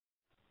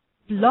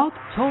Blog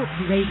Talk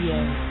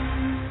Radio.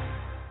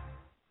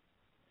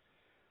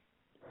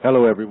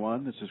 Hello,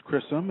 everyone. This is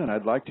Chrism, and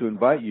I'd like to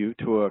invite you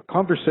to a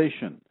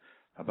conversation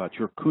about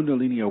your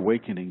Kundalini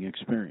awakening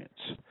experience.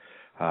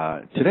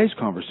 Today's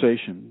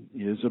conversation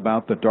is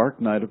about the dark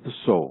night of the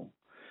soul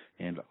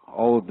and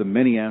all of the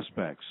many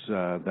aspects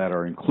that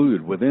are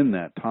included within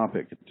that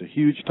topic. It's a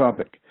huge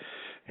topic,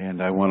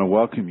 and I want to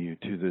welcome you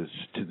to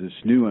this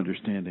new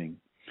understanding.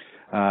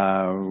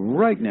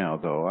 Right now,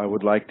 though, I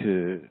would like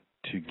to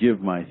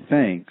give my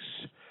thanks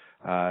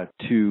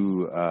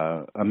to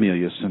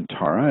Amelia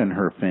Santara and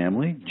her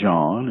family,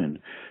 John and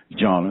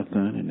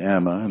Jonathan and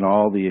Emma and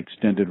all the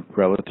extended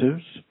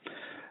relatives.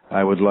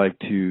 I would like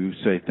to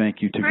say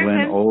thank you to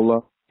Glenn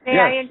Ola. May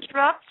I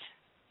interrupt?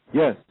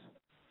 Yes.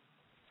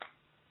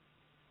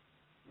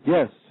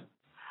 Yes.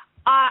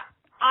 I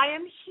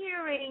am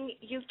hearing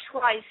you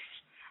twice,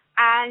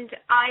 and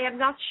I am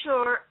not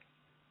sure.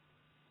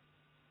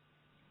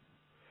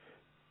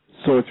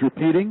 So it's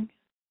repeating?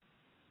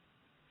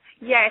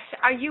 Yes.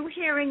 Are you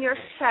hearing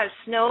yourself?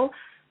 No?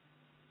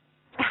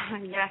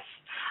 Yes.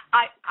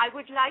 I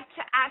would like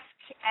to ask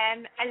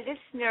a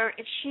listener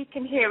if she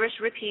can hear us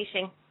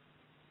repeating.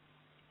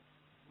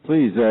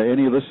 Please,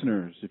 any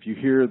listeners, if you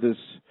hear this,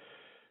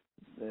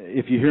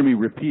 if you hear me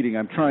repeating,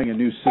 I'm trying a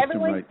new system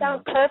Everyone right now.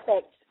 sounds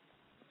perfect.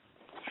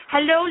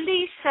 Hello,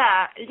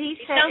 Lisa.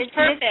 Lisa is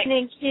perfect.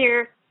 listening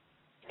here.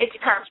 It's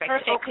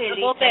perfect. Okay,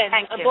 Lisa.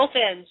 Thank you. Both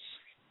ends.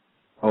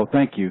 Oh,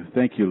 thank you,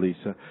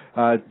 Lisa.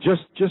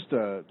 Just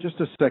a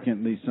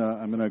second, Lisa.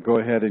 I'm going to go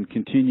ahead and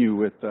continue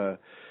with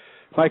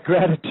my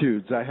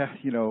gratitudes. I have,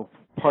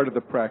 part of the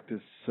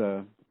practice,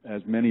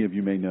 as many of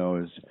you may know,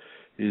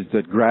 is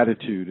that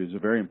gratitude is a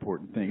very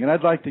important thing, and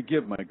I'd like to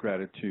give my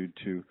gratitude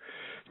to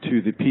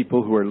the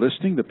people who are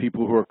listening, the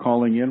people who are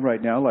calling in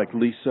right now, like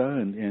Lisa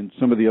and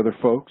some of the other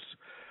folks.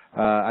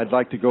 I'd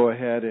like to go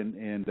ahead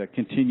and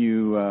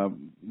continue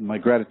my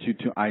gratitude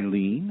to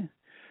Eileen.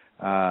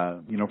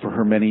 For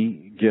her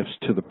many gifts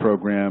to the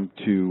program,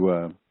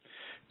 to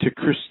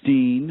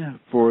Christine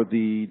for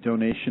the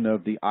donation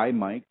of the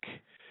iMic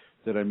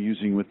that I'm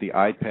using with the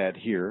iPad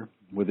here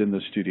within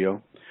the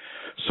studio.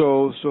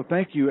 So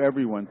thank you,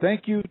 everyone.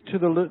 Thank you to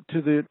the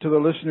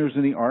listeners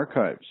in the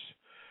archives.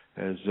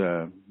 As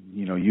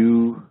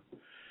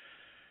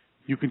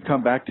you can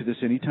come back to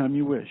this anytime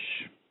you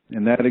wish,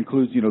 and that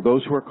includes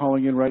those who are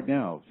calling in right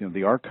now.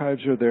 The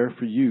archives are there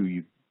for you.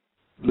 You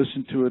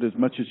listen to it as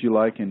much as you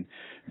like and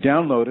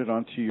download it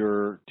onto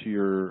your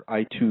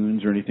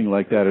iTunes or anything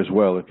like that as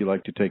well if you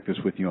like to take this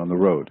with you on the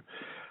road.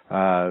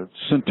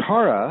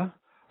 Santara,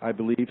 I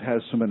believe,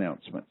 has some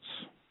announcements.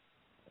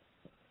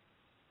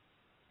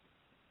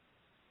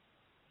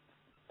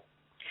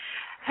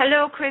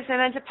 Hello, Chrism,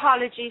 and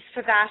apologies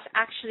for that.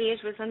 Actually,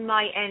 it was on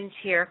my end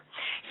here.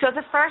 So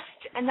the first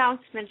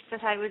announcement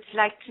that I would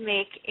like to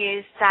make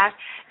is that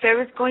there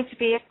is going to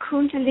be a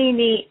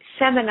Kundalini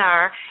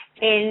seminar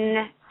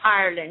in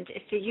Ireland.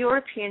 It's a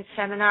European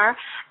seminar,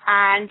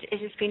 and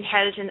it has been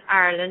held in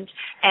Ireland,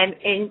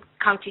 in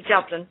County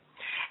Dublin.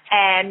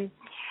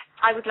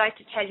 I would like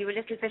to tell you a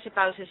little bit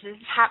about it. It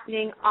is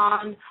happening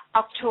on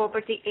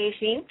October the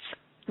 18th,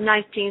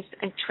 19th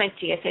and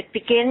 20th. It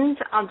begins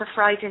on the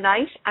Friday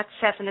night at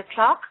 7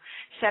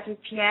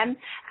 p.m.,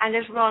 and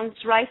it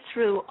runs right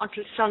through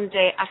until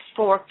Sunday at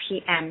 4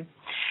 p.m.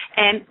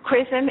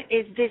 Chrism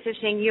is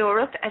visiting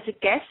Europe as a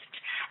guest,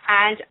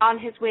 and on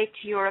his way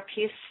to Europe,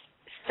 he is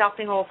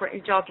stopping over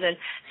in Dublin.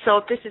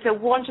 So this is a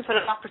wonderful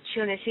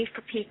opportunity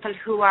for people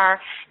who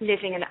are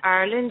living in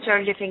Ireland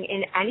or living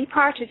in any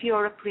part of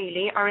Europe,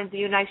 really, or in the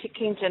United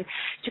Kingdom,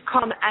 to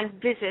come and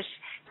visit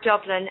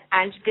Dublin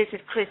and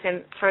visit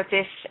Chrism for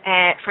this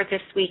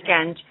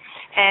weekend.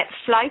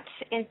 Flights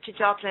into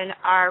Dublin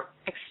are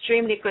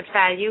extremely good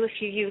value if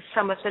you use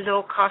some of the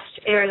low-cost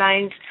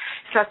airlines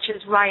such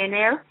as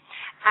Ryanair,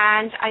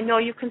 and I know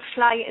you can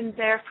fly in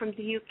there from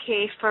the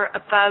UK for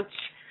about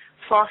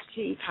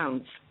 £40.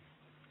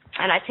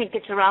 And I think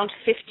it's around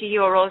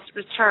 €50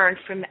 return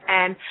from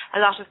a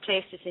lot of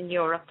places in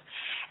Europe.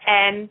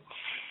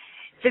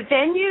 The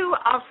venue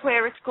of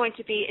where it's going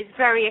to be is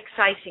very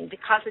exciting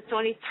because it's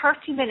only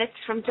 30 minutes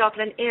from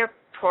Dublin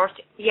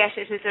Airport, yet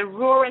it is a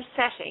rural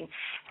setting.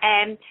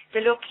 The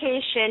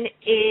location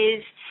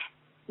is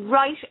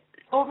right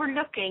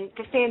overlooking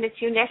the famous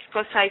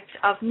UNESCO sites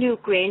of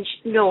Newgrange,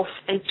 Noth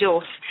and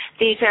Doth.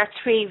 These are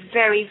three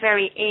very,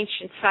 very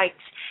ancient sites.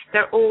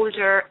 They're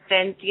older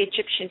than the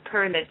Egyptian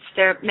pyramids.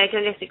 They're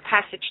megalithic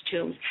passage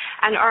tombs.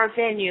 And our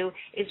venue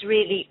is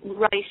really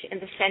right in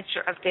the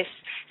center of this.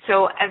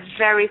 So a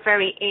very,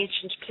 very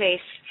ancient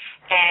place,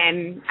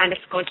 and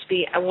it's going to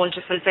be a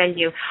wonderful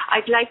venue.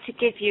 I'd like to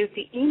give you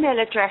the email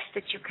address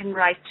that you can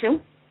write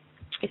to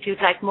if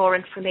you'd like more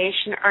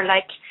information, or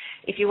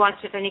if you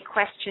wanted any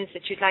questions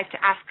that you'd like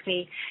to ask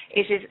me.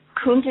 It is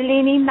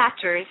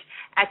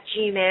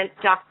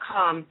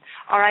kundalinimatters@gmail.com.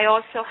 Or I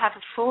also have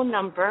a phone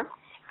number,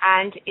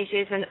 and it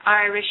is an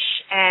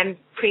Irish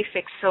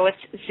prefix, so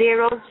it's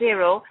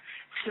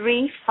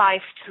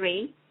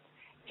 00353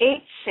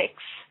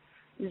 86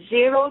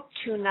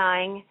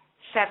 029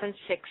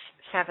 767.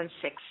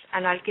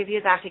 And I'll give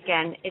you that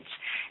again. It's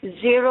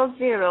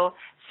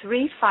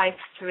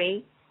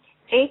 00353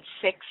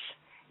 86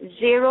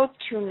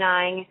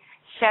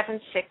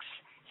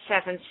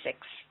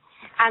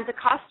 And the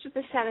cost of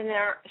the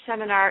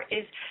seminar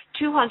is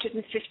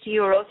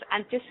 €250,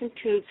 and this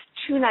includes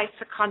 2 nights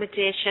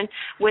accommodation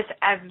with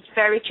a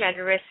very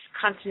generous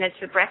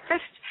continental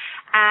breakfast,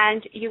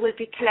 and you will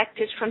be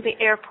collected from the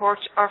airport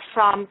or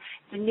from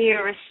the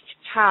nearest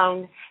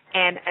town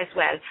as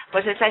well.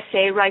 But as I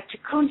say, write to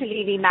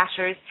Kundalini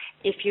Matters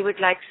if you would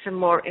like some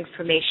more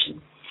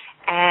information.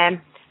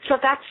 So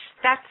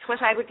that's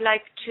what I would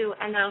like to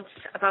announce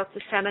about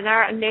the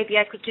seminar, and maybe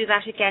I could do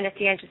that again at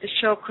the end of the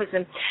show,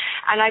 Chrism.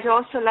 And I'd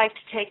also like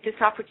to take this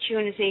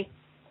opportunity.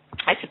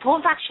 I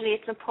suppose actually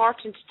it's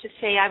important to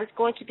say I was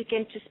going to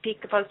begin to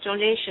speak about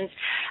donations,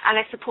 and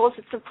I suppose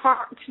it's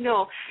important to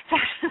know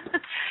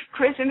that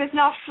Chrism is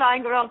not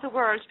flying around the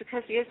world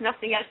because he has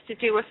nothing else to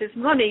do with his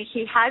money.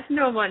 He has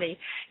no money.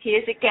 He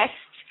is a guest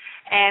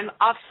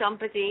of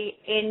somebody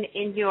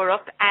in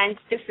Europe, and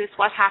this is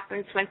what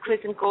happens when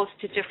Chrism goes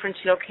to different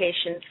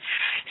locations.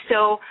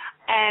 So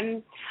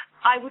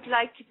I would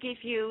like to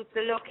give you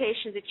the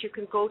location that you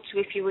can go to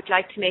if you would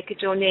like to make a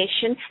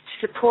donation to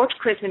support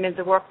Chrism in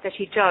the work that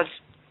he does.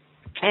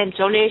 And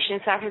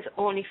donations are his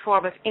only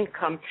form of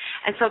income.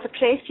 And so the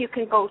place you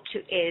can go to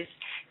is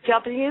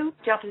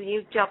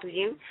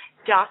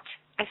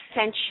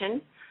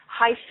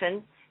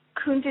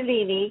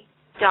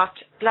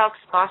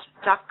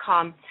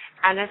www.ascension-kundalini.blogspot.com.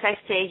 And as I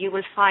say, you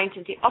will find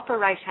in the upper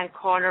right-hand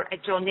corner a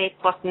donate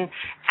button,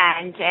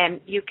 and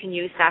you can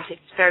use that.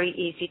 It's very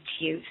easy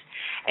to use.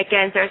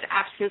 Again, there's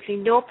absolutely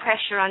no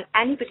pressure on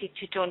anybody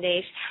to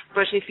donate,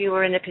 but if you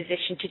are in a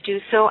position to do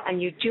so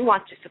and you do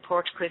want to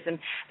support Chrism,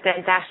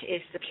 then that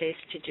is the place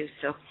to do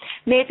so.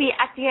 Maybe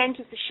at the end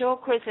of the show,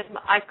 Chrism,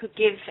 I could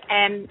give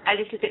a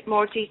little bit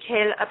more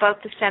detail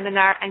about the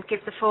seminar and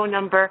give the phone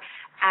number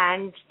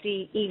and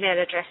the email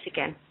address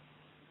again.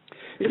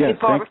 Looking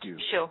forward to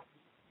the show.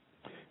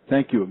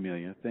 Thank you,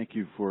 Amelia. Thank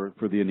you for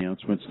the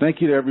announcements. Thank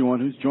you to everyone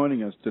who's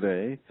joining us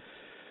today.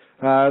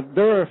 There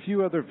are a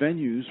few other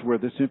venues where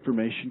this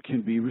information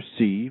can be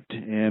received,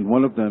 and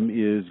one of them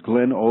is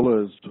Glenn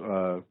Ola's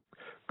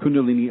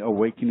Kundalini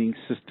Awakening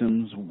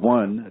Systems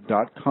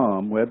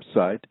 1.com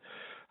website,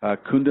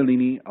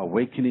 Kundalini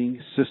Awakening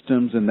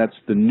Systems, and that's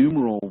the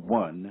numeral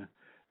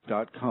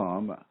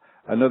 1.com.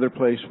 Another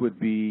place would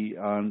be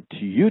on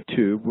to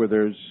YouTube, where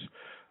there's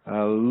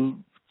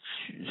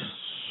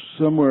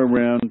somewhere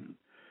around,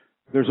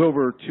 there's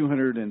over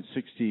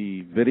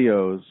 260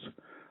 videos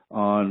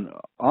on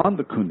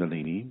the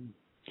Kundalini,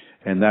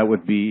 and that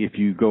would be, if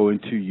you go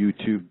into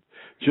YouTube,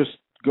 just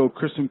go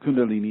Chrism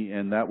Kundalini,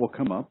 and that will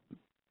come up.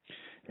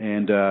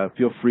 And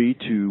feel free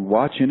to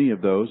watch any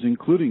of those,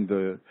 including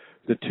the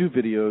 2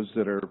 videos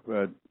that are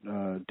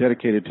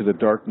dedicated to the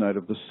dark night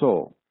of the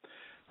soul.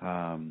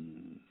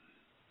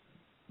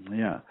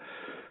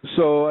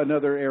 So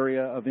another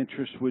area of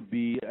interest would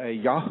be a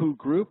Yahoo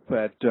group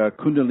at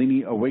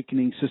Kundalini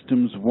Awakening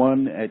Systems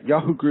 1 at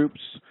Yahoo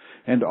Groups.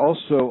 And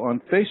also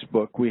on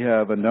Facebook, we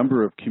have a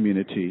number of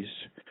communities.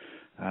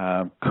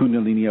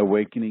 Kundalini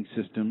Awakening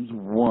Systems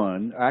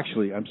 1.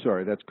 Actually, I'm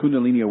sorry, that's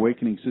Kundalini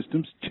Awakening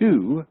Systems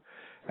 2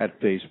 at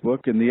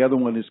Facebook. And the other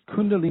one is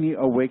Kundalini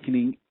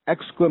Awakening !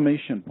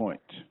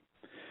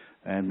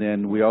 And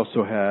then we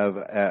also have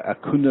a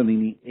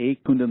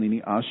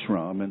Kundalini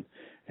Ashram,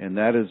 and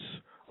that is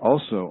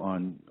also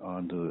on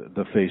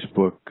the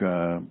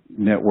Facebook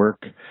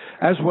network,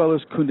 as well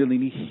as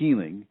Kundalini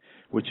Healing,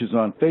 which is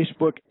on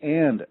Facebook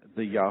and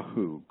the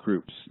Yahoo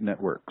Groups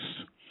networks.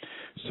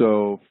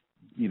 So,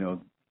 you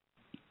know,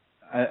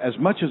 as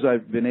much as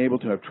I've been able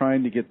to, I'm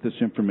trying to get this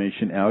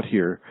information out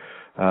here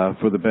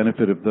for the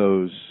benefit of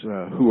those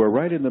who are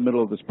right in the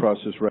middle of this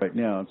process right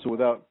now. And so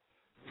without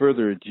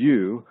further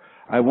ado,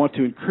 I want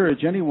to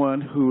encourage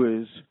anyone who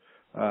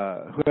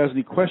has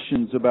any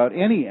questions about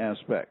any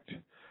aspect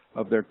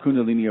of their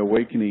Kundalini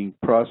Awakening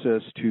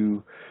process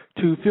to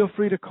feel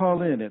free to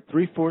call in at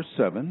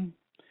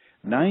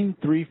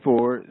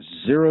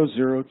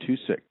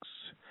 347-934-0026.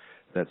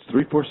 That's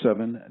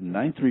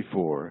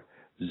 347-934-0026.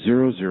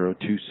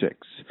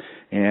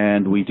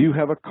 And we do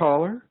have a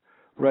caller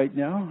right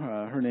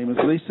now. Her name is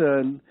Lisa.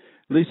 And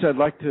Lisa, I'd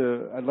like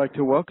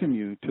to welcome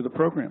you to the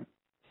program.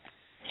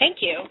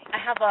 Thank you. I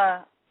have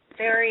a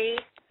very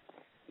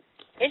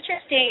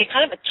interesting,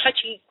 kind of a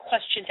touchy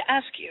question to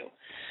ask you.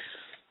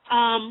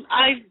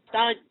 I've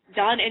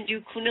done and do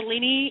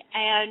Kundalini,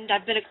 and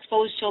I've been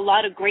exposed to a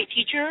lot of great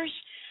teachers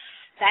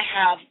that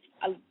have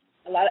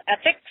a lot of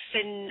ethics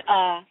and,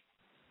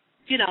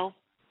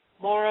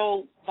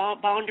 moral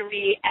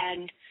boundary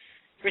and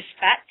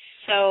respect.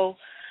 So,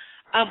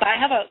 but I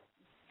have a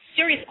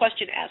serious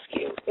question to ask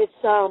you.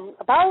 It's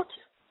about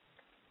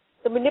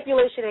the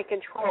manipulation and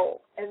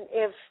control, and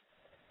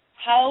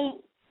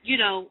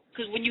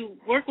because when you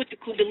work with the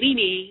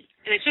Kundalini,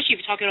 and especially if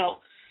you're talking about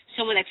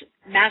someone that's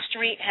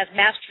has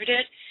mastered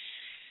it,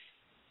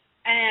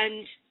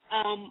 and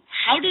I'm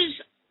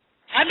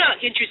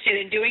not interested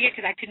in doing it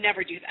because I could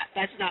never do that.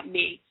 That's not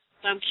me.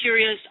 but I'm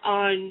curious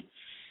on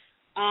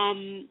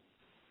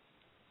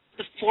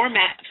the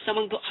format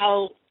of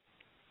how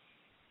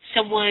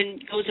someone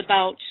goes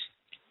about.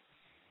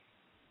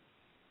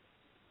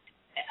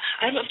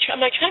 I'm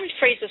trying to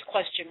phrase this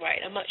question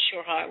right. I'm not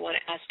sure how I want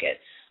to ask it.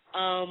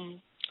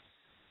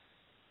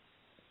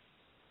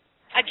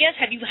 I guess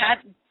have you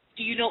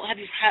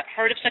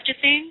heard of such a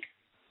thing?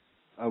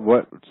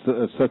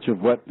 Such a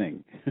what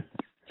thing?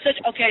 Such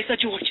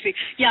a what thing?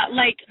 Yeah,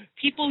 like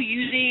people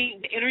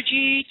using the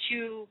energy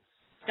to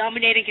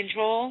dominate and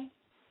control.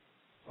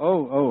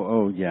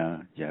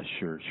 Yeah,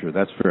 sure.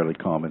 That's fairly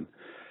common.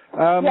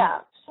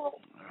 Yeah.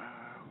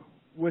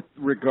 With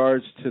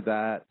regards to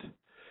that,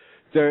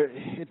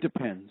 it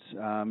depends.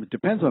 It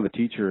depends on the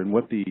teacher and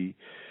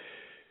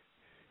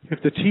if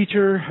the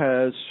teacher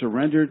has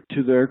surrendered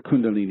to their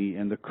Kundalini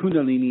and the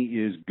Kundalini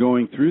is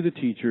going through the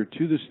teacher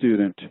to the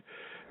student,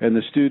 and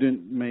the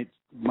student might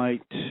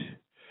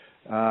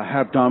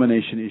have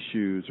domination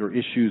issues or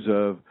issues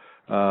of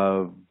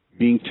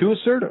being too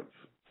assertive,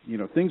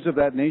 things of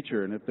that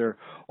nature. And if they're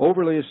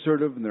overly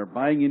assertive and they're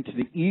buying into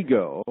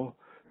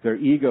their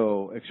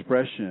ego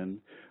expression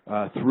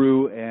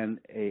through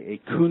a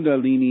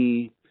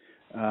Kundalini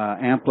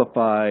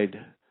amplified,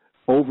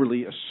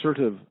 overly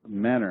assertive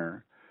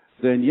manner,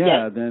 then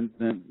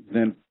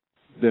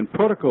then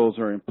protocols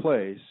are in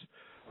place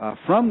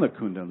from the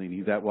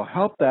Kundalini that will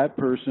help that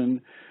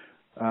person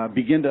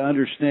begin to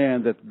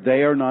understand that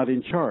they are not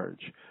in charge.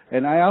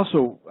 And I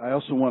also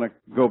want to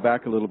go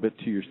back a little bit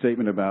to your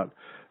statement about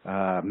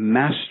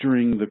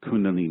mastering the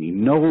Kundalini.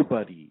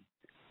 Nobody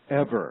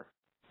ever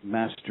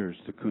masters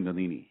the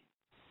Kundalini,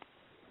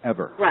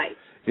 ever. Right.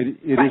 It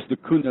is the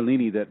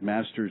Kundalini that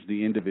masters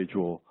the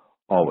individual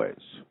always.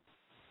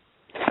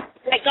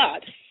 Like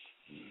God.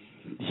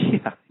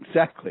 Yeah,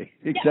 exactly.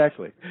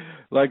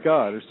 Like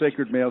God, or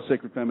sacred male,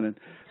 sacred feminine.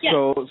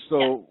 Yeah.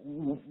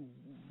 So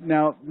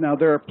now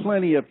there are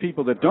plenty of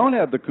people that don't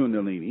have the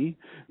Kundalini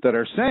that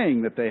are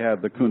saying that they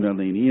have the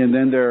Kundalini, and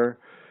then they're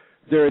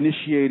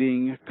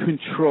initiating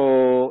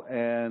control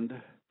and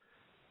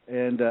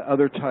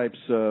other types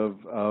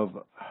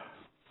of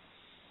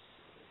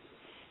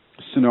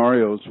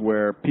scenarios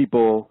where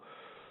people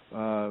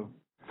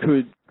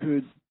could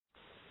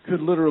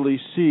literally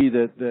see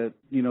that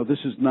this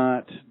is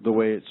not the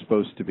way it's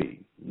supposed to be.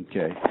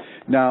 Okay.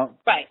 Now,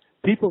 right.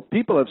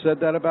 People have said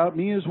that about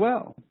me as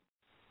well.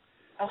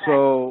 Okay.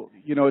 So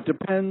it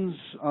depends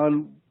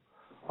on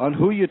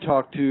who you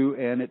talk to,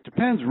 and it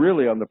depends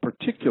really on the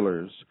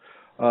particulars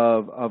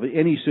of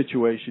any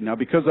situation. Now,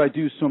 because I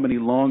do so many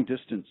long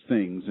distance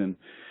things, and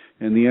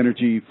the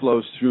energy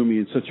flows through me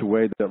in such a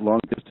way that long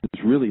distance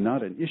is really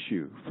not an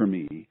issue for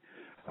me.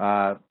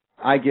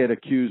 I get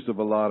accused of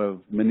a lot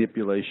of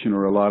manipulation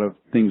or a lot of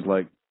things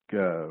like,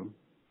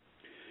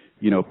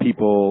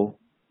 people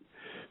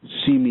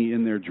see me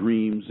in their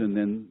dreams, and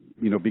then,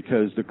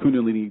 because the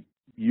Kundalini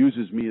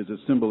uses me as a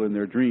symbol in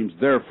their dreams,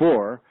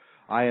 therefore,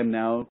 I am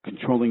now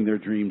controlling their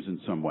dreams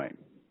in some way.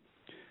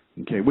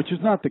 Okay, which is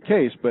not the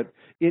case, but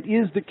it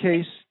is the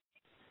case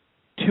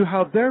to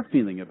how they're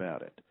feeling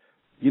about it.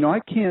 I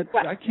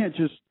can't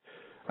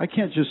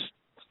just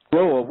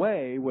throw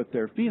away what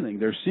they're feeling.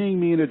 They're seeing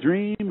me in a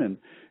dream,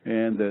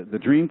 and the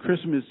dream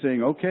Chrism is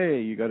saying,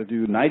 okay, you got to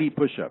do 90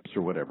 push-ups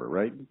or whatever,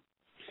 right?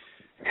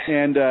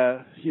 And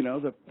the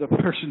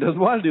person doesn't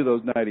want to do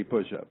those 90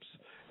 push-ups,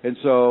 and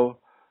so,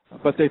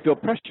 but they feel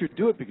pressure to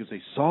do it because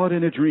they saw it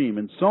in a dream.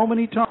 And so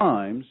many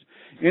times,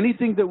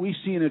 anything that we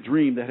see in a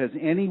dream that has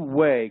any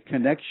way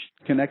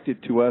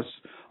connected to us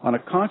on a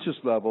conscious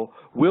level,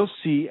 we'll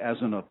see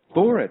as an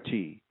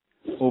authority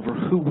over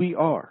who we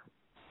are,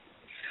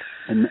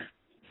 and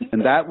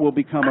that will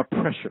become a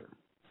pressure.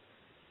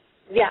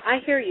 Yeah, I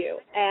hear you,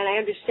 and I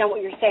understand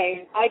what you're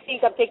saying. I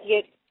think I'm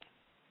taking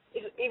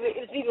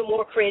it's even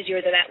more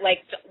crazier than that, like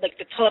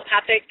the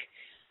telepathic,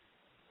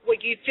 where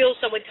you feel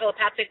someone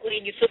telepathically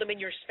and you feel them in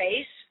your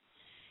space.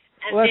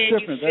 And well,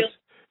 that's different.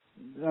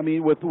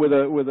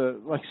 With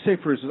a like, say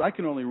for instance, I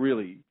can only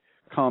really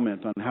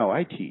comment on how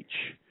I teach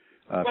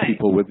right.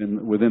 people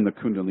within the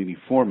Kundalini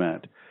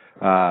format.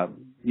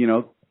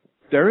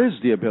 There is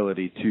the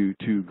ability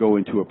to go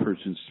into a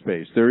person's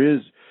space. There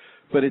is,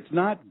 but it's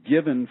not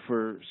given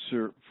for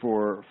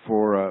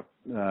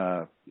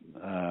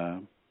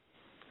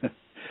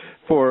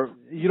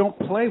you don't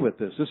play with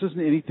this. This isn't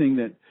anything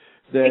that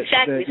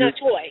exactly. It's not a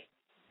toy.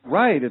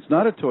 Right. It's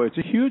not a toy. It's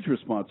a huge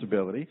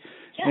responsibility.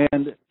 Yes.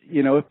 And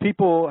if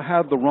people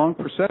have the wrong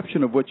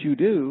perception of what you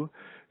do,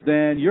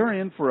 then you're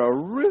in for a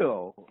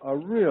real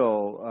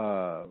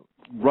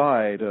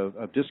ride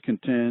of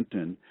discontent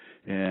and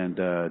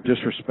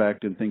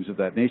disrespect and things of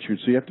that nature. And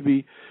so you have to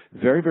be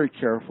very, very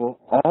careful,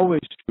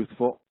 always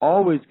truthful,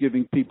 always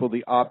giving people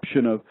the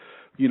option of,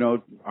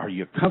 are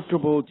you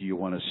comfortable? Do you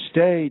want to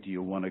stay? Do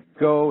you want to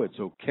go? It's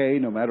okay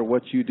no matter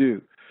what you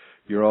do.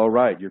 You're all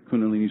right. Your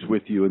Kundalini's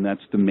with you, and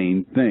that's the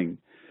main thing.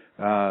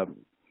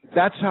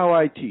 That's how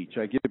I teach.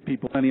 I give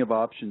people plenty of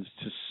options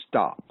to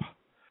stop.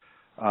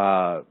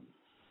 I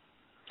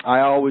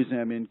always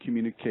am in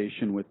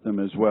communication with them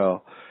as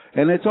well.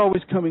 and it's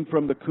always coming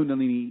from the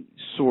Kundalini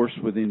source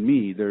within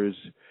me. There's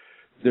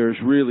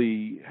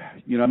really,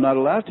 I'm not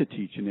allowed to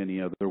teach in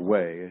any other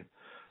way,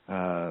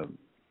 and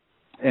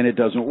it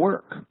doesn't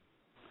work.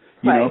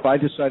 If I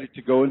decided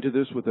to go into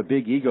this with a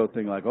big ego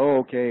thing, like,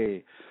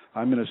 okay,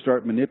 I'm going to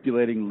start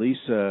manipulating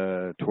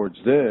Lisa towards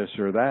this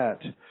or that,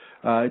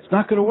 it's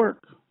not going to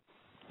work.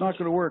 It's not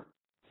going to work.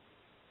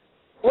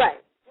 Right.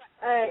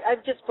 I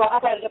just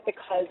brought it up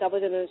because I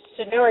was in a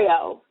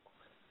scenario.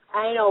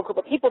 I know a group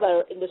of people that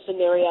are in the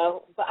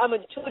scenario, but I'm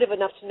intuitive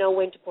enough to know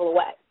when to pull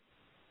away.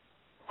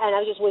 And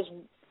I just was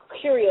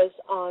curious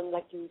on,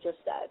 like you just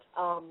said.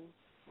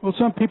 Well,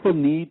 some people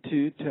need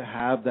to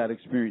have that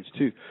experience,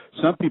 too.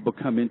 Some people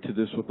come into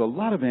this with a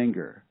lot of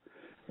anger.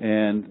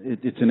 And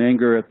it's an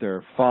anger at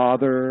their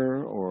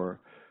father or,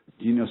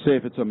 say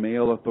if it's a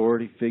male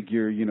authority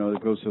figure,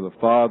 that goes to the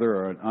father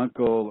or an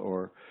uncle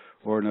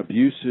or an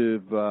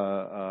abusive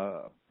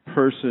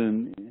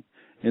person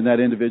in that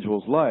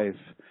individual's life.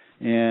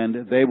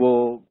 And they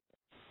will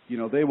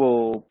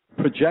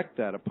project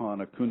that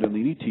upon a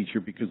Kundalini teacher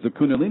because the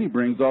Kundalini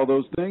brings all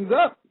those things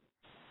up.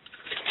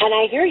 And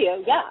I hear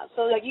you, yeah.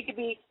 So like you could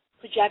be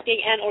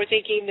projecting and or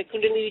thinking the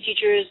Kundalini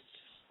teacher is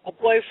a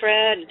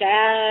boyfriend,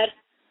 dad,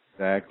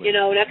 exactly, an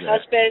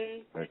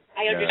ex-husband. Exactly.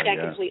 I understand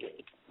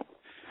completely.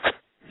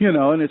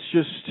 And it's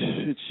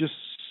just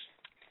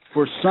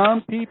for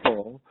some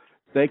people,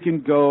 they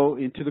can go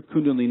into the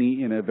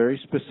Kundalini in a very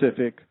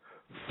specific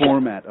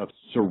format of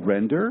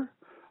surrender,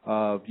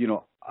 of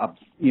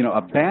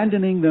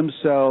abandoning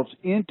themselves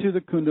into the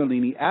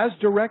Kundalini as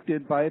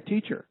directed by a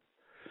teacher.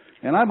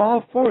 And I'm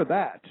all for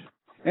that.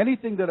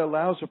 Anything that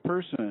allows a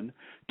person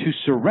to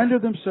surrender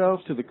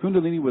themselves to the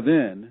Kundalini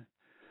within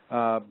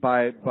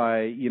by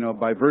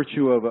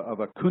virtue of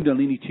a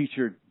Kundalini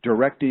teacher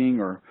directing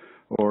or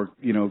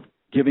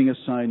giving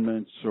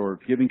assignments or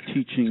giving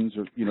teachings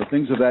or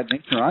things of that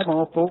nature, I'm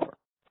all for.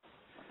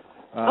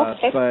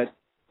 Okay. But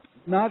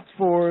not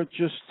for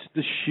just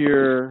the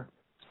sheer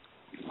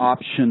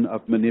option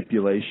of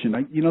manipulation.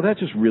 That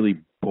just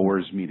really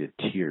bores me to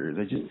tears.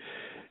 I just,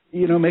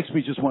 makes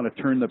me just want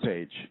to turn the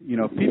page.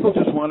 People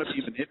just want to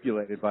be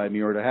manipulated by me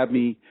or to have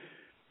me,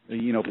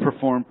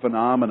 perform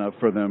phenomena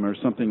for them or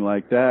something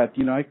like that.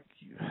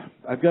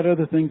 I've got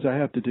other things I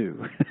have to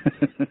do.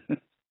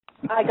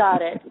 I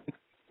got it.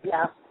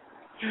 Yeah.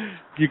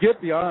 You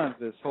get beyond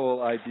this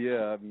whole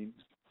idea,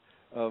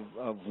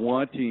 of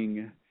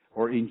wanting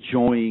or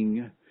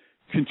enjoying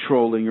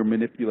controlling or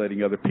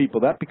manipulating other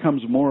people. That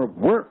becomes more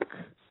work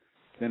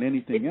than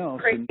anything else.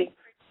 Crazy.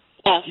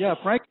 And,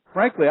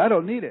 frankly, I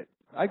don't need it.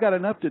 I got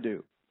enough to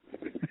do.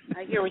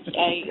 I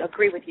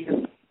agree with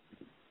you.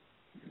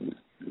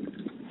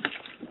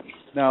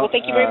 Now, well,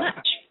 thank you very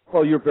much.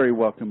 Well, you're very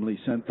welcome,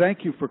 Lisa, and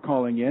thank you for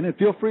calling in. And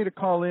feel free to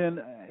call in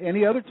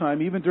any other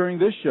time, even during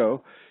this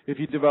show, if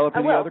you develop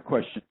any other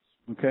questions.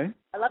 Okay?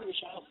 I love your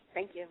show.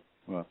 Thank you.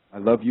 Well, I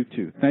love you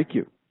too. Thank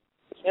you.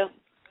 Thank you.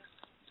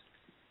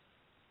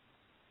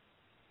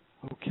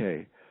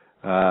 Okay.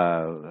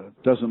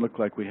 Doesn't look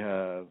like we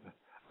have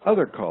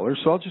other callers,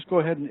 so I'll just go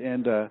ahead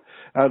and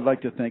I'd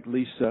like to thank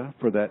Lisa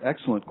for that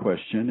excellent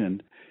question,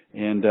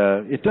 and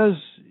it does,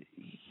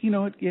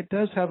 it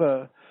does have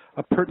a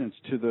pertinence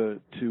to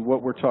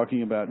what we're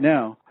talking about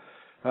now.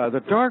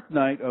 The dark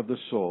night of the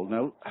soul.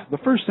 Now, the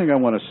first thing I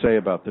want to say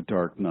about the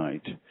dark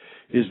night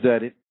is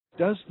that it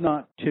does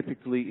not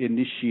typically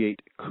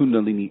initiate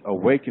Kundalini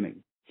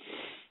awakening.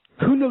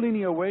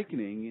 Kundalini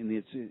awakening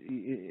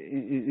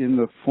in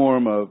the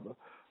form of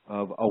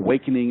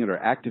awakening it or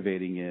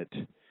activating it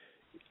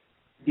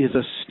is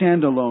a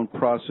standalone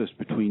process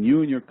between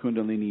you and your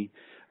Kundalini,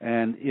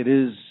 and it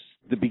is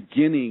the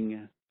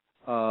beginning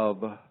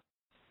of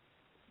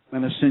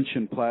an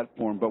ascension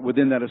platform. But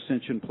within that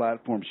ascension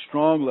platform,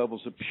 strong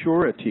levels of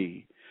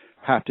purity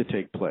have to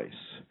take place.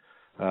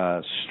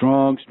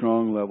 Strong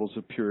levels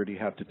of purity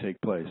have to take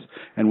place.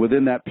 And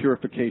within that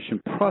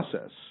purification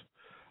process,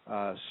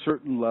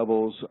 certain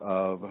levels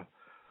of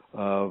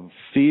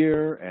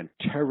fear and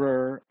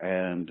terror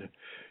and,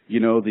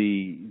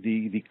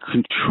 the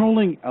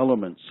controlling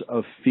elements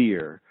of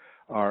fear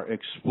are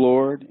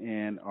explored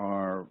and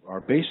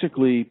are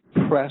basically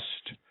pressed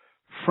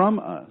from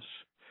us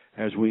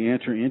as we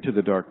enter into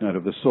the dark night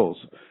of the souls.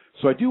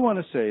 So I do want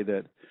to say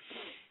that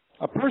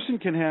a person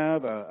can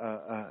have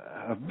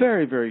a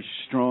very, very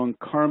strong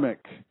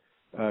karmic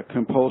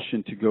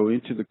compulsion to go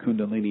into the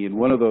Kundalini, and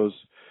one of those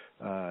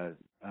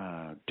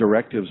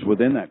directives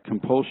within that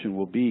compulsion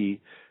will be,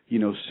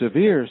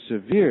 severe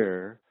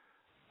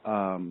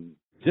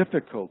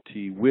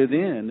difficulty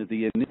within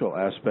the initial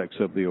aspects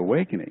of the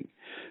awakening.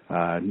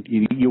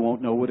 You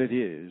won't know what it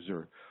is,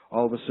 or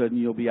all of a sudden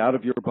you'll be out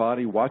of your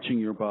body, watching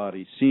your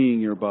body, seeing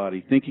your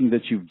body, thinking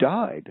that you've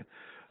died,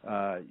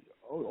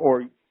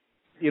 or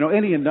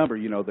any number,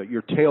 that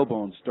your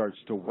tailbone starts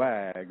to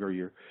wag, or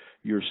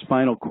your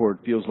spinal cord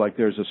feels like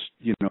there's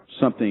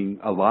something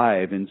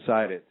alive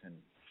inside it, and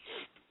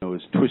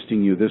is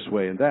twisting you this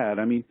way and that.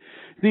 I mean,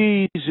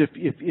 these,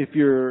 if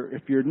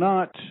you're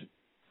not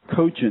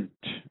cogent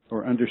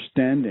or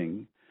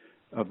understanding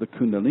of the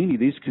Kundalini,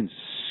 these can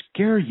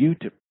scare you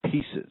to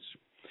pieces,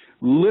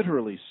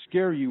 literally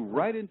scare you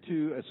right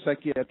into a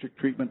psychiatric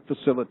treatment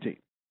facility.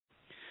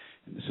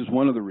 And this is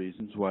one of the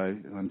reasons why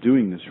I'm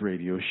doing this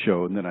radio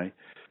show, and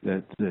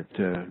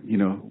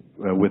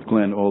with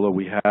Glenn Ola,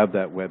 we have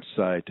that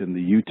website, and the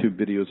YouTube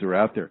videos are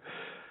out there.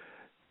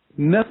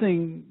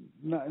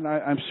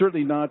 I'm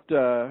certainly not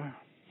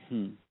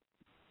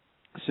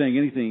saying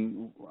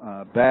anything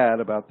bad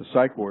about the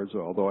psych wards,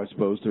 although I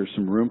suppose there's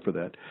some room for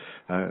that,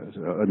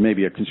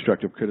 maybe a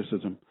constructive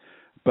criticism.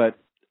 But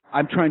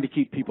I'm trying to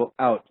keep people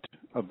out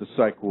of the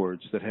psych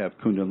wards that have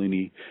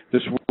Kundalini.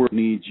 This world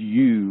needs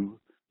you,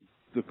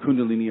 the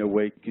Kundalini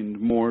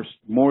awakened, more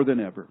than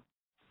ever.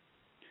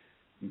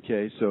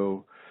 Okay,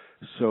 so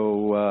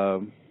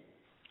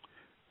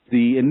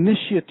the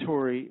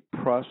initiatory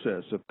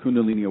process of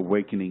Kundalini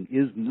awakening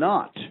is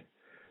not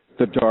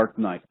the dark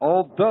night,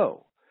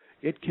 although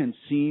it can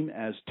seem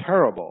as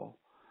terrible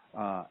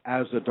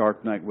as the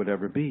dark night would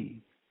ever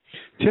be.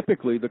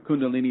 Typically, the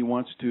Kundalini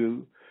wants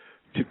to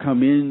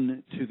come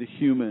in to the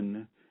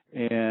human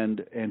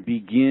and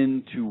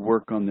begin to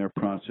work on their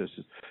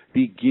processes,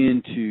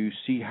 begin to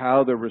see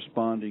how they're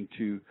responding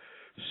to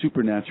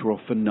supernatural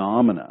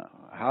phenomena,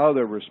 how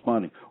they're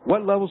responding,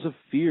 what levels of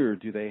fear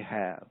do they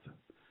have,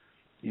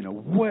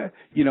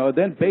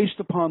 then based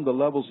upon the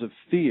levels of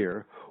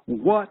fear,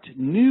 what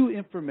new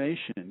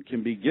information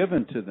can be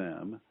given to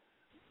them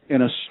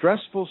in a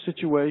stressful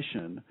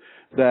situation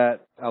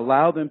that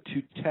allow them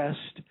to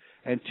test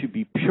and to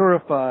be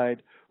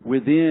purified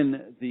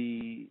within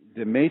the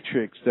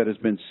matrix that has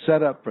been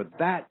set up for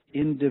that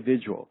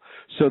individual.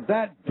 So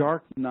that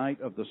dark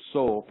night of the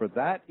soul for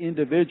that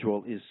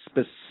individual is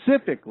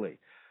specifically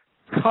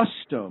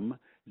custom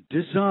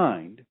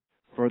designed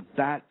for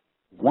that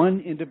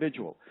one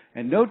individual.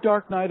 And no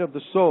dark night of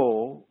the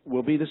soul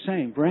will be the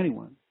same for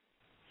anyone.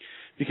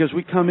 Because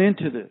we come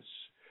into this,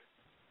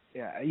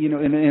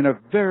 in a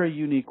very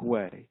unique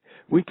way.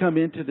 We come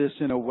into this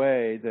in a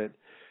way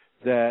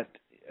that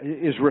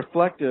is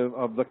reflective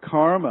of the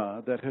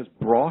karma that has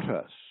brought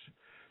us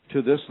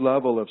to this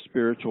level of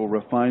spiritual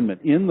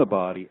refinement in the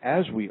body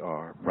as we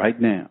are right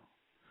now.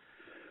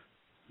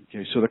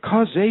 Okay, so the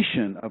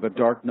causation of a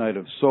dark night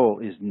of soul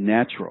is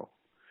natural.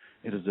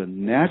 It is a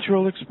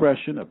natural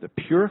expression of the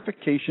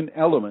purification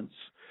elements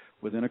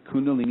within a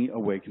Kundalini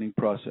awakening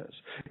process.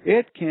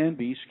 It can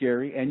be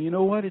scary, and you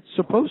know what? It's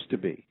supposed to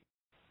be.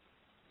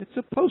 It's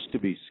supposed to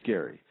be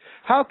scary.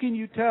 How can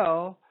you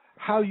tell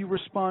how you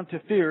respond to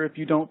fear if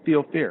you don't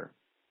feel fear?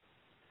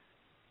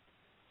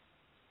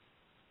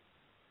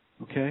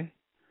 Okay?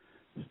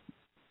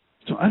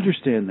 So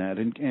understand that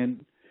and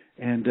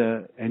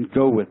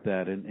go with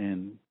that.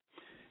 And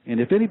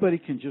if anybody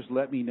can just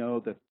let me know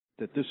that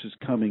this is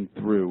coming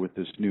through with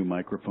this new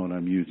microphone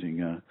I'm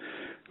using.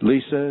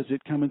 Lisa, is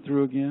it coming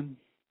through again?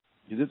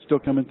 Is it still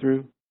coming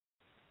through?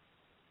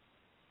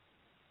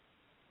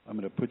 I'm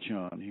going to put you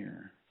on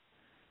here.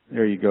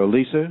 There you go.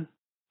 Lisa?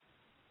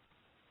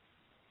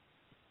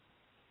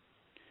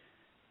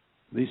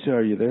 Lisa,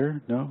 are you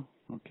there? No?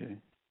 Okay.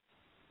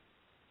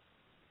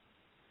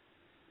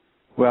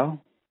 Well,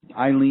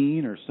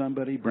 Eileen or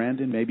somebody,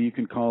 Brandon, maybe you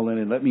can call in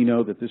and let me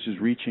know that this is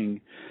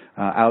reaching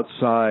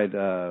outside.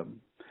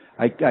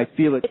 I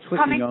feel it clicking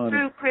on. It's coming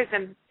through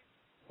Chrism.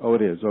 Oh,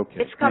 it is?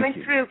 Okay. It's coming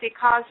through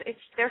because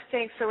they're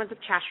saying so in the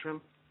chat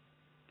room.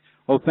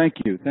 Oh, thank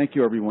you. Thank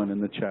you, everyone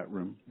in the chat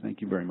room.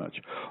 Thank you very much.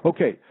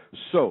 Okay,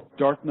 so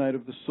Dark Night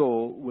of the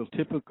Soul will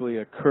typically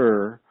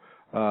occur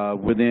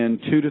within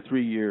 2 to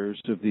 3 years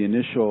of the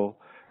initial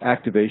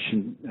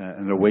activation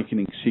and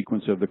awakening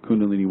sequence of the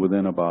Kundalini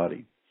within a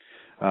body.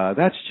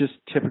 That's just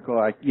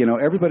typical.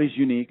 Everybody's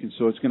unique, and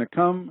so it's going to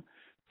come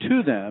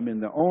to them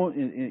in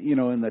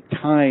the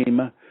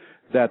time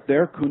that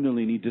their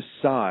Kundalini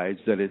decides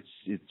that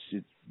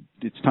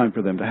it's time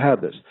for them to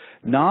have this.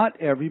 Not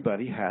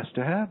everybody has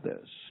to have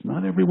this.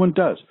 Not everyone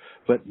does,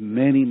 but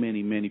many,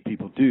 many, many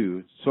people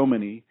do. So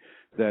many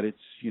that it's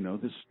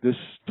this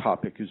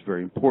topic is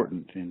very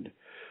important, and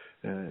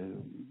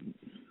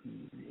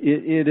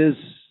it is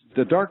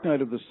the dark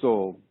night of the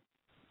soul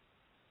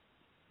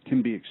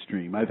can be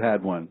extreme. I've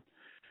had one.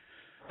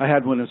 I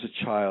had one as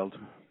a child.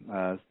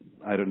 I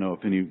don't know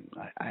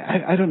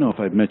if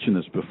I've mentioned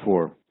this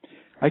before.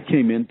 I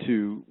came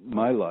into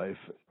my life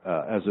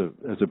as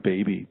a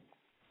baby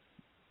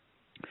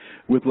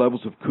with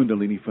levels of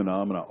Kundalini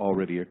phenomena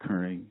already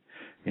occurring,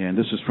 and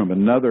this is from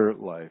another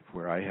life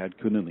where I had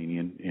Kundalini,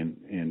 and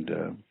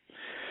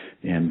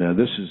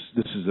this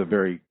is a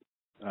very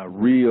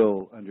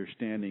real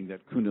understanding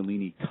that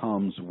Kundalini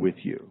comes with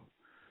you.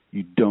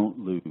 You don't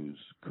lose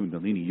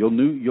Kundalini.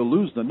 You'll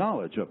lose the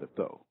knowledge of it,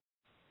 though.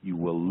 You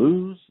will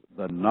lose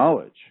the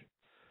knowledge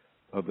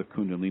of the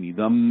Kundalini,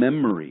 the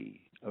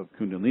memory of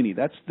Kundalini.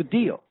 That's the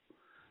deal.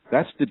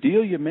 That's the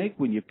deal you make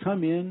when you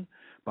come in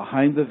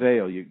behind the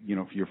veil.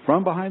 If you're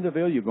from behind the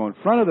veil, you go in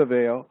front of the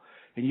veil,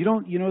 and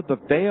the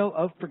veil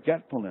of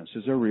forgetfulness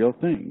is a real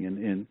thing.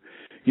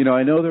 And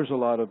I know there's a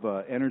lot of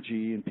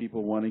energy in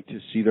people wanting to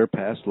see their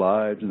past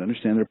lives and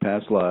understand their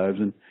past lives,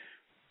 and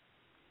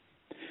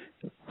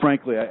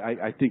frankly,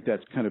 I think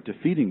that's kind of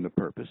defeating the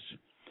purpose.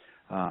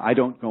 I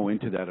don't go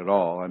into that at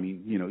all. I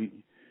mean,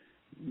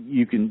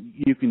 you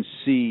can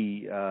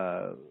see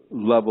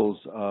levels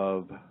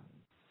of,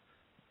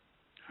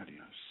 how do you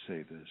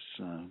say this?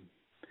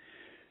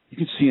 You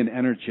can see an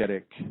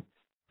energetic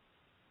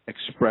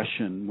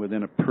expression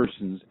within a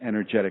person's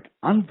energetic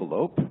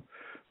envelope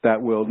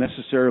that will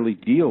necessarily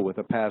deal with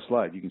a past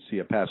life. You can see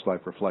a past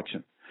life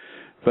reflection.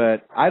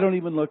 But I don't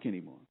even look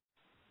anymore.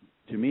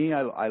 To me,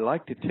 I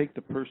like to take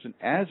the person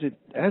as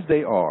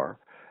they are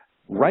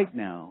right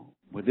now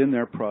within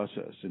their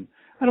process. And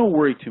I don't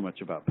worry too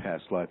much about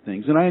past life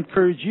things. And I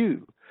encourage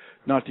you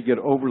not to get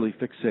overly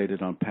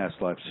fixated on past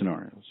life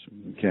scenarios.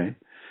 Okay?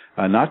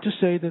 Not to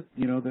say that,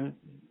 that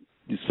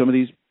some of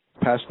these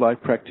past life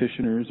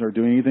practitioners are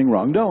doing anything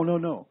wrong.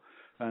 No.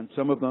 And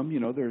some of them,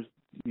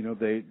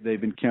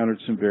 they've encountered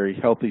some very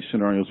healthy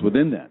scenarios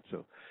within that.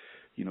 So,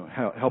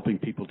 helping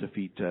people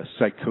defeat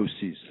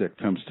psychosis that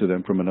comes to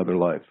them from another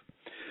life.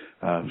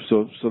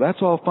 So that's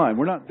all fine.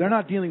 They're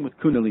not dealing with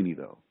Kundalini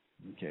though.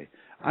 Okay.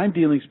 I'm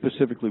dealing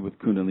specifically with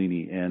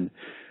Kundalini, and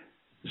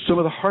some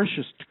of the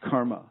harshest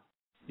karma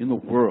in the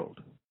world,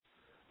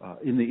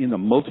 in the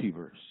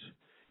multiverse,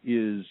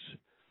 is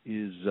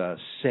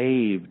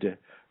saved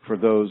for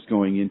those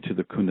going into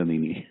the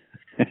Kundalini.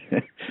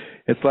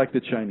 It's like the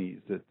Chinese,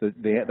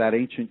 that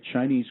ancient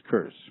Chinese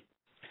curse.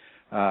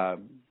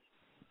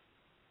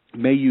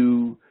 May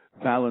you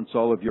balance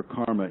all of your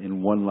karma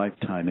in one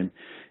lifetime.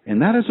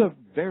 And that is a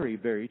very,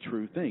 very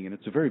true thing. And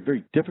it's a very,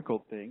 very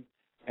difficult thing.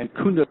 And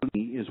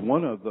Kundalini is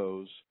one of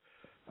those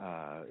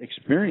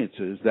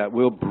experiences that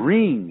will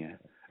bring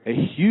a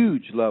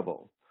huge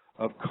level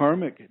of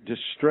karmic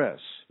distress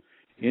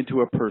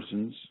into a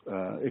person's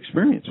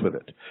experience with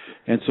it.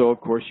 And so,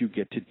 of course, you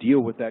get to deal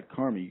with that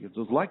karma. It's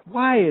like,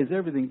 why is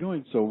everything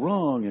going so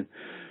wrong? And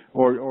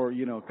or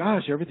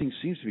gosh, everything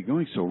seems to be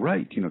going so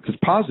right, because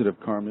positive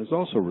karma is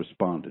also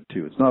responded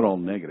to. It's not all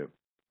negative.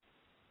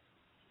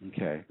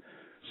 Okay.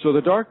 So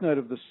the dark night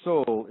of the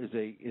soul is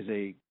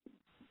a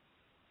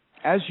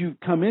as you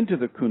come into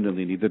the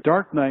Kundalini, the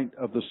dark night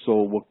of the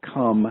soul will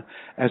come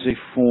as a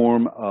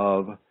form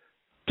of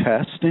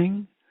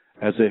testing,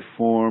 as a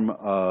form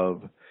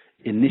of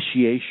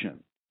initiation,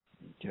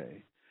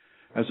 okay,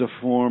 as a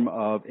form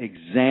of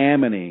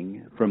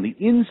examining from the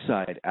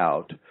inside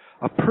out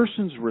a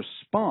person's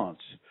response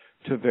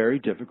to very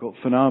difficult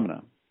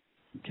phenomena.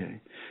 Okay.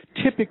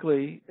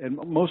 Typically, and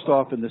most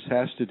often, this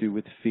has to do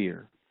with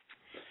fear.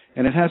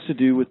 And it has to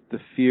do with the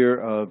fear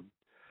of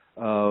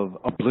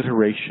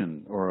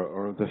obliteration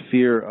or the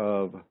fear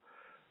of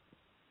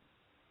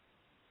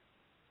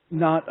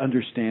not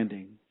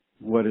understanding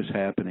what is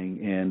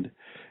happening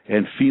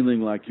and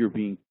feeling like you're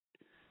being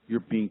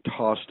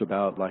tossed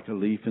about like a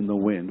leaf in the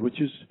wind, which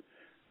is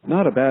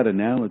not a bad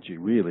analogy,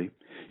 really.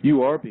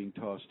 You are being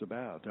tossed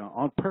about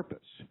on purpose.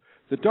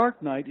 The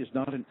dark night is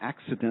not an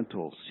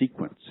accidental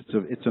sequence.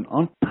 It's an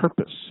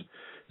on-purpose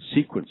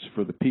sequence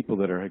for the people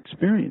that are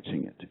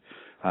experiencing it.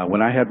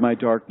 When I had my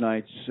dark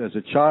nights as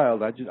a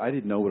child, I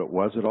didn't know what it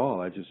was at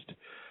all. I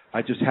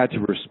just had to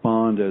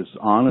respond as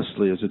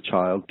honestly as a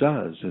child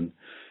does, and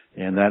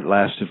that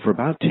lasted for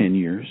about 10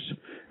 years.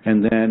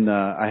 And then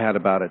I had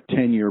about a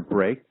 10-year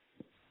break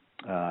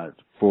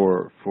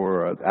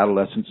for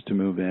adolescents to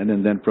move in,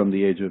 and then from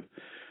the age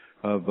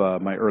of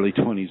my early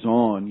 20s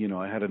on,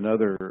 I had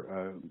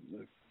another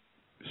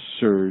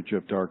surge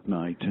of dark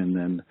night, and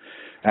then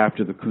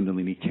after the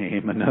Kundalini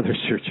came, another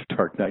surge of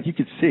dark night. You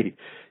could see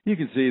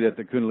that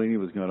the Kundalini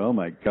was going, oh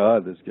my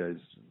God, this guy's,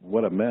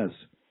 what a mess.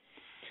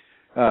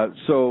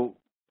 So,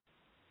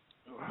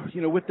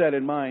 with that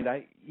in mind,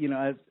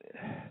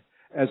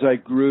 as I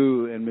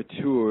grew and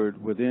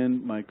matured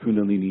within my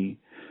Kundalini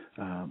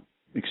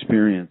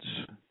experience,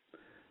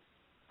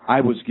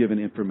 I was given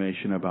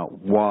information about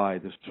why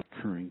this was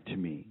occurring to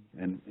me,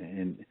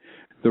 and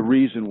the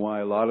reason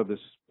why a lot of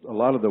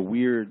the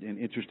weird and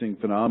interesting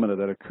phenomena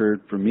that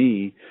occurred for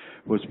me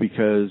was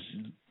because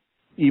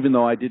even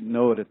though I didn't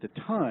know it at the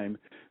time,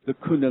 the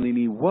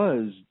Kundalini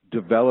was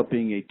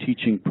developing a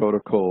teaching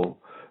protocol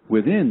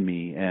within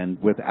me,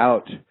 and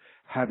without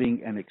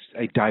having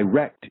a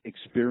direct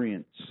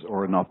experience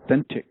or an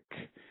authentic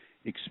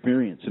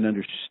experience and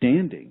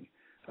understanding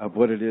of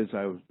what it is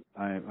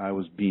I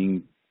was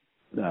being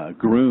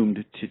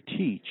groomed to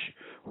teach,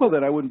 well,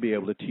 then I wouldn't be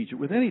able to teach it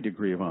with any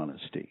degree of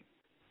honesty.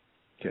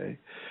 Okay?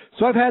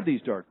 So I've had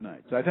these dark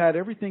nights. I've had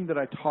everything that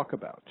I talk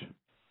about.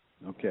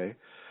 Okay?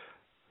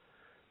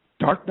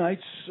 Dark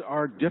nights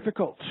are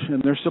difficult,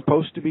 and they're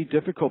supposed to be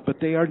difficult, but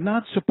they are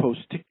not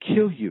supposed to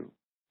kill you.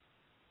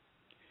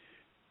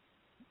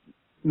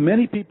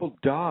 Many people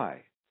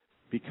die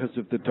because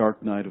of the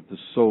dark night of the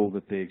soul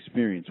that they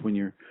experience. When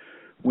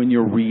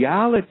your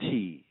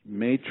reality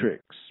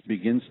matrix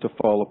begins to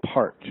fall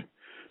apart,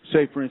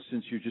 say, for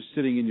instance, you're just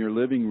sitting in your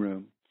living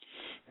room,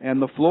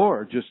 and the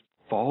floor just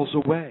falls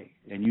away,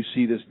 and you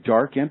see this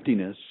dark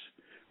emptiness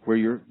where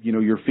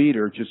your feet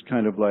are just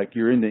kind of like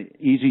you're in the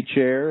easy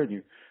chair, and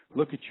you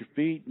look at your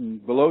feet,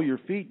 and below your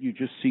feet you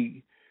just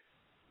see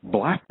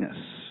blackness.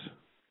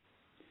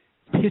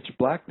 pitch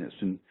blackness,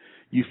 and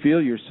you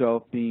feel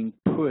yourself being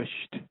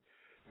pushed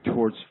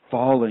towards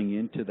falling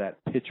into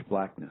that pitch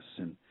blackness,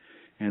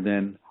 and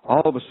then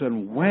all of a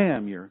sudden,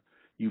 wham,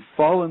 you've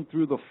fallen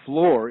through the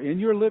floor in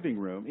your living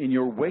room in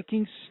your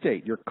waking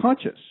state, your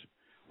conscious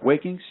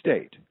waking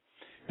state,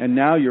 and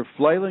now you're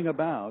flailing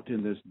about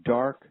in this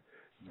dark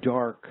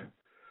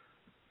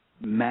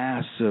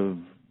mass of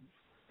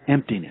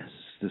emptiness,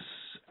 this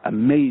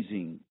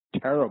amazing,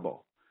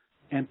 terrible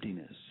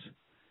emptiness,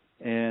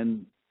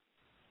 and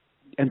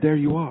there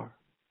you are,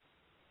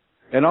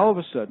 and all of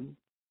a sudden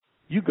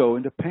you go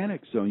into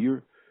panic zone.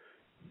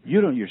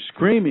 You're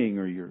screaming,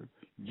 or you're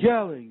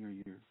yelling, or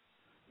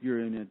you're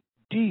in a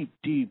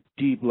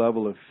deep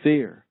level of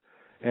fear,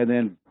 and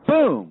then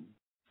boom,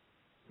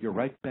 you're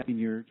right back in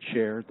your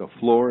chair. The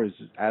floor is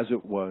as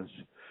it was,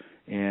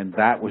 and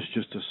that was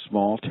just a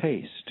small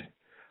taste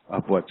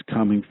of what's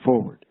coming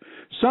forward.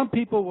 Some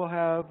people will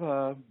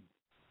have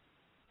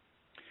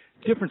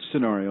different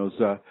scenarios.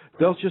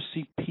 They'll just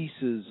see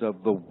pieces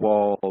of the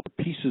wall,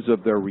 pieces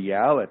of their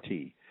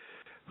reality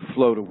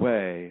float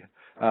away.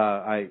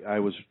 I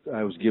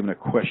was given a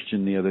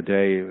question the other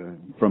day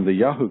from the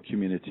Yahoo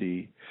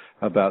community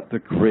about the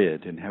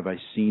grid, and have I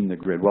seen the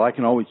grid? Well, I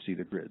can always see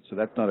the grid, so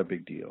that's not a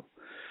big deal.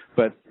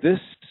 But this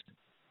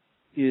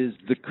is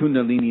the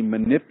Kundalini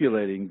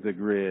manipulating the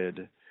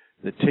grid,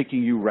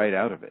 taking you right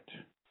out of it,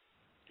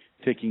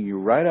 taking you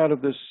right out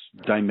of this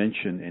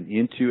dimension and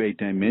into a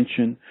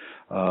dimension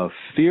of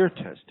fear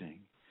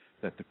testing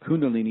that the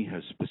Kundalini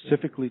has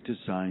specifically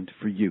designed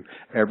for you.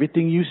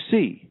 Everything you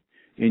see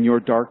in your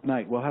dark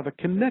night will have a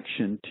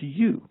connection to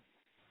you.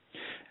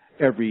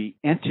 Every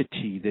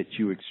entity that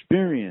you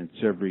experience,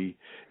 every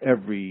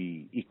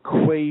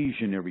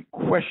equation, every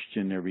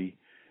question,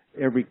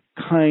 every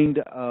kind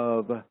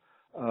of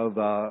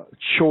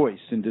choice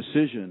and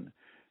decision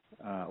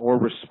or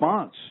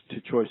response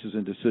to choices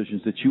and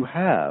decisions that you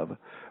have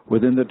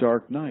within the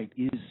dark night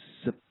is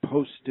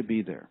supposed to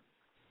be there.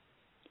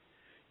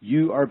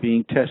 You are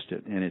being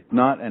tested, and it's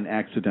not an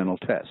accidental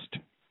test.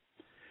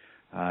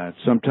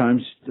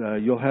 Sometimes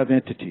you'll have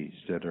entities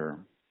that are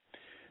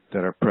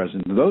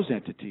present. And those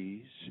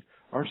entities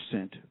are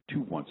sent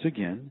to once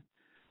again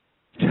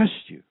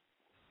test you.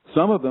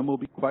 Some of them will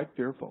be quite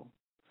fearful.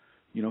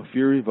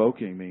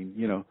 Fear-evoking. I mean,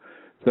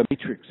 the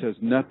Matrix has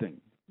nothing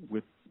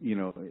with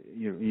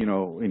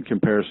in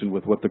comparison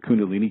with what the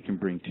Kundalini can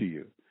bring to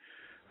you.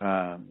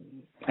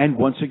 And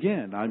once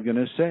again, I'm going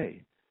to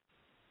say,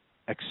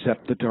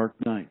 accept the dark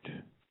night.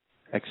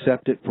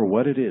 Accept it for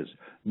what it is.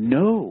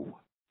 Know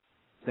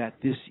that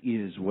this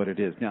is what it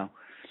is. Now,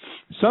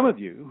 some of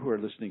you who are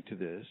listening to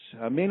this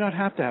may not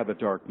have to have a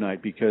dark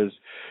night because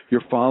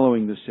you're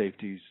following the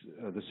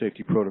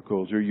safety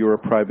protocols, or you're a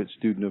private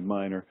student of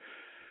mine,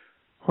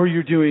 or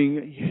you're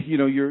doing,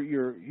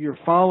 you're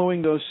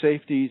following those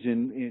safeties,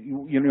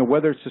 and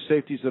whether it's the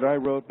safeties that I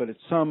wrote, but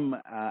it's some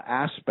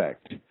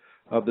aspect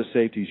of the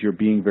safeties. You're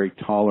being very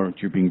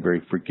tolerant. You're being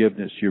very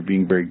forgiveness. You're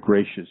being very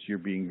gracious. You're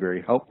being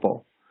very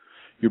helpful.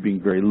 You're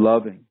being very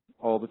loving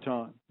all the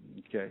time.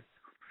 Okay.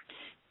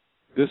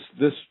 This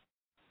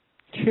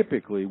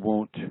typically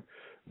won't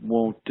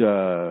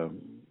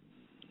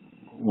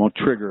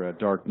trigger a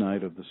dark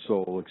night of the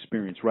soul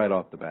experience right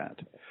off the bat.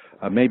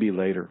 Maybe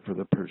later for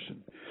the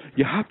person.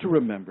 You have to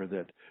remember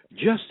that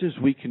just as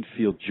we can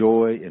feel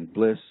joy and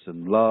bliss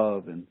and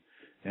love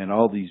and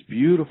all these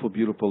beautiful,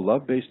 beautiful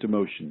love-based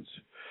emotions,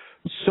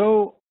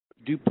 so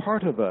do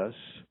part of us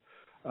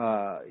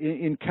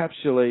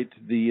encapsulate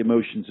the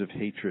emotions of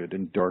hatred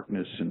and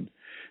darkness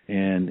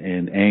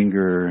and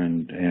anger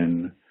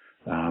and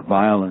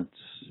violence,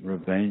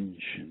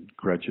 revenge, and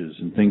grudges,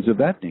 and things of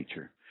that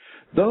nature.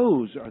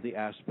 Those are the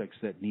aspects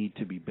that need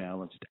to be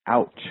balanced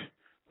out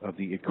of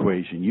the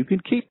equation. You can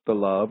keep the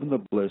love and the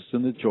bliss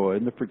and the joy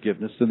and the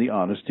forgiveness and the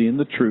honesty and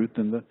the truth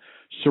and the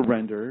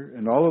surrender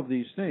and all of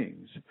these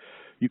things.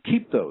 You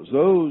keep those.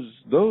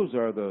 Those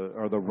are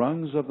the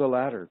rungs of the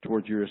ladder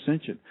towards your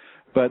ascension.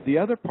 But the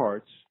other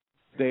parts,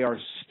 they are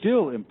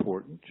still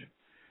important,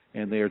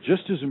 and they are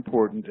just as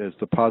important as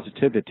the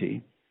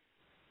positivity.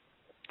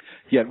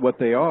 Yet what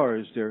they are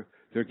is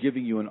they're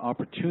giving you an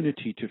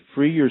opportunity to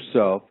free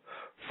yourself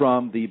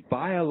from the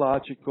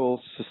biological,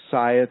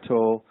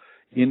 societal,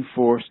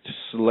 enforced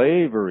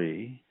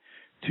slavery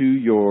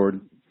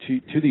to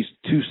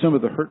some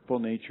of the hurtful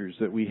natures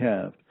that we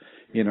have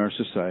in our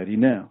society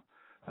now.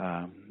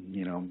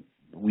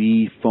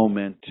 We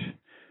foment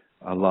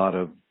a lot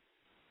of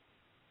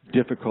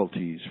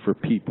difficulties for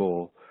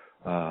people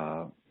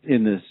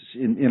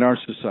in our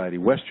society,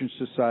 Western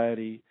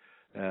society.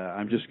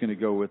 I'm just going to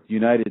go with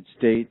United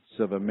States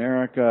of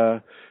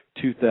America,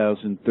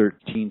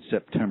 2013,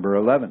 September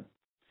 11.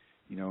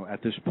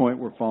 At this point,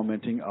 we're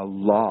fomenting a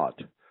lot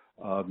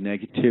of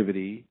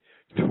negativity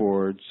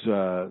towards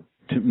to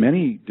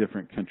many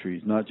different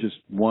countries, not just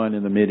one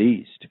in the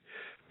Mideast.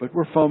 But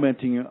we're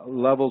fomenting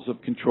levels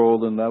of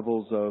control and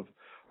levels of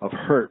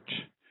hurt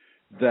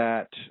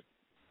that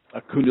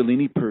a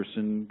Kundalini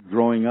person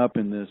growing up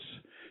in this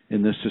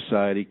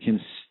society can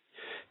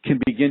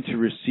begin to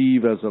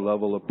receive as a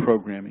level of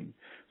programming.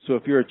 So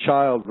if you're a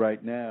child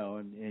right now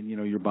and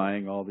you're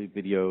buying all the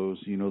videos,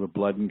 the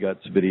blood and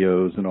guts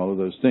videos and all of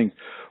those things,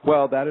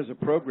 well, that is a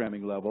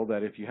programming level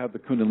that if you have the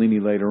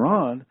Kundalini later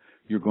on,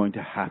 you're going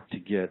to have to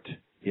get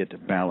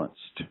it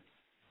balanced.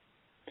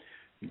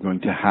 You're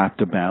going to have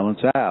to balance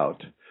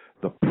out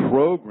the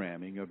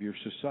programming of your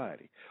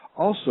society.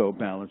 Also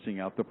balancing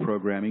out the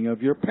programming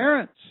of your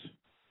parents.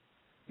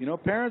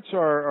 Parents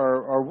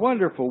are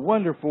wonderful,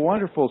 wonderful,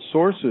 wonderful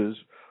sources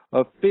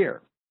of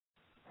fear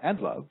and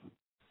love.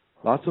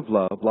 Lots of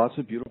love, lots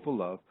of beautiful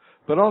love,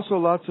 but also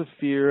lots of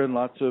fear and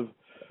lots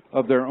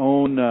of their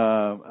own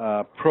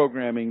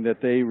programming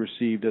that they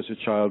received as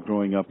a child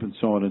growing up and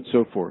so on and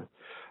so forth.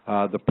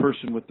 The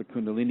person with the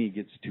Kundalini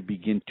gets to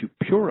begin to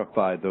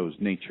purify those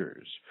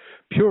natures,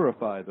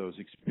 purify those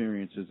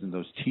experiences and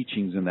those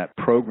teachings and that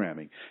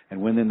programming.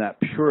 And when in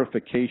that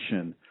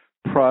purification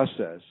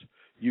process,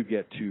 you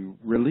get to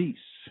release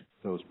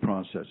those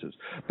processes.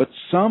 But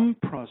some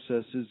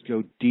processes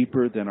go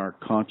deeper than our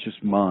conscious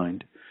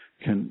mind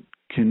can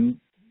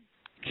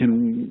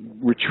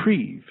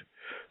retrieve.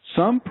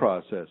 Some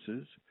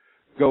processes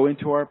go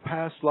into our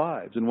past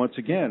lives, and once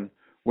again,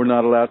 we're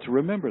not allowed to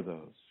remember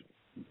those.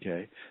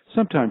 Okay?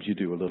 Sometimes you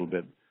do a little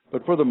bit,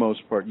 but for the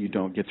most part, you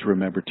don't get to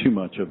remember too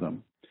much of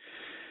them.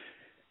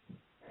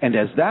 And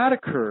as that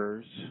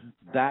occurs,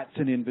 that's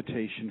an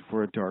invitation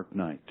for a dark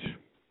night.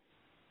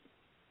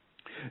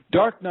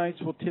 Dark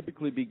nights will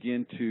typically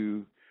begin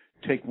to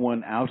take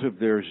one out of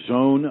their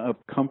zone of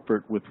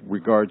comfort with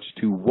regards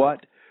to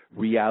what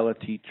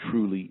reality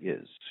truly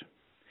is.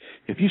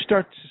 If you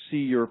start to see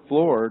your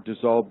floor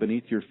dissolve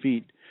beneath your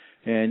feet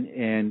and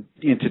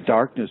into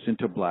darkness,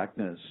 into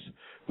blackness,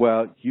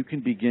 well, you can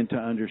begin to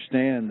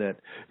understand that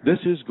this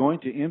is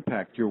going to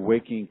impact your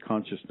waking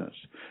consciousness.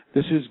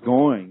 This is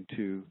going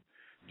to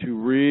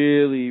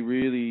really,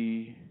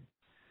 really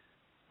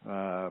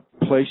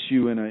place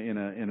you in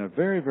a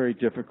very, very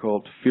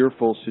difficult,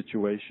 fearful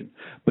situation.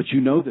 But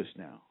you know this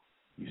now,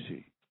 you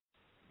see.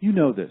 You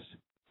know this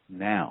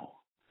now.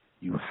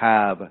 You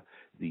have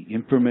the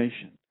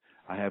information.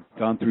 I have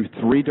gone through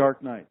 3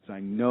 dark nights. I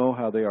know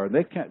how they are.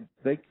 They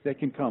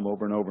can come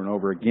over and over and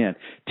over again.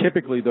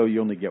 Typically, though, you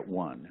only get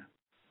one.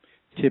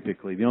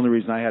 Typically. The only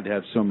reason I had to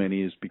have so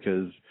many is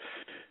because,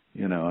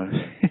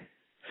 I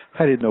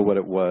didn't know what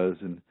it was,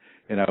 and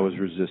I was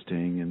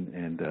resisting,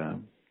 and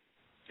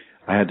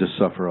I had to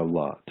suffer a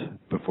lot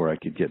before I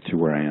could get to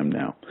where I am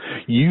now.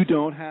 You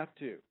don't have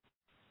to.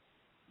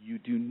 You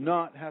do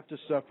not have to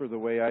suffer the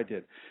way I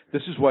did.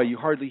 This is why you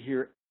hardly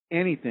hear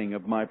anything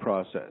of my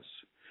process.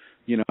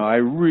 I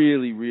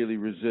really, really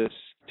resist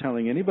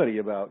telling anybody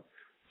about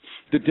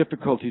the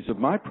difficulties of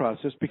my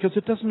process because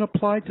it doesn't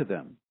apply to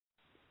them.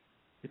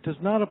 It does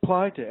not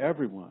apply to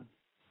everyone.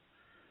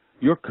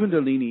 Your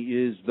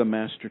Kundalini is the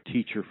master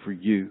teacher for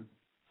you,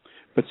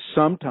 but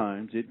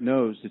sometimes it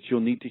knows that you'll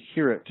need to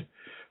hear it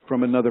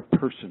from another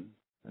person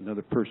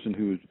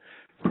who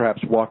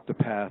perhaps walked the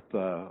path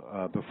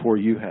before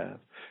you have.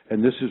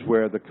 And this is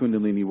where the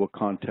Kundalini will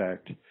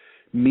contact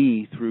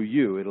me through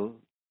you.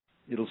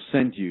 It'll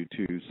send you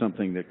to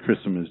something that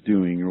Chrism is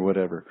doing or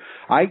whatever.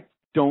 I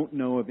don't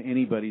know of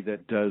anybody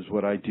that does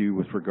what I do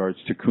with regards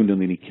to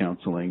Kundalini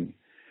counseling.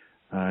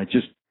 I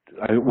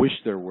wish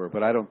there were,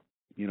 but I don't.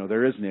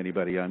 There isn't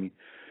anybody. I mean,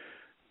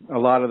 a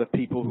lot of the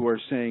people who are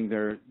saying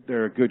they're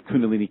a good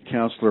Kundalini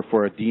counselor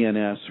for a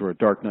DNS or a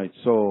dark night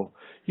soul,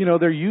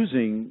 they're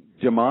using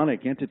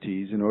demonic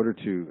entities in order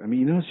to. I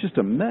mean, it's just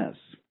a mess.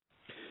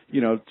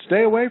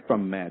 Stay away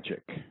from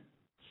magic.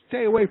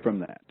 Stay away from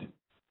that.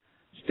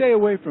 Stay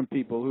away from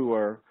people who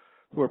are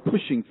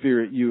pushing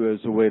fear at you as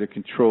a way to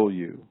control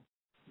you.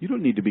 You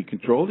don't need to be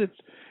controlled.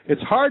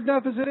 It's hard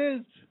enough as it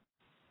is.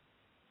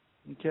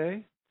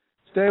 Okay?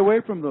 Stay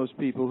away from those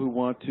people who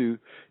want to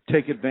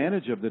take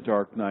advantage of the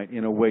dark night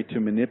in a way to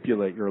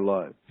manipulate your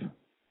life.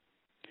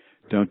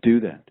 Don't do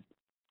that.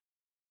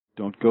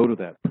 Don't go to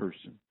that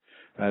person.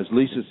 As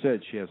Lisa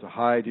said, she has a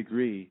high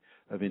degree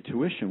of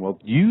intuition. Well,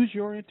 use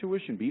your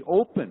intuition. Be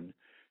open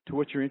to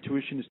what your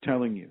intuition is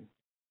telling you.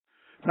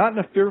 Not in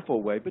a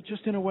fearful way, but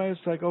just in a way it's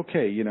like,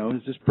 okay,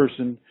 is this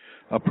person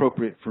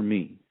appropriate for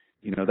me?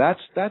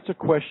 That's a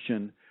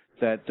question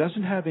that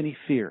doesn't have any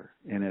fear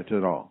in it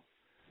at all.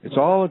 It's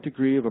all a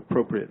degree of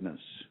appropriateness.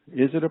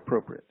 Is it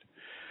appropriate?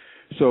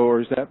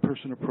 Or is that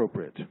person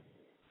appropriate?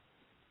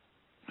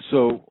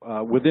 So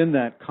within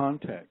that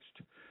context,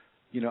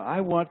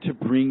 I want to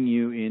bring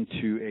you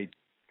into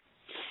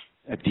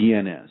a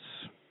DNS.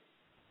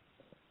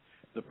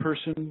 The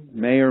person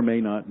may or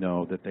may not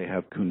know that they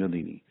have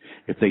Kundalini.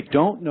 If they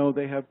don't know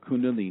they have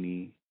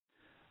Kundalini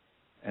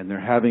and they're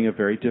having a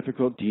very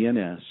difficult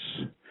DNS,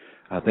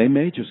 they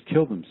may just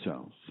kill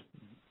themselves.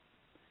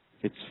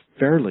 It's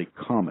fairly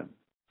common.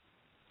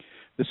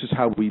 This is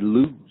how we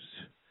lose,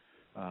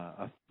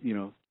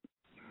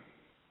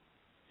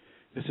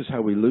 this is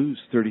how we lose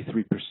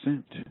 33%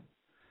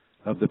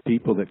 of the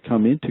people that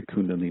come into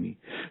Kundalini.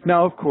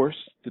 Now, of course,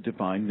 the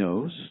Divine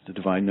knows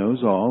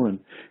all,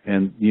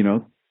 and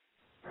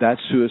that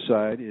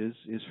suicide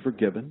is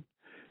forgiven.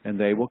 and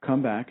they will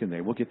come back, and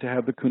they will get to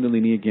have the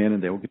Kundalini again,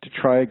 and they will get to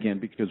try again,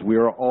 because we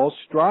are all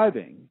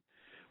striving.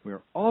 We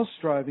are all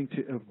striving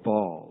to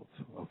evolve.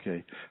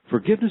 Okay,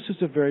 forgiveness is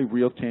a very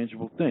real,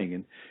 tangible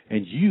thing,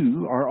 and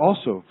you are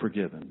also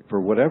forgiven for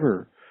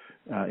whatever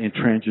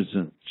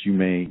intransigence you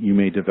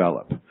may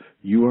develop.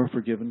 You are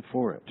forgiven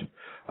for it.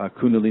 A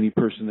Kundalini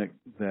person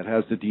that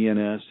has the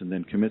DNS and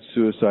then commits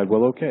suicide,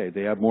 well, okay,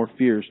 they have more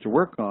fears to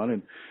work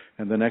on,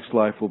 and the next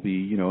life will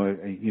be,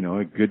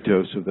 a good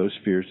dose of those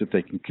fears that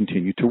they can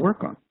continue to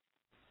work on.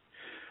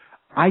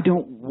 I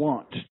don't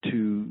want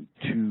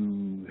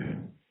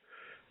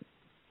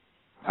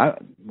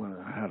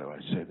how do I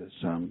say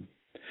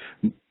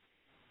this?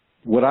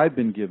 What I've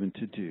been given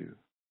to do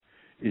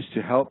is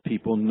to help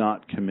people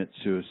not commit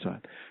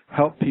suicide.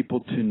 Help people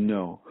to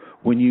know.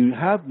 When you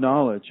have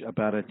knowledge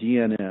about a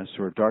DNS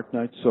or a dark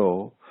night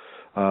soul,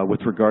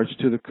 with regards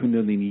to the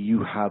Kundalini,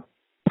 you have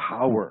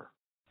power.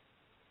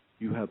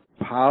 You have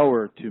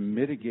power to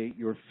mitigate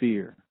your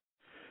fear.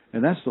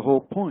 And that's the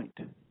whole point.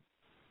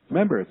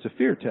 Remember, it's a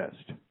fear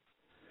test.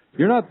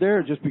 You're not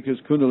there just because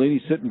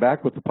Kundalini's sitting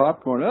back with the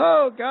popcorn.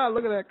 Oh, God,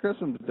 look at that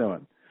Chrism's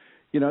doing.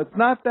 It's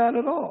not that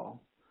at all.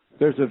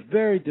 There's a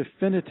very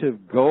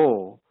definitive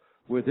goal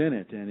within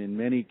it, and in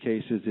many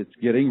cases it's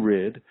getting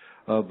rid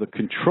of the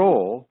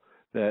control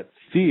that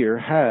fear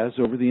has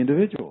over the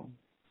individual.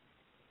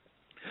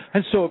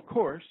 And so, of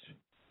course,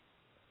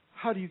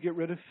 how do you get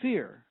rid of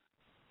fear?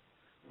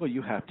 Well,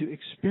 you have to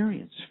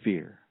experience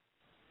fear.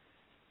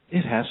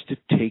 It has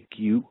to take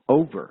you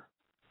over,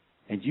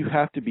 and you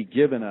have to be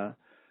given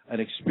an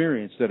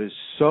experience that is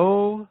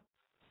so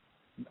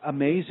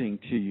amazing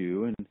to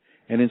you,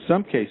 and in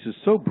some cases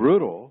so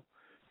brutal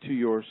to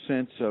your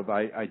sense of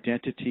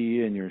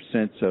identity and your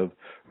sense of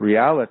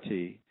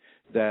reality,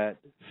 that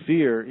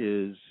fear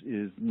is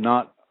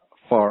not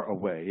far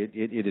away.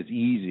 It is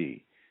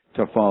easy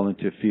to fall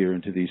into fear,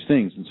 into these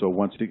things. And so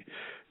once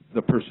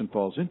the person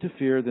falls into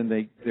fear, then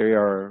they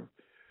are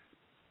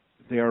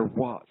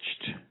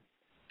watched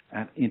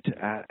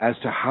as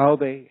to how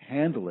they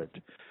handle it.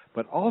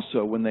 But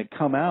also when they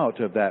come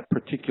out of that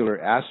particular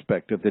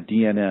aspect of the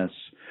DNS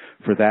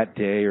for that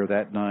day or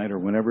that night or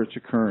whenever it's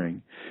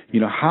occurring,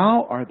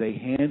 how are they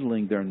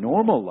handling their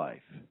normal life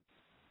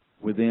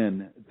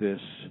within this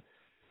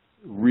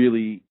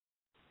really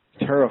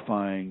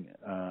terrifying,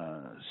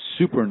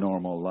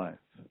 supernormal life?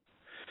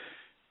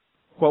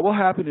 What will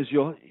happen is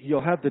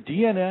you'll have the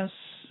DNS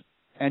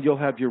and you'll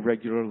have your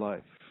regular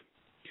life.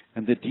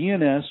 And the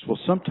DNS will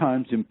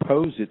sometimes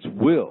impose its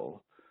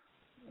will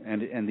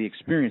and the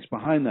experience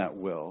behind that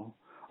will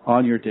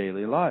on your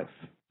daily life.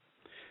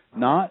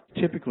 Not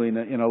typically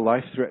in a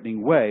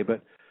life-threatening way,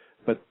 but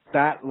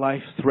that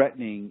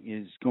life-threatening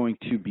is going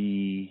to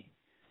be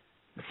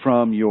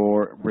from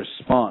your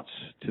response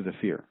to the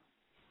fear.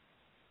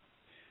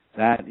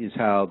 That is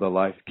how the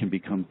life can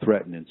become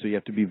threatened. And so you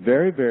have to be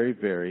very, very,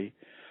 very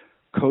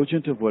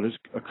cogent of what is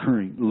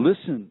occurring.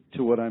 Listen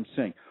to what I'm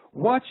saying.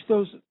 Watch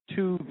those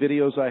 2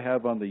 videos I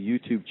have on the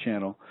YouTube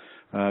channel,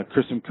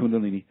 Chrism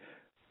Kundalini.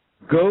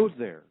 Go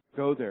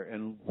there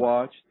and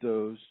watch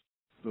those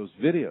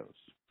videos.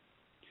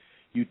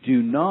 You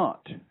do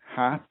not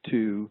have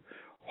to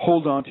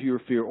hold on to your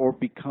fear or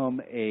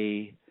become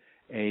a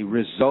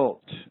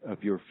result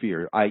of your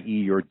fear,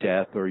 i.e., your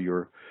death or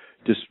your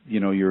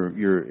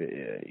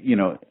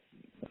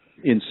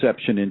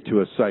inception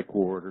into a psych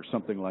ward or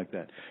something like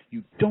that.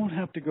 You don't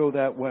have to go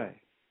that way.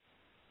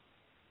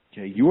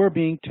 Okay, you are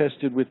being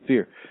tested with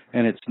fear,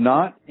 and it's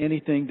not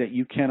anything that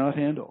you cannot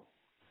handle.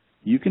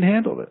 You can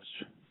handle this.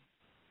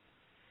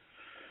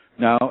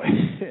 Now,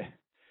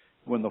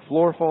 when the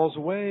floor falls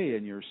away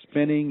and you're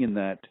spinning in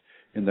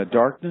the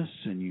darkness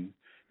and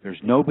there's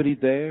nobody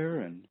there,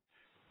 and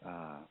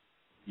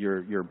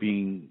you're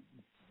being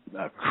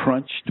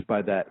crunched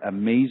by that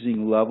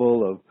amazing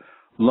level of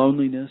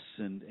loneliness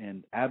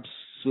and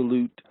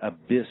absolute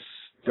abyss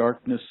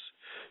darkness.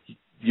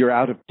 You're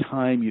out of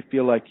time. You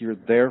feel like you're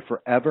there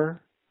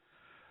forever.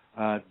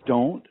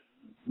 Don't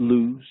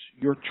lose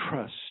your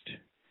trust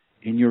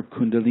in your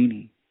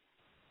Kundalini.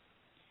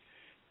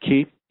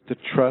 Keep the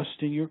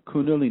trust in your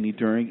Kundalini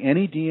during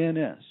any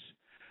DNS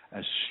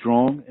as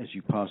strong as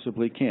you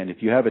possibly can.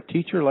 If you have a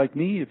teacher like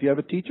me,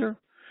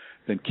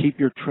 then keep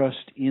your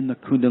trust in the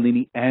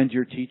Kundalini and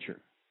your teacher.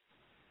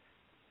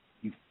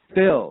 You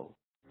fill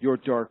your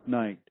dark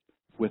night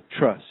with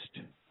trust.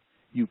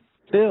 You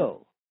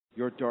fill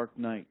your dark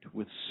night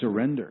with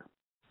surrender.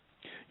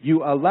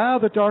 You allow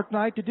the dark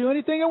night to do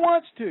anything it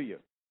wants to you.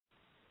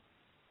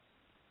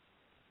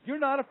 You're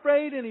not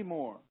afraid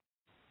anymore.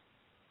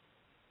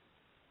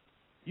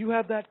 You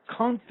have that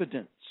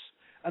confidence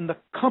and the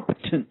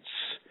competence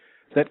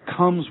that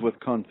comes with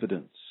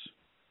confidence.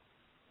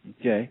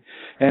 Okay?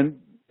 And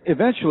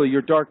eventually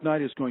your dark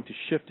night is going to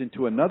shift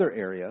into another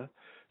area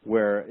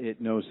where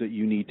it knows that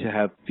you need to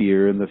have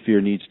fear and the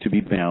fear needs to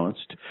be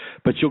balanced.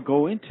 But you'll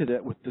go into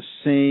that with the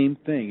same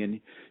thing,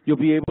 and you'll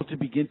be able to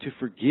begin to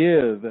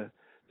forgive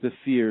the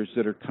fears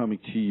that are coming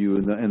to you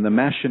and the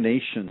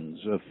machinations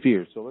of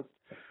fear. So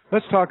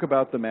let's talk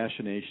about the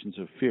machinations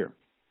of fear.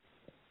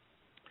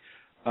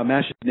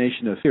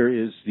 Imagination of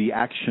fear is the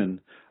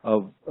action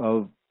of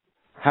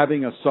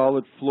having a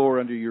solid floor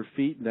under your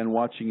feet and then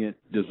watching it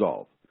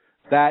dissolve.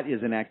 That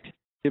is an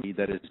activity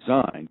that is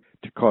designed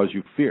to cause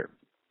you fear.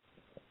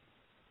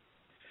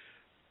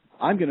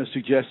 I'm going to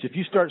suggest if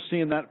you start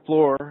seeing that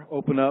floor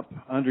open up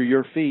under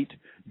your feet,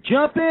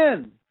 jump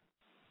in.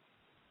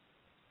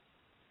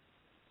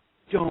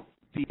 Don't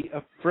be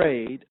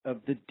afraid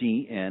of the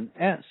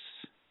DNS.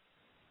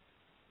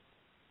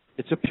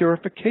 It's a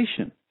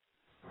purification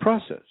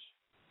process.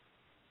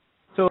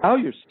 So allow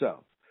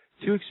yourself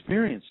to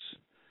experience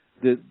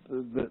the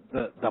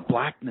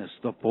blackness,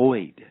 the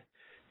void.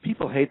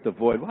 People hate the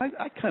void. Well,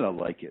 I kind of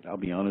like it, I'll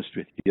be honest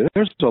with you.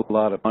 There's a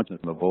lot of punches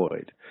in the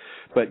void.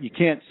 But you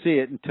can't see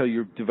it until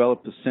you've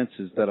developed the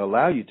senses that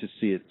allow you to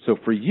see it. So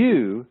for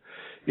you,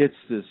 it's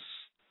this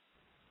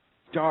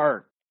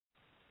dark,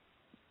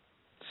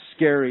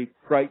 scary,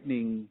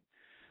 frightening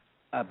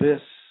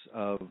abyss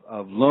of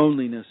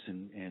loneliness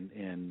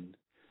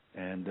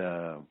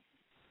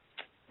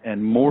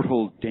and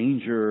mortal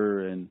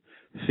danger and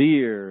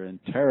fear and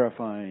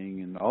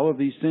terrifying and all of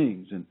these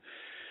things.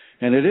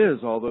 And it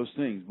is all those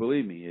things.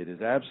 Believe me, it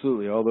is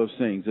absolutely all those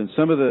things. And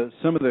some of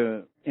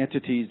the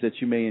entities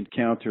that you may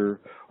encounter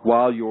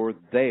while you're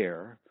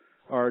there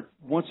are,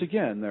 once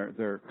again,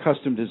 they're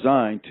custom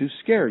designed to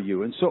scare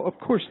you. And so, of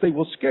course, they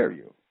will scare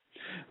you.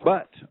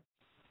 But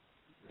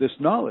this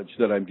knowledge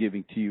that I'm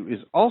giving to you is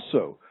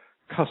also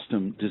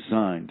custom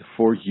designed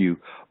for you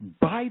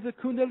by the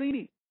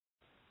Kundalini.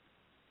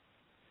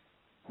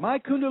 My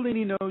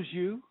Kundalini knows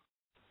you.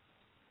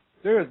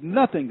 There is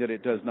nothing that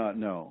it does not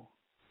know.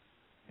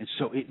 And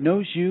so it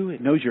knows you.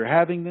 It knows you're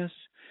having this.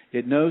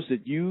 It knows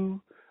that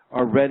you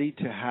are ready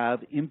to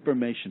have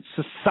information.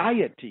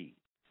 Society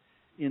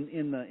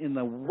in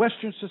the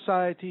Western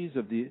societies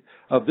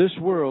of this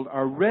world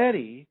are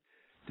ready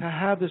to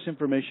have this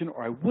information,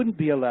 or I wouldn't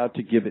be allowed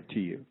to give it to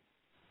you.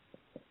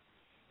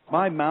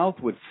 My mouth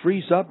would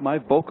freeze up. My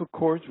vocal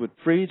cords would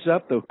freeze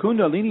up. The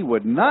Kundalini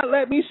would not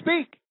let me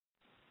speak.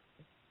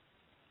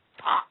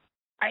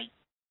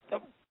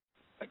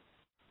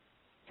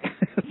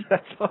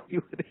 That's all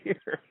you would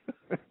hear.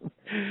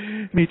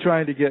 Me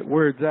trying to get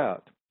words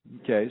out.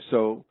 Okay,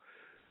 so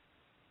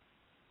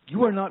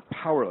you are not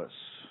powerless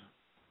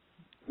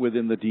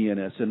within the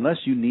DNS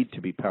unless you need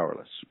to be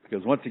powerless.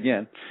 Because once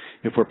again,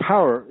 if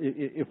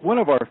one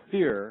of our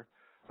fear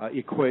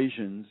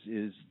equations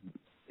is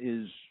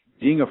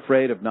being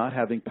afraid of not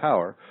having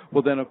power,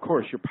 well then of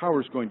course your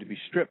power is going to be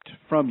stripped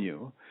from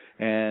you,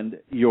 and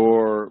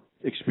your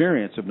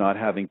experience of not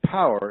having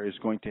power is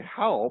going to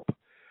help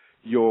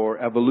your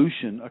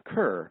evolution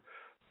occur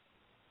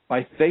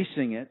by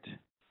facing it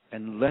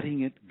and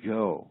letting it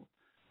go,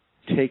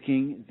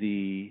 taking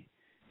the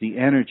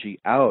energy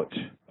out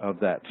of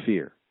that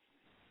fear.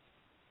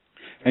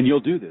 And you'll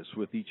do this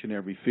with each and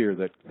every fear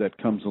that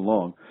comes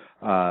along.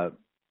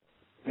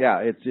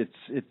 It's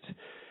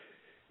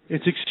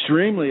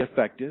extremely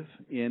effective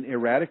in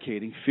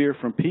eradicating fear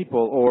from people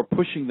or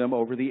pushing them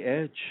over the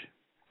edge.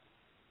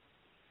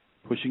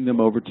 Pushing them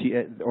over the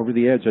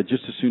edge. I'd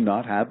just as soon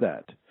not have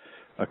that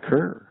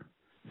occur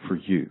for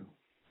you.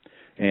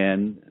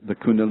 And the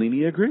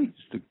Kundalini agrees.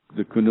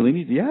 The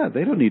Kundalini,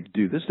 they don't need to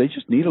do this. They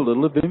just need a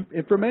little bit of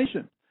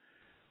information.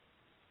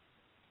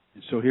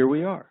 And so here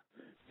we are,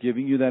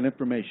 giving you that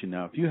information.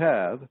 Now, if you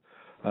have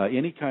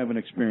any kind of an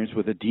experience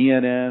with a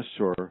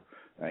DNS or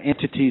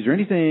entities or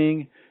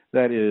anything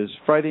that is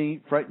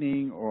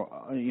frightening or,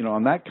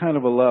 on that kind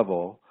of a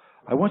level,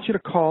 I want you to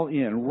call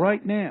in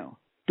right now.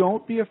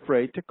 Don't be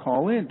afraid to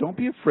call in. Don't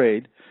be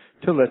afraid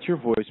to let your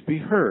voice be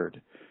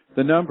heard.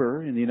 The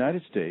number in the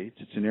United States,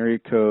 it's an area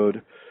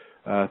code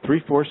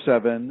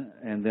 347,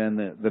 and then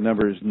the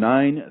number is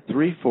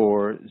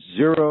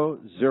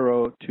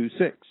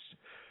 934-0026.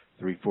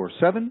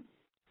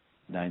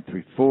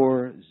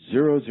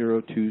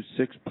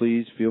 347-934-0026.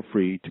 Please feel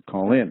free to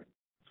call in.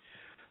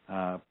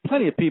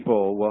 Plenty of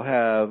people will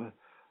have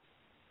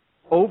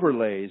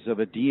overlays of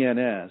a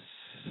DNS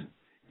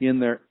in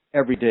their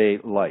everyday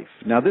life.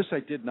 Now, this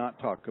I did not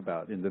talk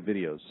about in the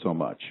videos so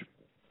much.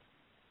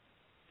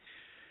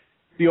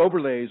 The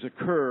overlays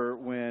occur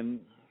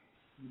when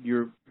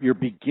you're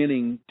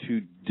beginning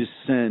to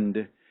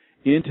descend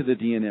into the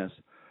DNS.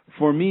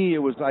 For me, it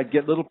was I'd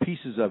get little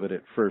pieces of it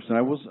at first, and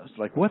I was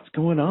like, "What's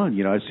going on?"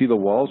 I see the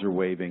walls are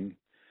waving.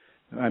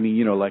 I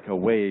mean, like a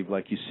wave,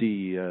 like you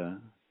see.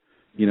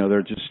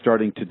 They're just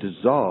starting to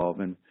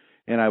dissolve, and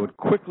I would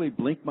quickly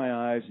blink my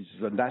eyes and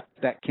say,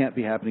 "That can't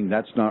be happening.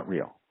 That's not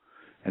real,"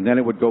 and then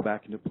it would go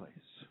back into place.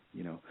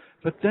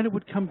 But then it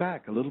would come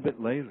back a little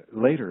bit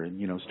later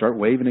and, start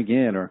waving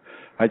again, or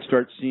I'd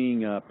start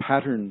seeing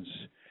patterns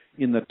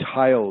in the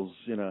tiles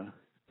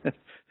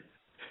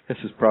this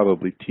is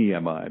probably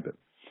TMI, but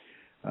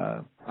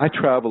I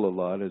travel a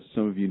lot, as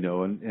some of you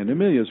know, and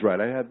Amelia's right.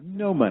 I have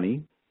no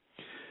money,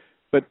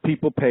 but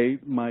people pay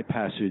my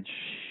passage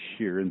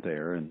here and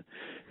there, and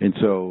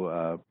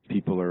so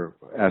people are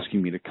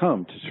asking me to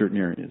come to certain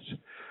areas.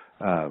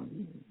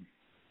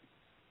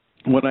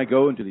 When I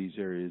go into these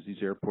areas,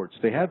 these airports,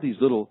 they have these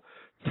little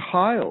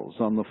tiles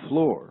on the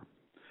floor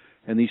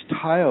And these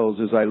tiles,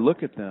 as I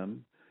look at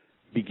them,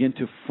 begin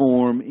to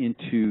form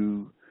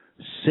into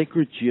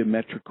sacred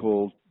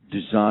geometrical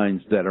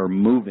designs that are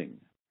moving.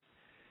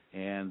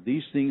 And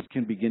these things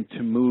can begin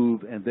to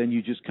move, and then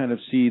you just kind of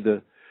see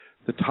the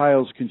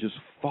tiles can just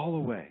fall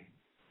away.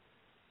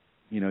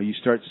 You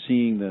start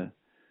seeing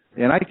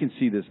and I can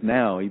see this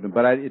now even,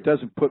 but it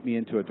doesn't put me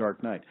into a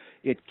dark night.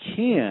 It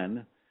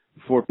can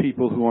for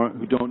people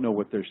who don't know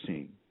what they're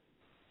seeing.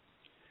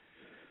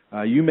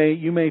 You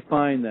may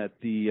find that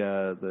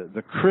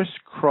the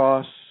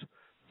crisscross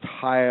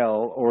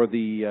tile or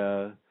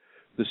the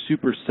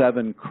Super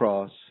 7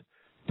 cross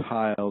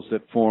tiles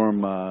that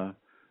form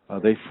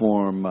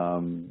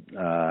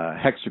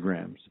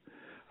hexagrams.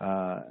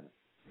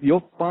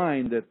 You'll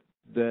find that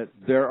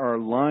there are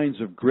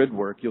lines of grid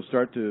work. You'll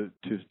start to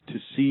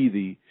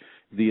see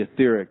the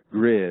etheric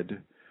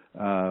grid.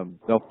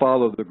 They'll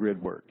follow the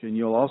grid work, and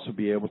you'll also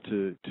be able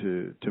to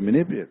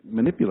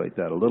manipulate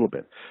that a little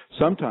bit.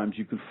 Sometimes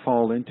you can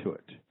fall into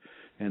it,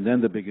 and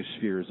then the biggest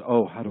fear is,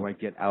 how do I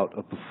get out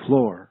of the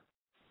floor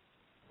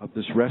of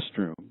this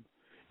restroom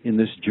in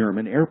this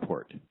German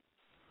airport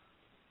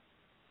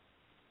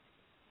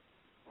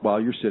while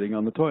you're sitting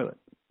on the toilet?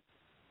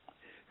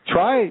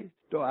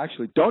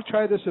 Don't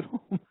try this at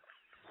home.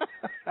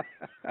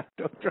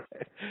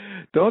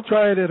 Don't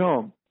try it at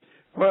home.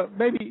 Well,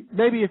 maybe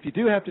if you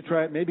do have to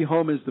try it, maybe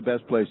home is the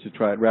best place to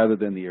try it rather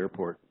than the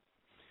airport.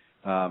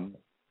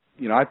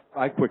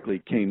 I quickly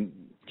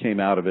came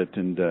out of it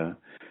and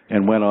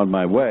went on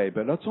my way,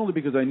 but that's only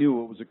because I knew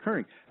what was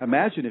occurring.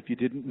 Imagine if you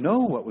didn't know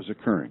what was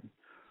occurring.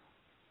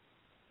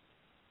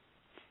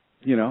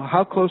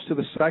 How close to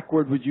the psych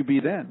ward would you be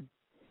then?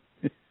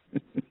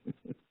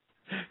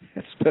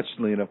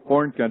 Especially in a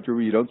foreign country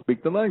where you don't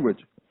speak the language.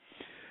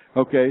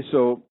 Okay,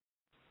 so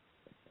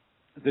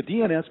the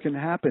DNS can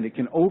happen. It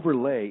can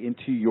overlay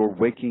into your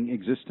waking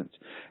existence.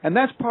 And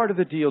that's part of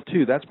the deal,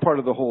 too. That's part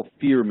of the whole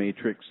fear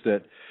matrix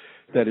that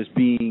is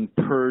being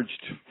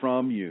purged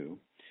from you,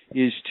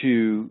 is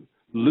to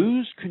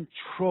lose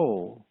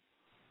control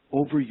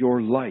over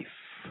your life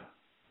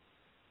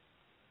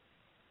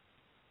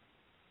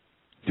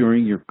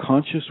during your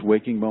conscious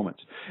waking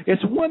moments.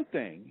 It's one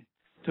thing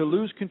to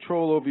lose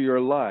control over your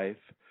life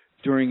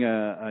during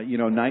a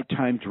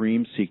nighttime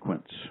dream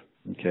sequence.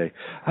 Okay.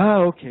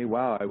 Okay,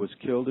 wow, I was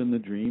killed in the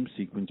dream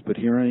sequence, but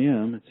here I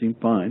am. It seemed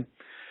fine.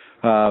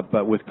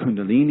 But with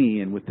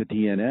Kundalini and with the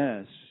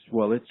DNS,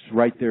 well, it's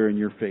right there in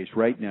your face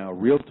right now,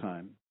 real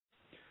time.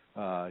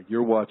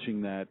 You're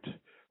watching that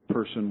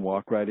person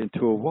walk right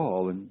into a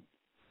wall, and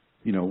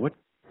what?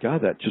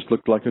 God, that just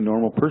looked like a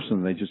normal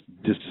person. They just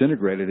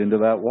disintegrated into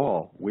that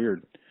wall.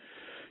 Weird.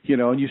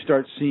 And you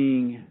start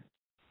seeing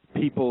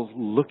people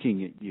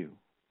looking at you.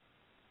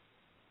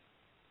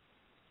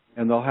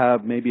 And they'll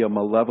have maybe a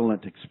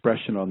malevolent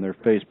expression on their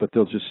face, but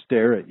they'll just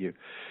stare at you.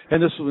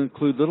 And this will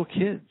include little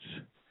kids.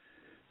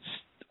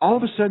 All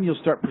of a sudden, you'll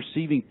start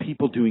perceiving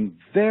people doing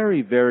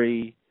very,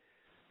 very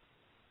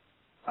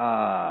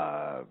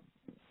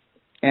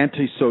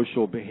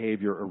antisocial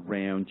behavior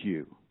around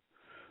you.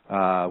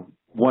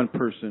 One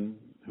person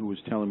who was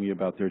telling me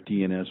about their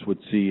DNS would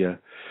see,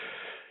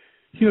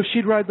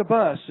 she'd ride the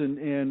bus,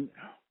 and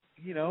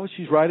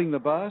she's riding the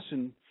bus,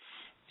 and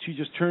she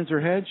just turns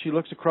her head. She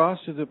looks across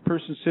to the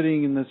person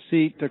sitting in the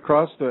seat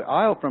across the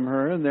aisle from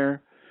her, and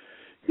they're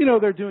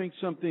doing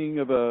something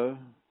of a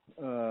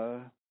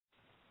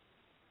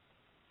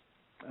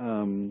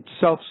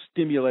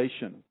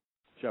self-stimulation,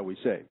 shall we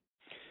say,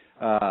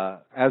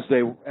 as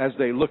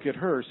they look at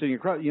her sitting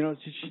across.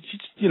 She's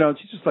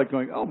just like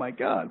going, "Oh my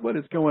God, what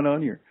is going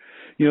on here?"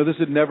 This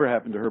had never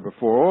happened to her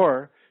before.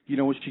 Or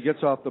when she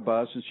gets off the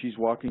bus and she's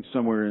walking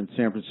somewhere in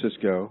San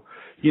Francisco,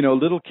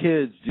 little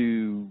kids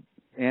do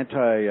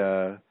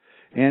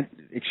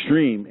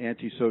extreme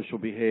antisocial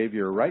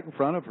behavior right in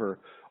front of her,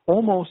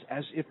 almost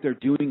as if they're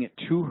doing it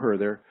to her.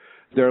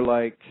 They're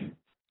like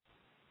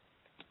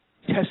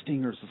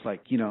testing her. It's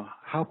like,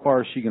 how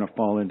far is she going to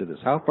fall into this?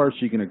 How far is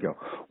she going to go?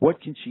 What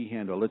can she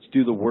handle? Let's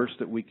do the worst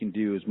that we can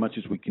do, as much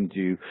as we can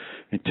do,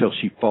 until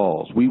she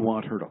falls. We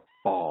want her to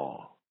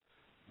fall.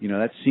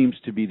 That seems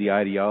to be the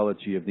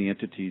ideology of the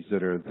entities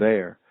that are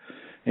there.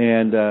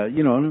 And,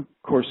 and of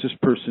course, this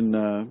person,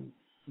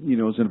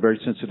 is in a very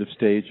sensitive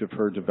stage of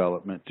her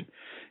development.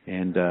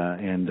 And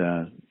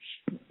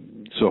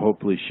so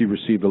hopefully she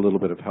received a little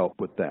bit of help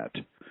with that.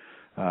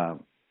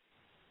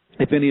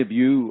 If any of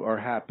you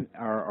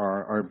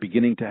are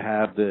beginning to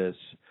have this,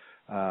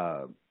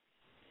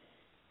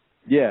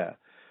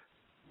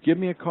 give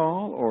me a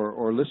call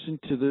or listen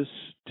to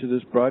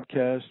this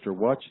broadcast or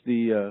watch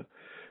the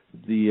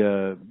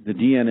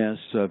DNS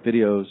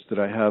videos that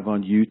I have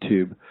on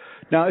YouTube.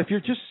 Now, if you're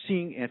just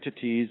seeing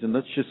entities, and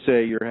let's just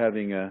say you're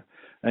having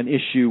an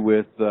issue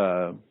with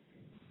some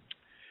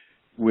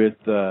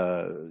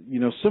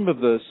of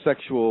the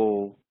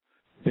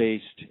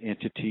sexual-based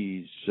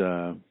entities,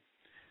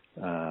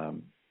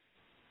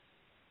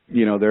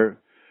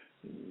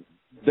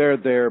 they're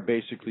there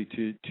basically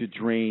to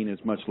drain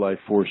as much life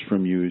force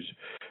from you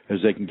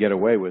as they can get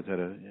away with at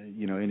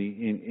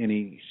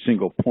any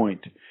single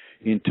point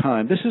in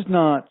time. This is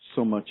not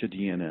so much a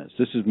DNS.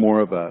 This is more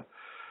of a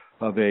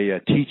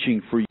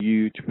teaching for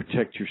you to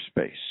protect your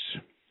space.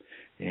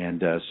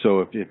 And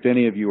so if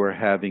any of you are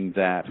having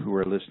that who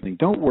are listening,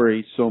 don't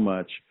worry so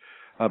much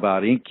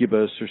about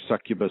incubus or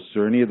succubus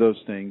or any of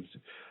those things.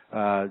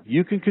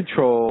 You can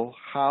control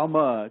how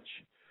much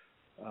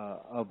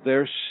of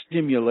their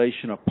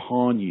stimulation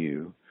upon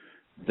you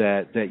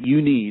that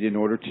you need in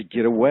order to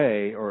get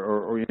away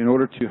or in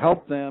order to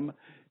help them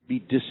be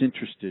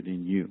disinterested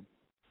in you.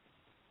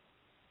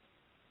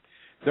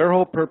 Their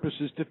whole purpose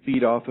is to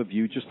feed off of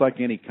you, just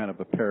like any kind of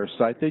a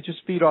parasite. They just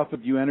feed off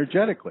of you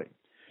energetically.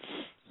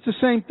 It's the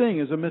same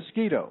thing as a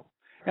mosquito.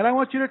 And I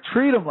want you to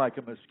treat them like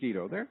a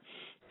mosquito.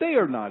 They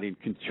are not in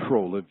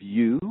control of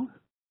you.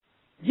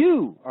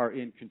 You are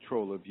in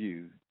control of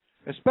you,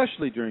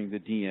 especially during the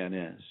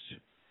DNS.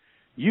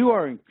 You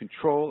are in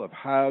control of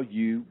how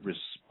you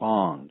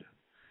respond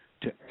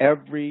to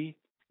every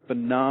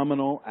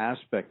phenomenal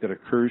aspect that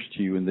occurs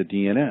to you in the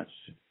DNS.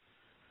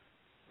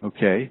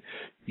 Okay?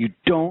 You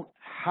don't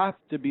have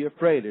to be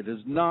afraid. It is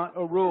not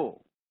a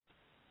rule.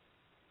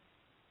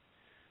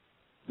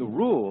 The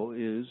rule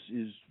is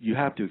you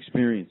have to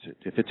experience it.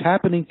 If it's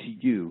happening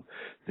to you,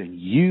 then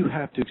you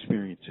have to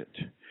experience it.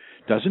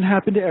 Doesn't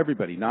happen to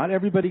everybody. Not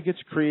everybody gets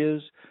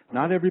Kriyas.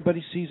 Not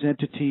everybody sees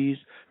entities.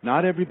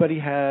 Not everybody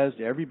has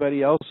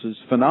everybody else's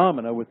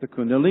phenomena with the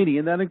Kundalini,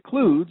 and that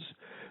includes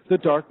the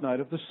dark night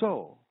of the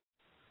soul.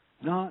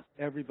 Not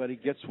everybody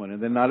gets one,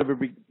 and then not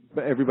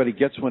everybody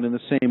gets one in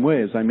the same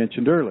way as I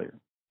mentioned earlier.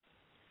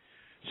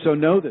 So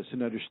know this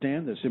and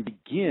understand this and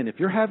begin. If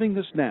you're having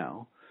this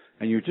now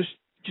and you're just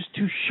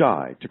too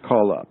shy to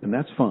call up, and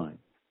that's fine,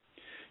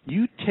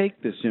 you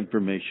take this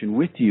information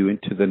with you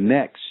into the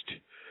next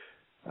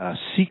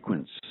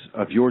sequence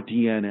of your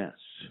DNS.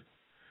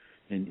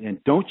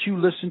 And don't you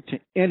listen to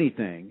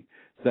anything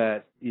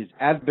that is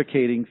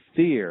advocating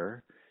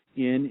fear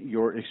in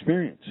your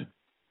experience.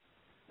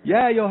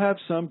 Yeah, you'll have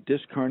some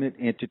discarnate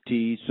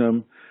entity,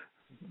 some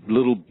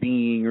little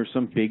being or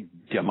some big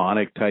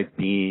demonic type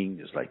being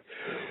that's like,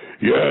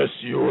 yes,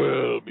 you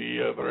will be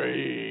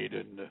afraid.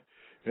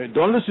 And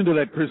don't listen to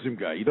that Chrism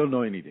guy. You don't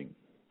know anything.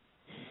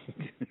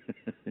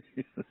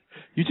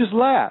 You just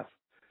laugh.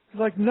 It's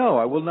like, no,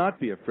 I will not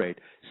be afraid.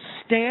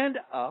 Stand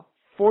up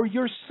for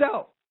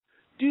yourself.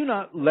 Do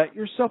not let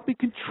yourself be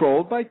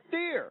controlled by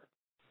fear.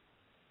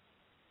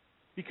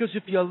 Because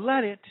if you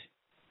let it,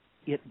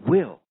 it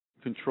will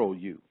control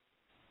you.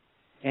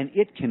 And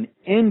it can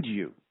end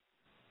you.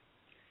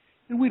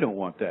 And we don't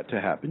want that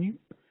to happen.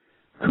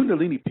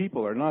 Kundalini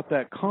people are not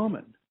that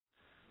common.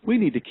 We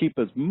need to keep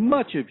as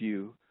much of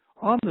you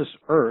on this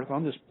earth,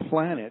 on this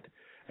planet,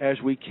 as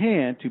we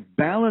can to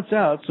balance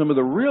out some of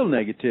the real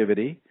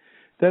negativity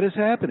that is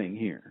happening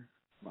here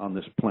on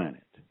this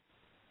planet.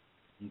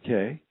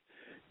 Okay?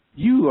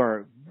 You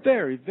are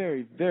very,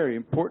 very, very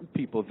important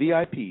people,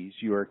 VIPs.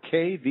 You are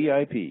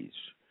KVIPs.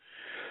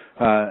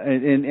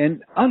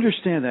 And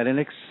understand that and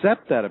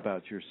accept that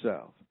about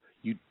yourself.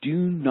 You do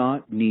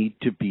not need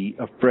to be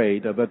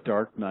afraid of a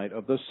dark night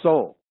of the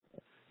soul.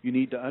 You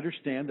need to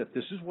understand that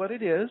this is what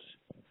it is,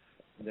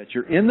 that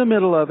you're in the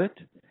middle of it,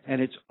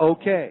 and it's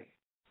okay.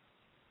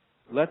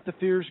 Let the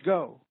fears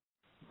go.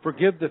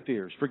 Forgive the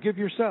fears. Forgive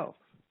yourself.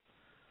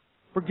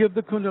 Forgive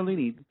the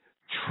Kundalini.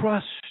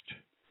 Trust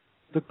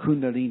the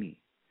Kundalini.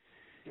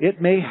 It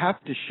may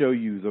have to show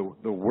you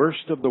the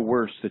worst of the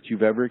worst that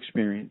you've ever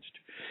experienced.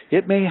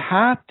 It may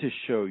have to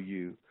show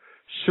you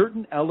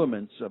certain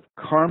elements of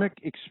karmic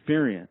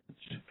experience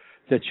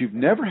that you've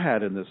never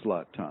had in this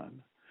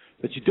lifetime,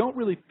 that you don't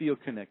really feel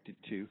connected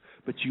to,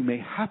 but you may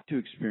have to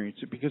experience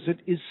it because it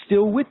is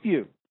still with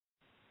you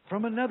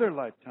from another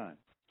lifetime.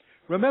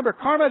 Remember,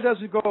 karma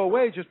doesn't go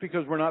away just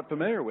because we're not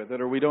familiar with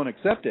it or we don't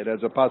accept it as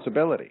a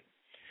possibility.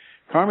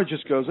 Karma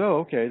just goes, oh,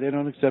 okay, they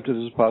don't accept it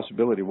as a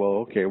possibility.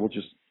 Well, okay, we'll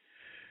just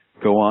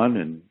go on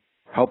and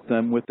help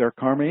them with their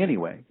karma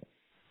anyway.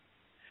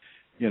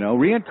 You know,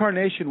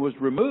 reincarnation was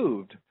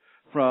removed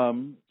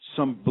from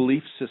some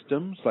belief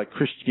systems like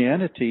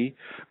Christianity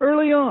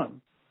early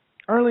on.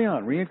 Early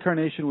on,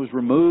 reincarnation was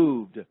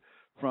removed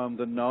from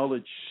the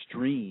knowledge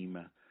stream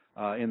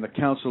in the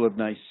Council of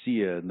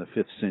Nicaea in the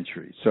 5th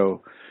century.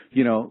 So,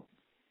 you know,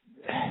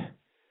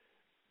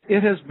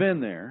 it has been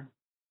there.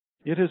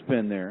 It has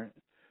been there.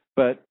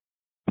 But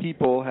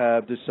people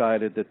have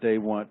decided that they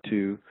want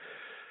to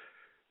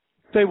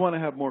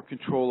have more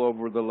control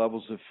over the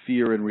levels of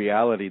fear and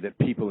reality that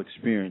people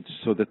experience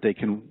so that they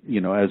can, you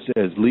know, as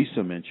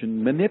Lisa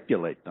mentioned,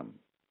 manipulate them.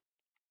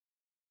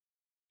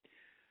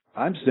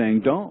 I'm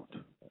saying don't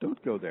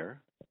go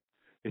there.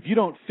 If you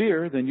don't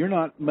fear, then you're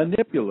not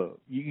manipulative.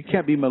 You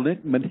can't be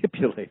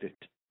manipulated.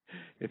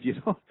 If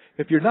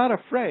you're not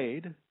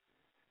afraid,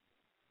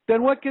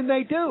 then what can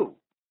they do?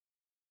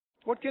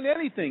 What can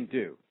anything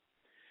do?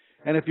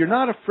 And if you're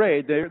not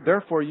afraid,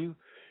 therefore you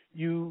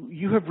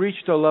have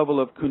reached a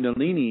level of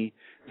Kundalini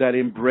that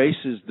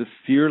embraces the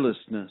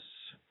fearlessness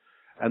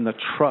and the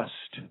trust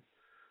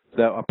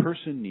that a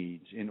person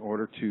needs in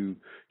order to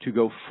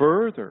go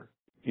further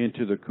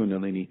into the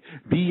Kundalini,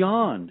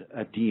 beyond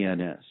a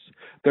DNS,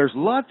 There's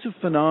lots of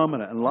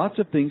phenomena and lots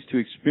of things to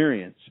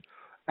experience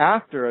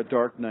after a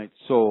dark night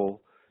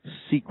soul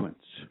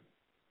sequence.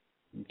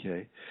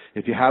 Okay?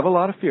 If you have a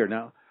lot of fear.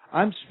 Now,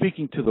 I'm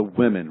speaking to the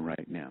women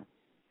right now.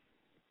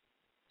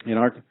 In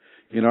our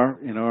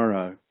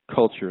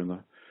culture, in the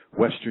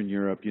Western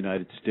Europe,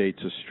 United States,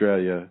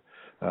 Australia,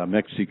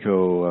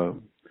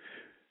 Mexico,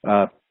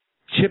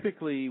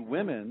 typically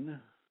women,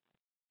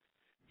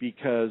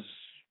 because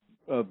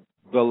of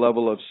the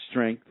level of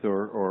strength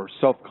or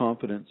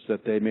self-confidence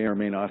that they may or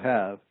may not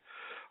have,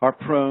 are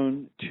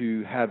prone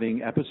to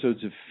having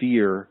episodes of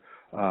fear,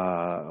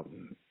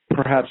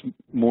 perhaps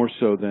more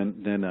so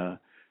than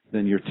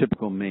your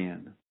typical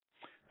man.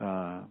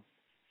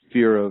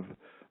 Fear of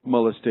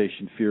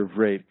molestation, fear of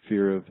rape,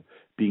 fear of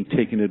being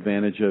taken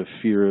advantage of,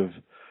 fear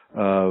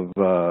of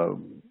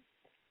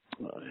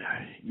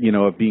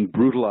being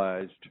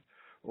brutalized,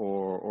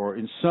 or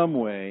in some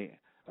way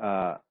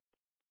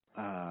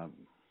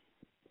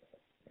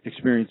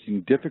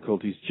experiencing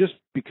difficulties just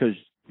because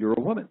you're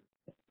a woman.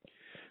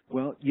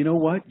 Well, you know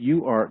what?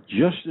 You are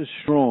just as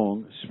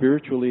strong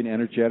spiritually and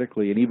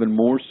energetically, and even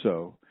more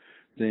so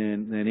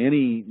than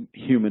any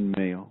human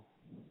male.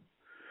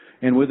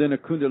 And within a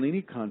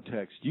Kundalini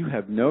context, you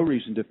have no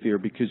reason to fear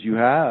because you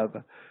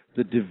have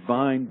the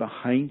divine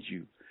behind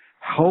you,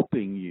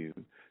 helping you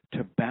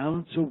to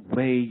balance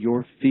away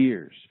your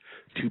fears,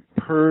 to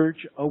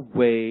purge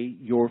away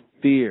your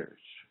fears.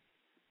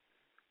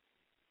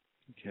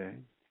 Okay?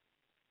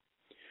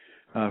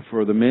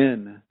 For the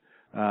men,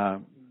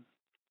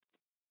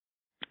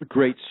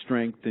 great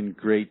strength and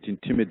great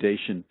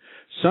intimidation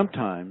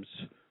sometimes,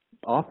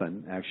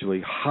 often actually,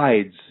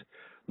 hides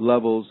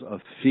levels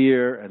of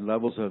fear and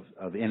levels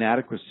of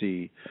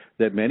inadequacy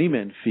that many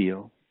men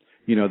feel.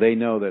 You know, they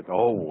know that,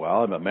 oh,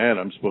 well, I'm a man,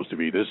 I'm supposed to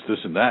be this,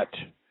 and that.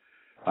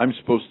 I'm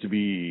supposed to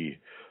be,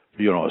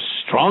 a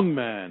strong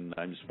man.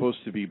 I'm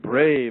supposed to be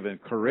brave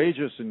and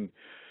courageous and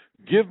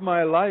give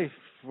my life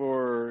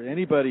for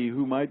anybody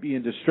who might be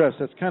in distress.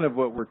 That's kind of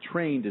what we're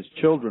trained as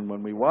children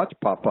when we watch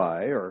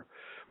Popeye or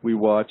we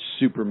watch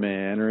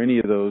Superman or any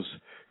of those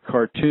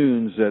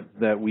cartoons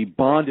that we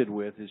bonded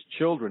with as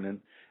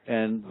children.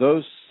 And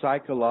those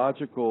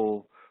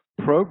psychological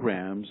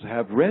programs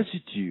have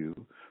residue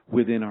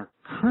within our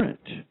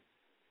current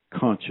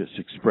conscious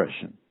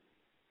expression.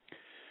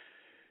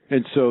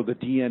 And so the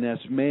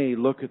DNS may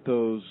look at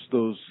those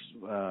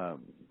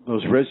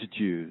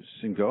residues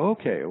and go,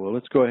 okay, well,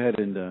 let's go ahead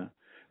and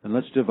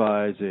let's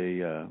devise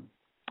a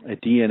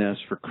DNS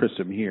for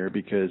Chrism here,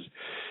 because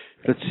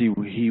let's see,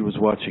 he was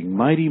watching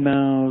Mighty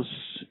Mouse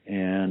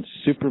and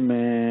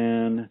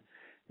Superman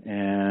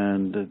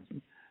and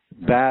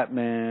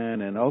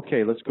Batman, and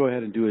okay, let's go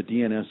ahead and do a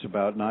DNS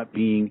about not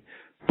being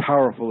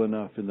powerful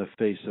enough in the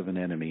face of an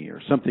enemy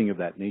or something of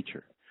that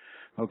nature.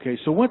 Okay,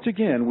 so once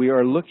again, we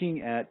are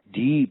looking at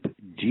deep,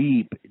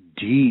 deep,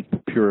 deep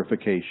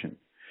purification.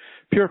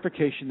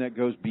 Purification that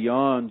goes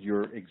beyond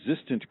your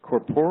existent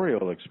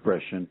corporeal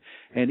expression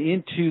and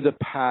into the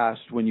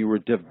past when you were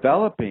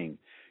developing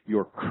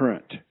your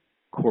current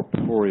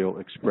corporeal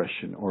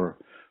expression, or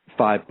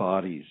 5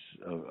 bodies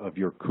of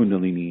your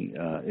Kundalini,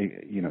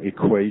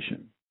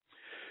 equation.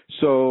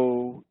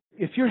 So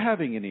if you're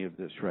having any of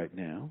this right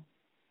now,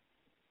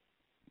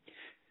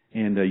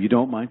 and you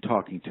don't mind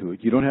talking to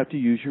it, you don't have to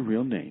use your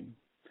real name.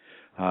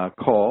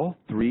 Call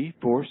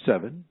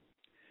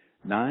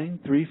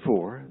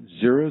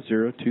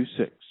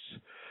 347-934-0026.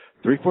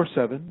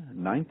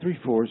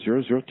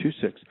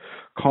 347-934-0026.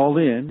 Call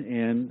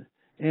in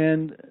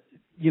and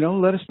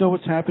let us know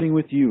what's happening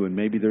with you, and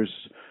maybe there's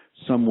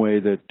some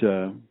way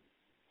that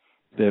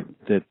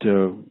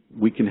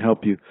we can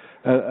help you.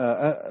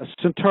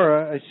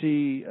 Santara, I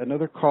see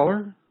another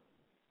caller.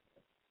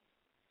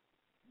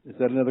 Is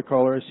that another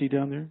caller I see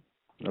down there?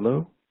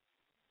 Hello?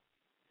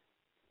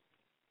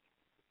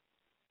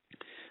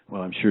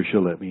 Well, I'm sure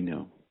she'll let me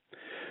know.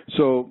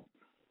 So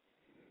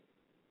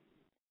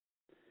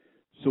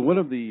one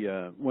of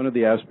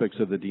the aspects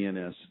of the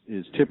DNS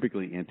is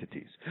typically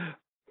entities,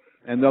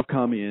 and they'll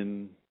come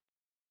in,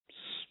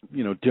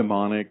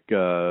 demonic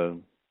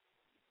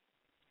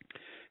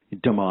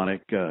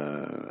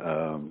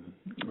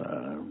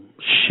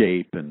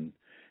shape and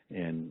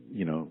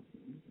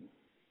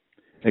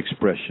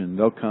expression.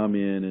 They'll come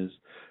in as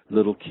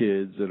little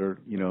kids that are,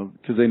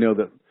 because they know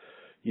that,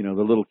 the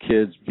little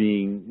kids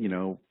being,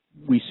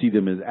 we see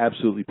them as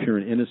absolutely pure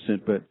and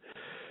innocent, but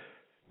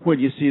when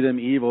you see them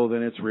evil,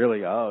 then it's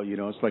really,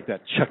 it's like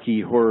that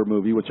Chucky horror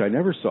movie, which I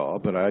never saw,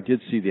 but I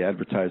did see the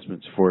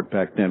advertisements for it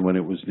back then when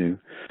it was new.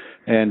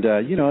 And,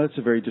 it's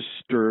a very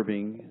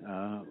disturbing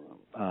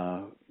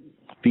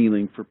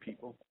feeling for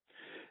people.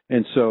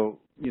 And so,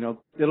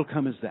 it'll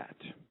come as that.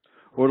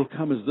 Or it'll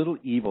come as little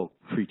evil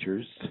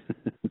creatures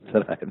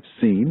that I have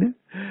seen.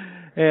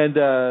 And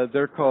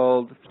they're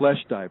called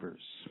flesh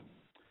divers.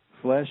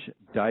 Flesh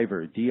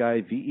diver,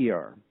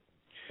 D-I-V-E-R.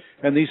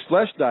 And these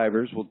flesh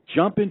divers will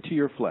jump into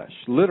your flesh,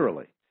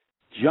 literally,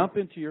 jump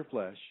into your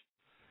flesh,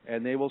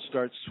 and they will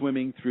start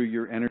swimming through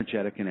your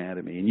energetic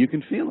anatomy. And you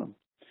can feel them.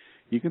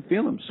 You can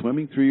feel them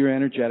swimming through your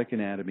energetic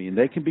anatomy, and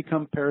they can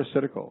become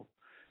parasitical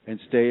and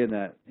stay in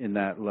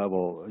that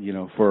level,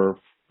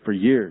 for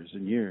years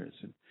and years.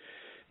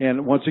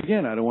 And once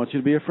again, I don't want you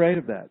to be afraid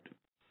of that.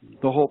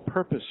 The whole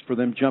purpose for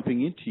them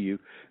jumping into you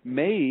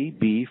may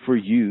be for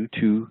you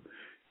to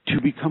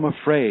become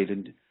afraid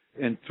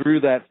and through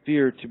that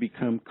fear to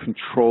become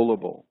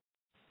controllable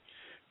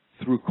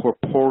through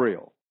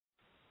corporeal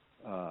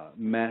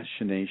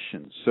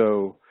machination.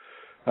 So,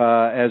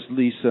 as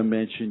Lisa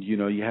mentioned,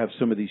 you have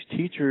some of these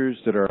teachers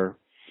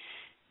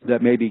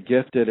that may be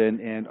gifted,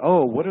 and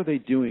what are they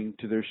doing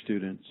to their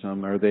students?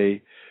 Are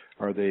they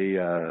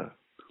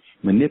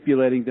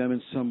manipulating them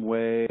in some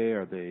way?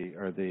 Are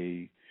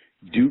they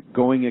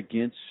going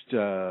against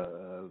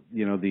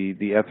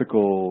the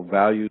ethical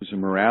values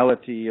and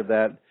morality of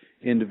that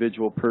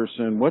individual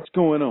person? What's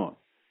going on?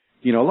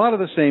 A lot of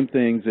the same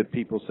things that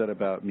people said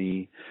about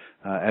me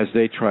as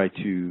they try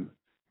to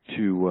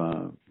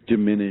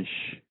diminish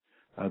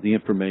the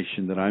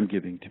information that I'm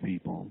giving to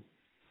people.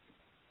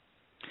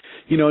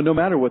 No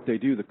matter what they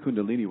do, the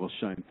Kundalini will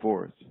shine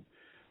forth.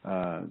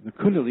 The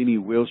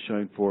Kundalini will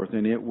shine forth,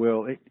 and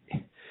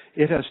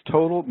it has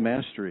total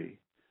mastery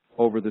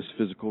over this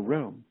physical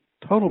realm.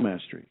 Total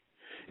mastery.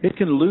 It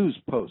can lose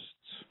posts.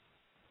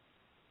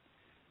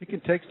 It can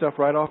take stuff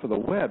right off of the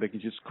web. It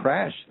can just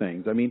crash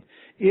things. I mean,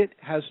 it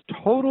has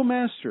total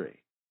mastery.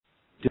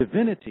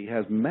 Divinity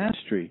has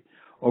mastery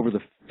over the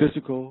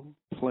physical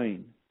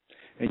plane.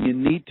 And you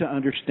need to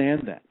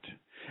understand that.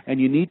 And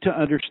you need to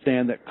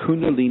understand that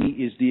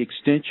Kundalini is the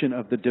extension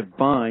of the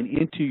divine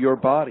into your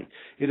body.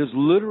 You're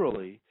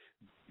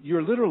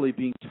literally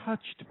being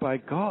touched by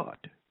God.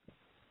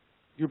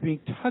 You're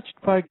being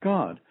touched by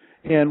God.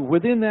 And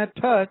within that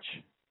touch,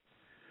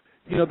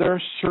 there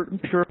are certain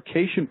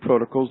purification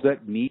protocols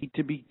that need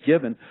to be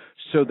given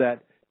so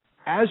that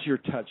as you're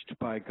touched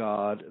by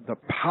God, the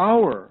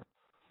power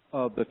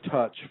of the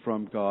touch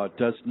from God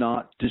does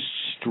not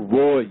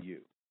destroy you.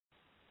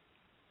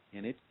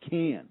 And it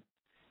can.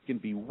 It can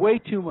be way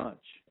too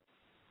much.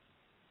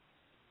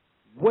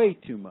 Way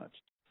too much.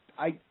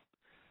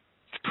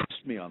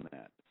 Trust me on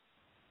that.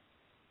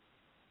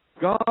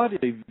 God is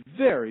a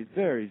very,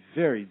 very,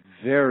 very,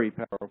 very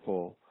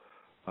powerful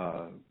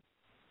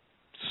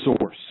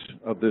source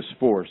of this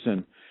force,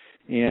 and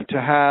to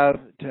have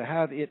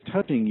it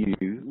touching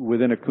you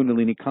within a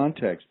Kundalini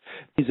context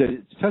means that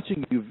it's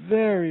touching you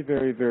very,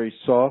 very, very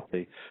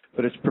softly,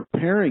 but it's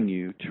preparing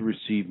you to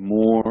receive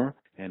more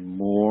and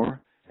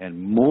more and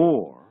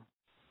more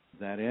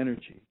that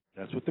energy.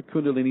 That's what the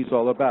Kundalini is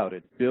all about.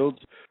 It builds,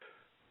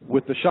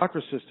 with the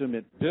chakra system,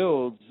 it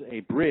builds a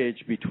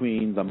bridge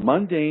between the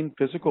mundane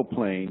physical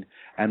plane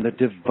and the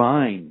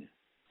divine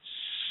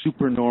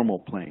supernormal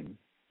plane.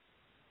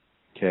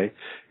 Okay?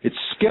 It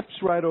skips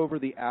right over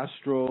the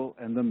astral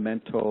and the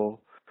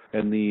mental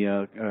and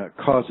the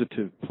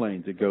causative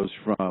planes. It goes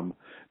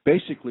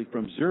basically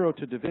from zero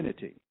to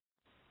divinity.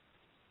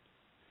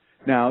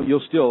 Now,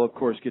 you'll still, of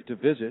course, get to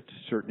visit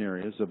certain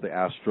areas of the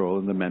astral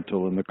and the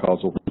mental and the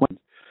causal planes.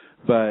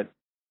 But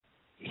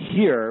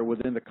here,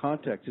 within the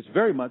context, it's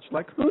very much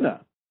like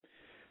Huna.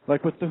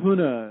 Like what the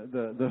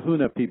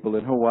Huna people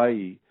in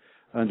Hawaii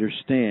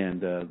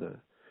understand,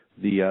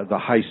 the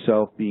high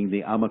self being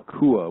the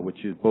Amakua,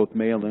 which is both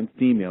male and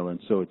female,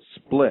 and so it's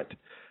split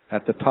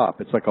at the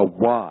top. It's like a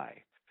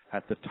Y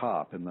at the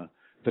top, and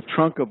the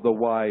trunk of the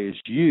Y is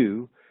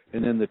you,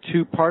 and then the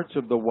two parts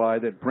of the Y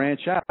that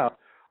branch out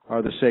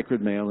are the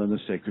sacred male and the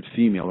sacred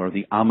female, or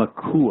the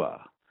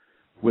Amakua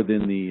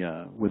within the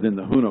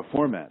Huna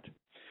format.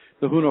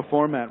 The Huna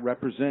format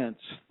represents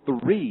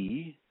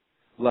 3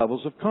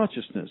 levels of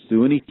consciousness: the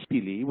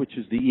Unihili, which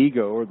is the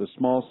ego or the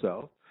small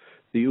self;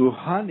 the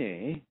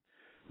Uhane,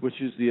 which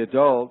is the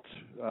adult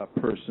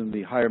person,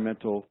 the higher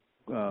mental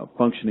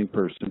functioning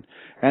person;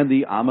 and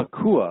the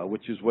Amakua,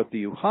 which is what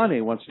the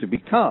Uhane wants to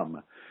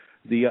become.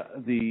 The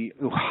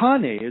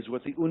Uhane is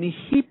what the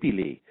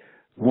Unihipili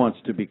wants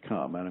to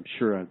become, and I'm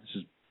sure this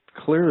is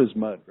clear as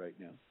mud right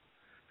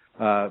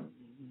now.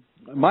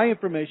 My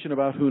information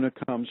about Huna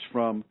comes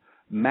from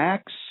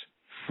Max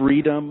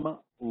Freedom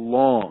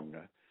Long,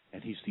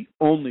 and he's the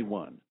only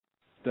one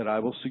that I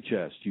will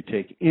suggest you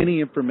take any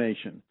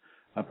information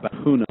about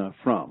Huna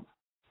from.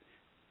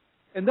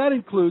 And that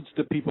includes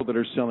the people that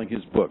are selling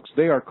his books.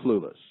 They are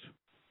clueless.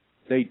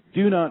 They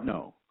do not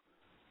know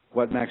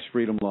what Max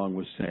Freedom Long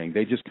was saying.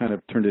 They just kind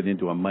of turned it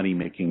into a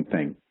money-making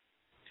thing.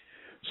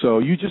 So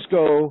you just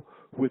go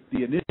with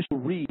the initial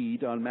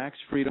read on Max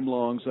Freedom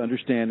Long's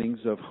understandings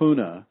of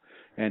Huna,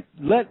 and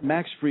let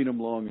Max Freedom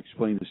Long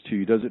explain this to you.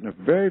 He does it in a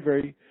very,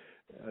 very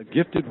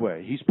gifted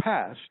way. He's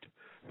passed,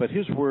 but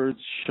his words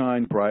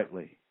shine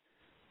brightly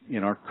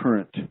in our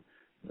current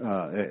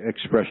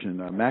expression.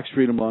 Max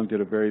Freedom Long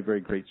did a very, very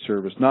great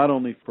service, not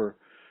only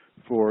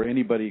for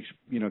anybody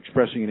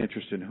expressing an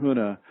interest in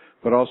Huna,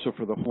 but also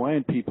for the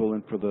Hawaiian people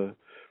and for the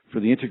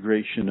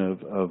integration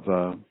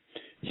of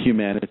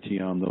humanity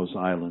on those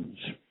islands.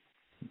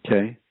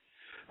 Okay,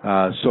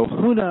 so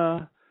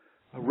Huna.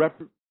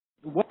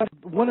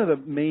 One of the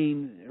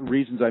main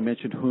reasons I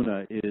mentioned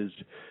Huna is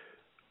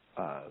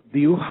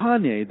the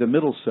uhane, the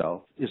middle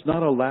self, is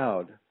not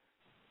allowed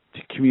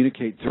to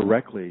communicate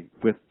directly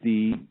with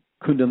the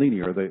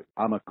kundalini or the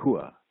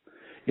amakua.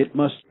 It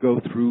must go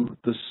through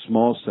the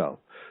small self.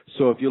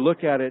 So if you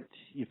look at it,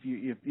 if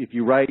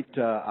you write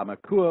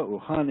amakua,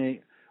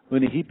 uhane,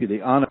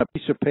 unihipili on a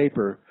piece of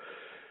paper,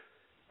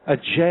 a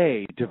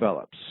J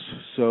develops.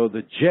 So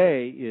the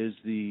J is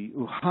the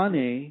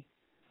uhane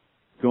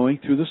going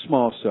through the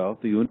small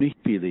self, the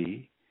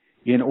unihipili,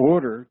 in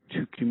order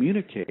to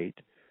communicate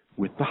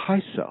with the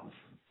high self,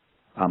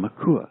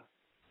 amakua.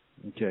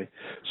 Okay,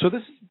 so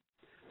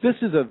this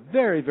is a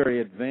very, very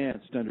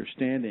advanced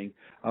understanding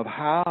of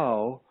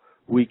how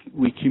we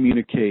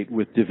communicate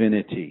with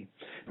divinity.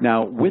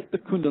 Now, with the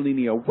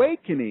Kundalini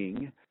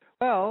awakening,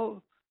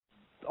 well,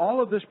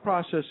 all of this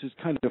process is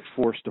kind of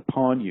forced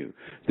upon you.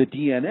 The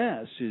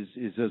DNS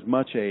is as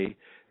much a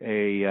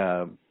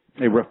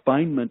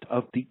refinement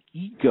of the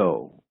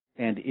ego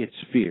and its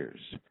fears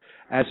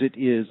as it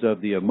is of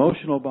the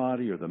emotional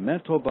body or the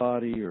mental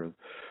body or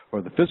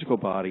the physical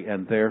body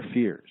and their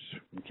fears.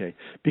 Okay,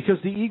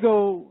 because the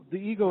ego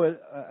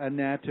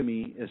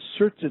anatomy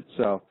asserts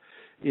itself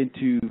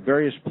into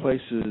various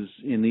places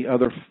in the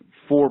other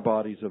four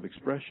bodies of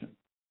expression.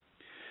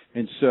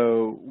 And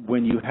so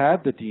when you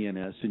have the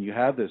DNS and you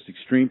have this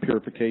extreme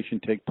purification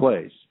take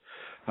place,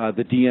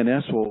 the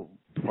DNS will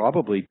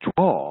probably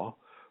draw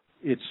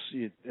its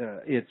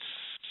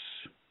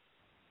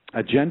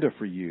agenda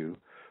for you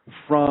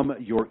from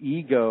your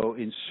ego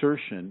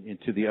insertion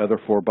into the other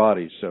four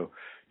bodies. So,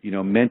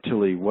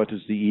 mentally, what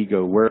is the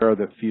ego? Where are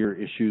the fear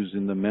issues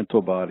in the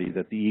mental body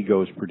that the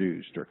ego has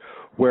produced? Or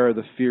where are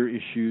the fear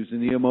issues in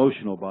the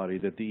emotional body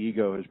that the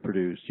ego has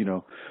produced?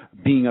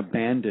 Being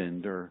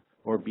abandoned or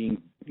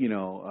being,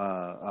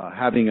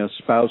 having a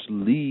spouse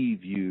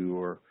leave you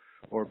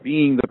or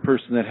being the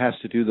person that has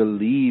to do the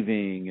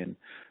leaving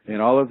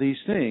and all of these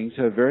things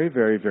have very,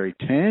 very, very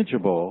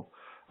tangible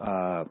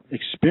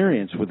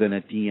experience within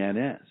a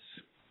DNS.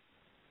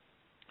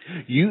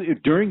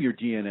 During your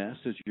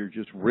DNS, as you're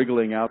just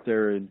wriggling out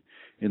there in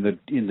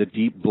the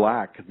deep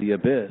black, the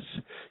abyss,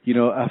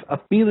 a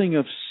feeling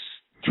of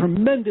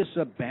tremendous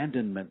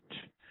abandonment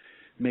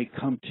may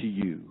come to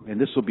you, and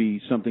this will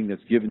be something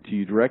that's given to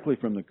you directly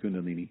from the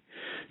Kundalini.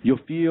 You'll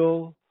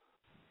feel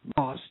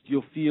lost.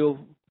 You'll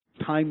feel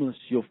timeless.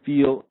 You'll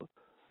feel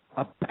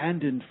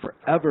abandoned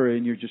forever,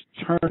 and you're just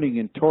turning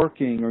and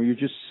torquing, or you're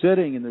just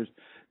sitting, and there's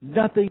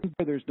nothing.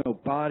 There's no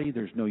body.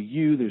 There's no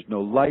you. There's no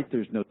light.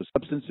 There's no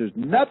substance. There's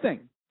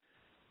nothing.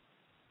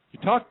 You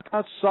talk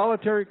about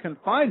solitary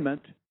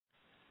confinement.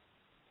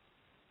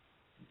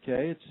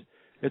 Okay,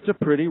 it's a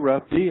pretty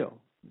rough deal.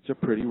 It's a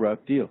pretty rough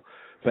deal.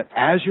 But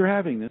as you're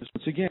having this,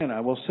 once again, I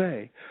will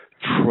say,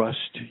 trust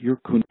your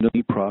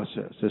Kundalini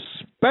process,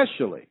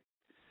 especially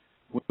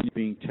when you're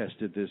being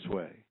tested this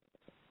way.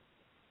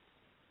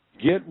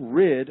 Get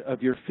rid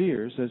of your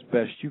fears as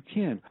best you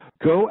can.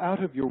 Go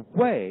out of your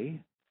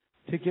way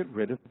to get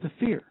rid of the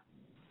fear.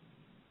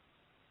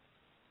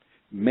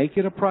 Make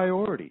it a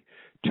priority.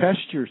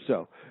 Test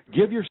yourself.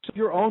 Give yourself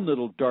your own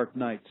little dark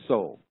night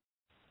soul.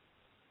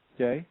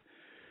 Okay?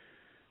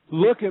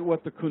 Look at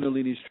what the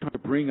Kundalini is trying to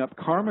bring up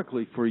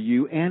karmically for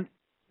you and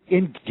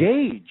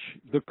engage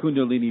the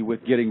Kundalini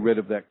with getting rid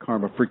of that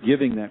karma,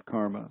 forgiving that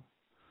karma.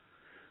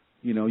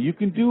 You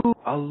can do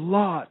a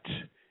lot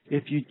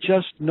if you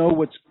just know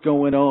what's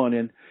going on,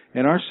 and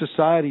our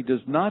society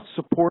does not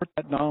support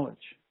that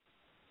knowledge.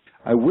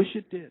 I wish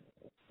it did.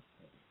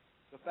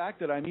 The fact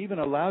that I'm even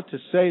allowed to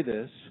say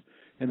this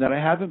and that I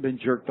haven't been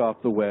jerked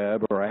off the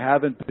web or I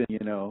haven't been,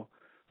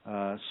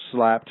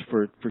 slapped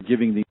for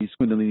giving these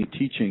Kundalini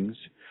teachings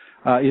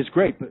is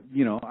great, but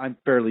I'm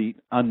fairly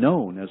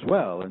unknown as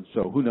well, and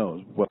so who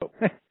knows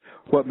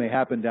what may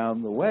happen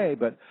down the way.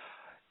 But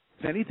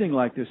if anything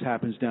like this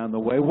happens down the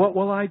way, what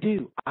will I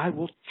do? I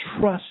will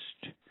trust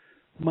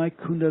my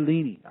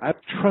Kundalini. I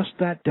trust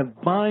that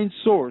divine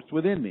source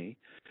within me,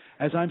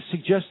 as I'm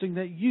suggesting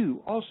that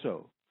you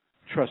also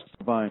trust the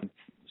divine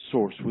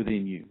source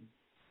within you.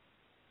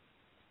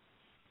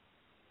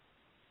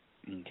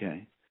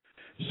 Okay.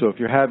 So if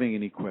you're having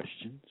any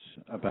questions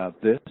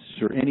about this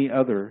or any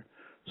other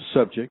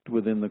subject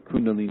within the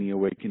Kundalini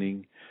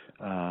Awakening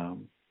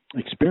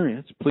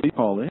experience, please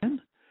call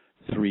in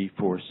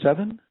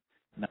 347-934-0026.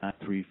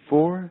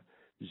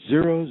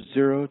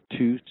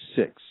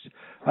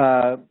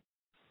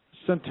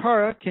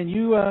 Santara, can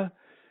you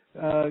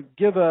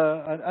give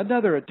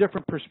a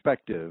different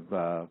perspective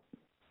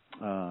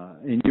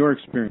in your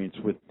experience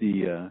with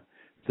the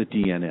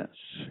DNS,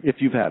 if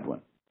you've had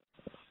one?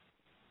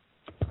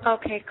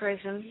 Okay,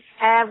 Chrism.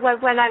 Well,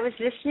 when I was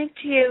listening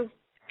to you,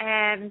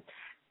 an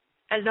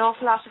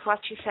awful lot of what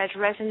you said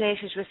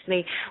resonated with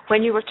me.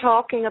 When you were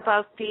talking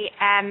about the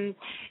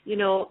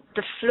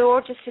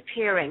floor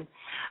disappearing,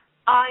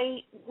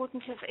 I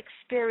wouldn't have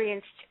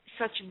experienced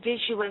such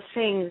visual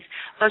things,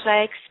 but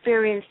I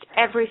experienced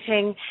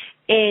everything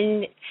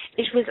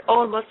it was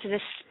almost in a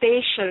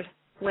spatial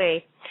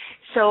way.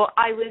 So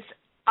I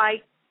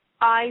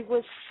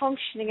was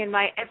functioning in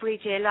my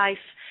everyday life,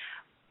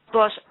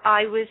 but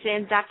I was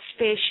in that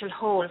spatial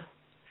hole.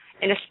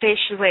 in a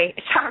spatial way.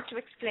 It's hard to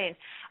explain.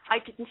 I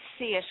didn't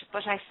see it,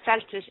 but I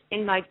felt it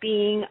in my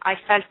being. I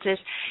felt it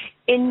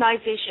in my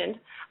vision.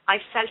 I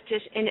felt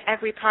it in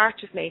every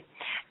part of me.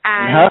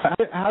 And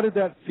how did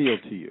that feel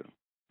to you?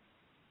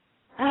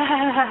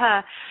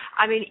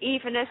 I mean,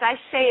 even as I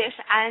say it,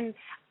 and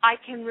I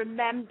can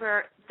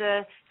remember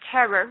the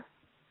terror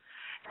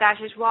that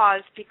it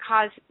was,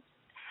 because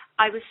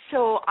I was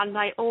so on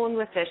my own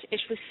with it.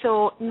 It was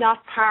so not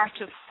part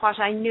of what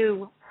I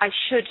knew I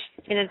should,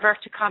 in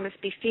inverted commas,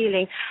 be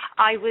feeling.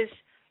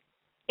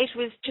 It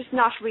was just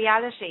not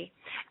reality.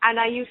 And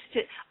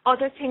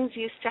other things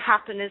used to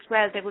happen as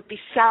well. There would be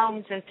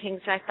sounds and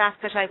things like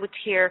that I would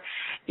hear,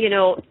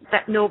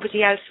 that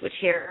nobody else would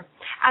hear.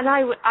 And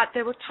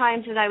there were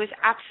times when I was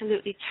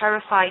absolutely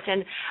terrified,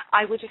 and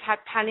I would have had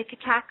panic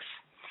attacks.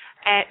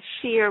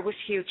 Fear was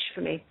huge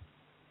for me.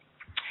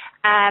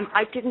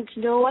 I didn't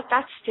know at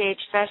that stage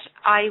that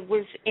I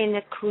was in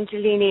a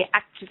Kundalini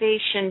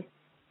activation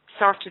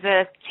sort of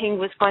a thing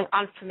was going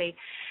on for me.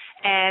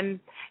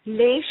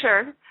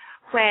 Later,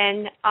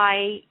 when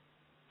I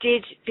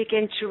did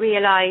begin to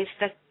realize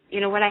that,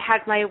 when I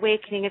had my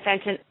awakening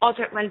event and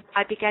when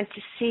I began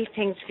to see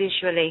things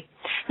visually.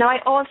 Now, I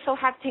also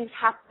had things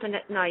happen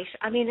at night.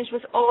 I mean, it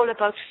was all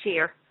about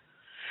fear.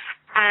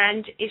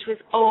 And it was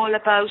all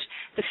about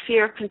the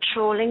fear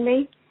controlling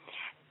me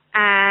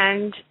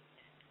and,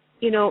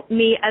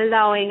 me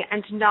allowing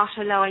and not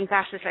allowing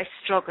that as I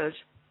struggled.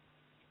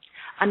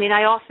 I mean,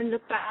 I often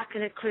look back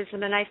at it,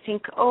 Chrism, and I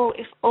think, oh,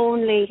 if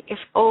only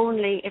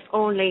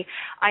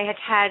I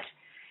had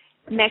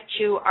met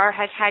you or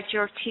had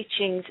your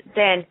teachings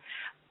then.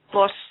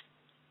 But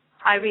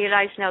I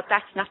realize now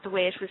that's not the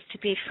way it was to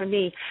be for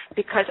me,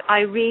 because I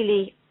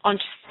really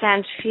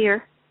understand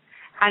fear.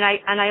 And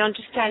I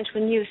understand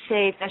when you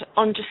say that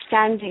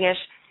understanding it,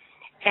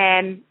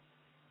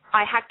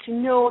 I had to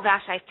know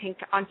that, I think,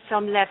 on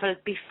some level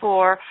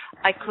before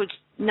I could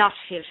not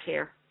feel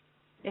fear,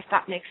 if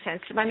that makes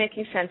sense. Am I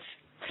making sense?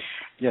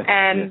 Yes.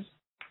 Yes.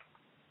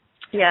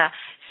 Yeah.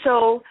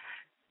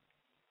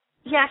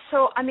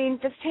 So I mean,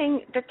 the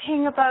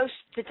thing about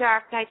the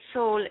Dark Night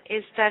Soul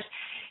is that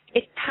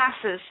it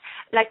passes.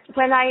 Like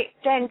when I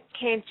then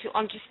came to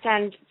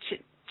understand,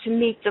 to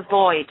meet the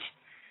void,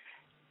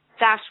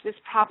 that was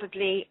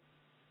probably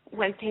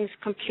when things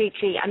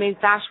completely, I mean,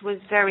 that was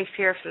very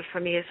fearful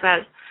for me as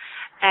well.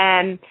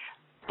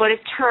 But it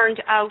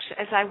turned out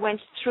as I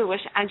went through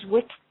it, and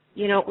with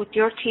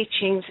your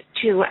teachings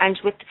too, and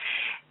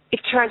it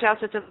turned out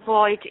that the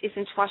void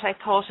isn't what I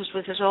thought it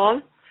was at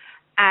all.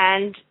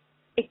 And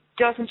it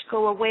doesn't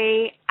go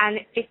away, and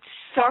it's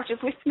sort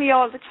of with me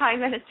all the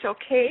time, and it's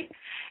okay.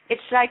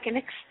 It's like an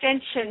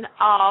extension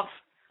of,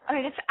 I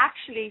mean, it's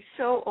actually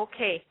so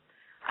okay.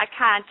 I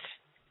can't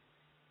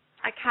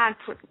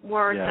put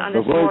words on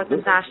it more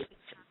than that.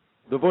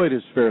 The void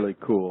is fairly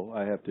cool,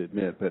 I have to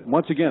admit. But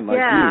once again, like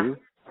you,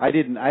 I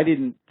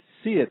didn't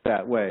see it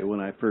that way when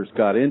I first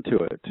got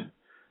into it.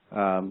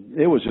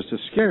 It was just a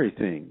scary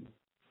thing.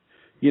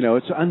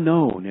 It's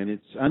unknown, and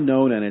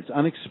it's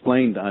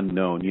unexplained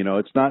unknown.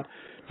 It's not,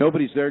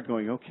 nobody's there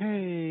going,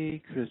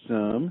 okay,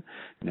 Chrism,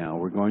 now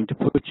we're going to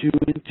put you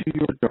into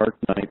your dark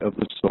night of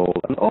the soul.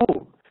 And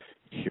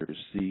here's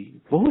the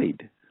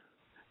void.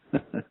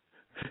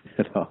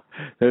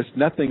 There's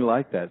nothing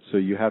like that. So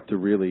you have to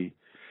really,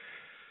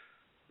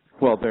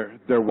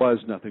 there was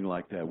nothing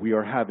like that. We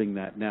are having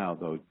that now,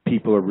 though.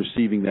 People are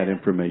receiving that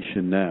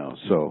information now.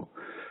 So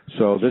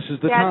this is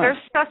the time.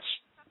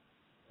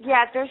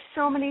 There's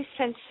so many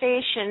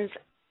sensations.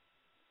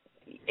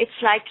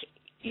 It's like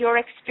you're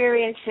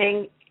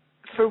experiencing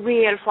for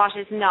real what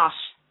is not,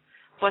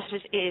 but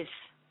it is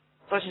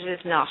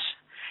not.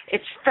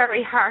 It's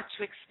very hard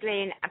to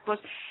explain, but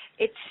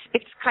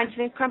it's kind of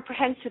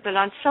incomprehensible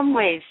on some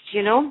ways,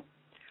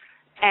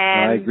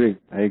 I agree.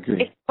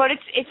 But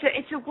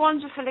it's a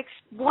wonderful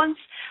once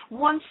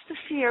the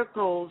fear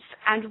goes,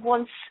 and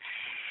once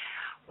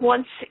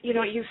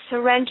you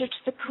surrender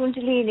to the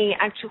Kundalini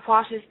and to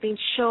what has been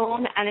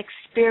shown and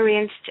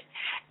experienced,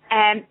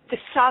 the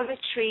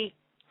solitary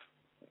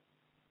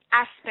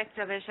aspect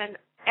of it and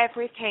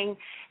everything,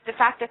 the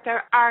fact that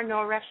there are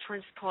no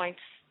reference points,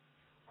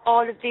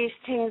 all of these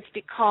things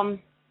become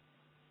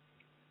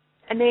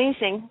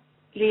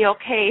amazingly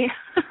okay.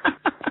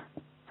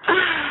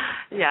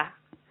 Yeah.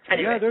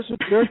 Anyway. Yeah,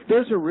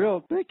 there's a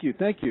real thank you,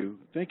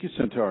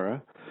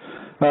 Centaura.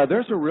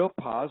 There's a real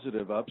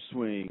positive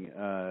upswing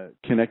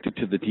connected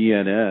to the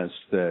DNS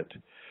that,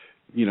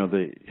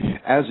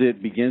 as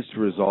it begins to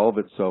resolve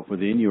itself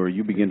within you, or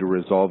you begin to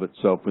resolve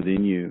itself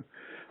within you,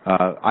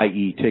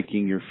 i.e.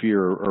 taking your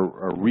fear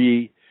or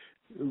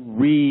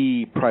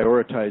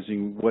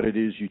reprioritizing what it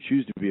is you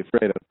choose to be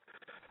afraid of,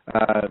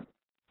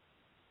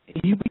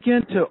 you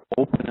begin to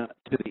open up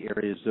to the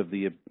areas of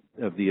the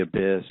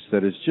abyss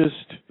that is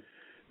just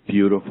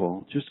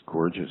beautiful, just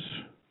gorgeous.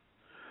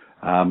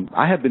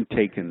 I have been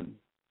taken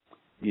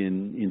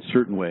in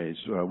certain ways.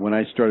 When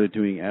I started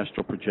doing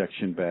astral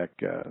projection back,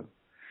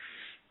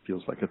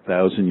 feels like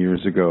 1,000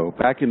 years ago,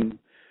 back in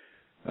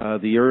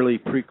the early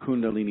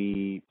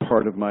pre-Kundalini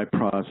part of my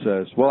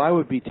process, well, I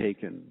would be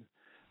taken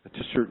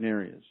to certain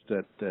areas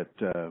that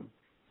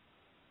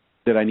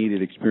I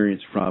needed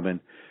experience from, and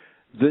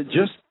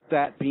just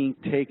that being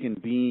taken,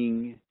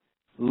 being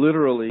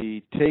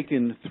literally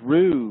taken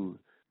through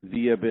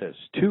the abyss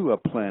to a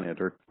planet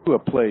or to a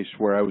place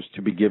where I was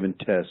to be given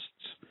tests,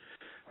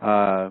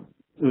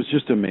 it was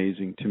just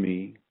amazing to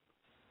me.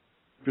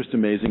 Just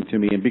amazing to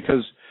me, and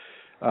because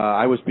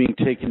I was being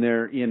taken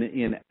there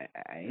in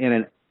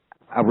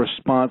a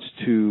response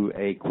to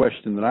a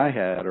question that I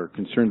had or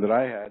concern that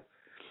I had,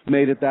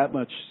 made it that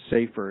much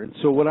safer. And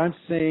so what I'm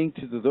saying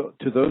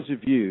to those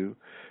of you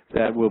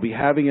that will be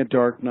having a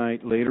dark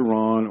night later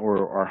on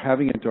or are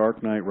having a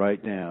dark night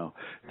right now,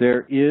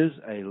 there is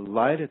a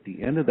light at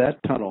the end of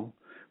that tunnel,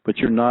 but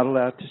you're not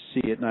allowed to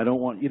see it, and I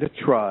don't want you to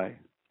try.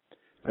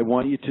 I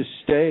want you to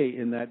stay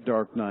in that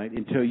dark night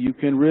until you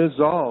can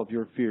resolve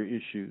your fear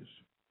issues.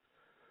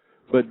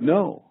 But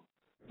know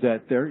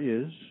that there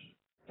is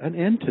an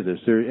end to this,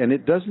 and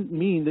it doesn't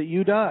mean that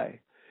you die.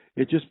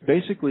 It just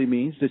basically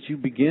means that you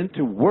begin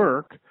to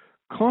work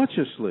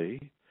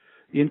consciously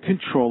in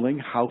controlling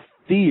how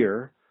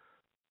fear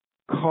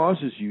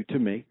causes you to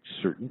make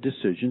certain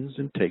decisions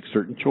and take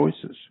certain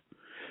choices.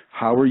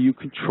 How are you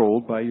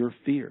controlled by your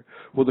fear?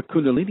 Well, the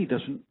Kundalini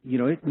doesn't,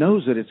 it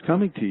knows that it's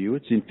coming to you.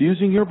 It's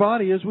infusing your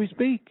body as we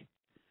speak.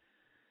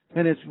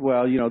 And it's,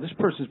 this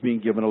person's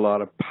being given a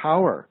lot of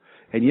power,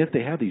 and yet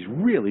they have these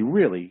really,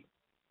 really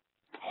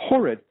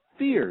horrid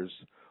fears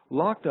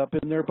locked up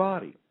in their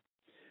body.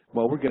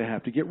 Well, we're going to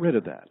have to get rid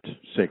of that.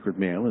 Sacred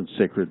male and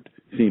sacred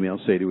female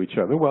say to each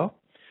other, well,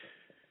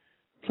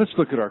 let's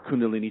look at our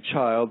Kundalini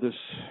child,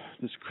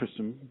 this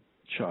Chrism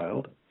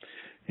child.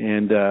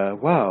 And,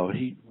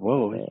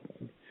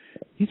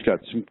 he's got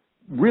some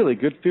really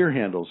good fear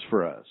handles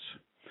for us.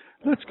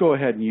 Let's go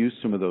ahead and use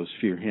some of those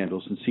fear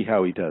handles and see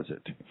how he does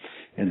it.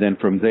 And then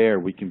from there,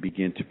 we can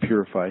begin to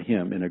purify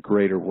him in a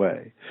greater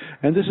way.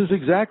 And this is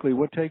exactly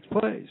what takes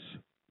place.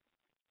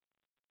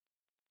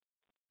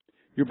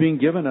 You're being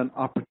given an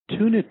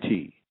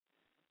opportunity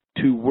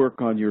to work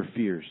on your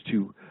fears,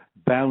 to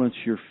balance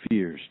your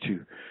fears,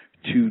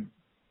 to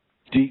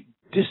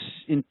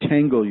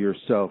disentangle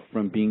yourself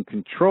from being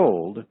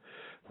controlled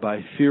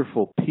by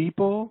fearful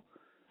people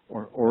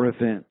or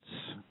events.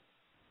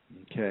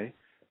 Okay?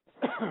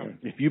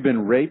 If you've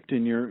been raped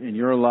in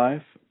your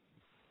life,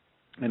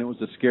 and it was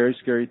a scary,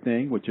 scary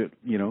thing, which it,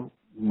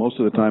 most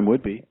of the time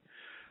would be,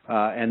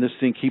 and this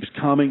thing keeps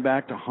coming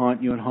back to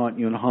haunt you and haunt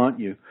you and haunt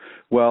you,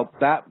 well,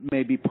 that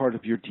may be part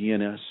of your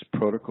DNS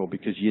protocol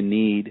because you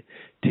need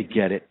to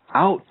get it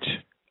out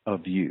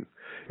of you.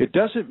 It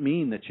doesn't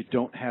mean that you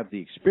don't have the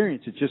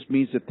experience. It just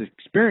means that the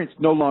experience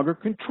no longer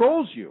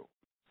controls you.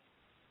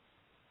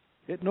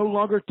 It no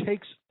longer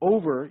takes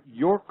over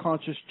your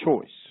conscious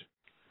choice.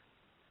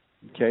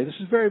 Okay, this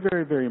is very,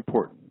 very, very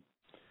important.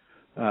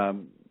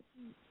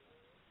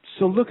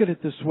 So look at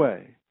it this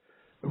way.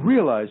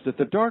 Realize that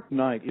the dark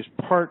night is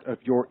part of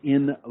your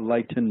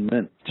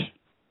enlightenment.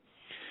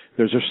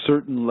 There's a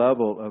certain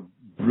level of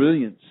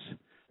brilliance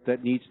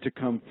that needs to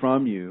come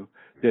from you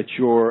that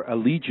your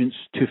allegiance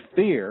to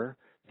fear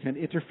can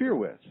interfere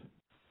with.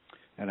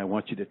 And I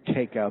want you to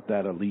take out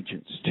that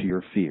allegiance to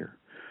your fear.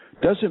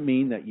 Doesn't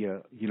mean that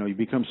you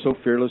become so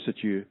fearless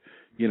that you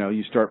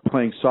start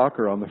playing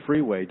soccer on the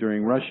freeway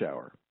during rush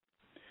hour.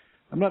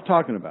 I'm not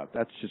talking about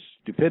that's just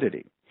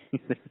stupidity.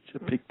 It's a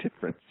big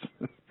difference.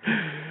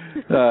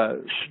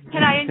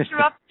 Can I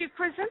interrupt you,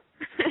 Chrism?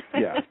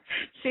 Yeah.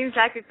 Seems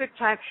like a good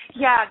time.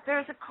 Yeah,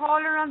 there's a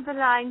caller on the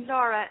line,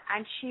 Laura,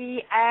 and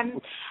she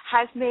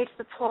has made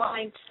the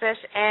point that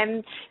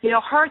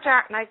her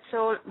dark night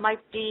soul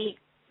might be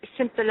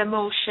simple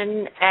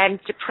emotion,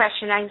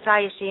 depression,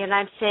 anxiety, and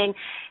I'm saying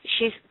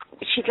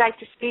she'd like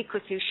to speak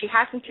with you. She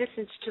hasn't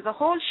listened to the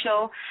whole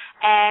show,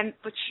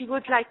 but she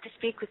would like to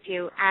speak with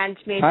you and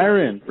maybe Hire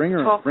her in. Bring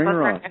her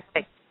on.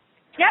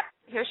 Yep,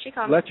 here she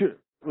comes.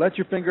 Let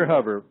your finger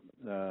hover,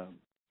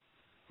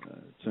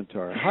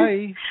 Centaur.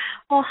 Hi.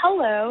 Well,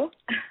 hello.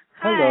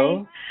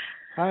 Hello.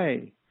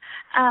 Hi.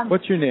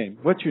 What's your name?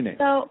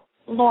 So,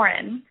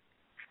 Lauren.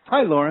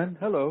 Hi, Lauren.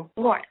 Hello.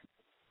 Lauren.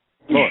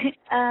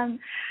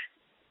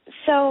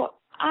 So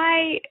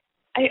I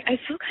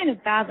feel kind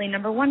of badly,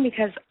 number one,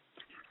 because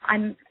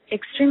I'm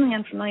extremely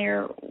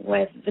unfamiliar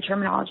with the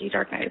terminology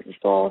Dark Night of the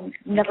Soul.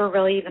 Never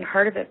really even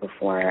heard of it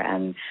before,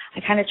 and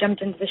I kind of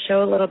jumped into the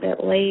show a little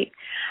bit late.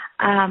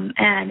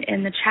 And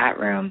in the chat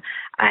room,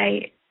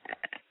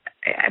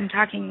 I'm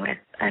talking with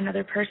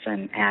another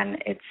person,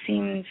 and it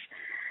seems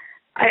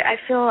I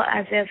feel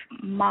as if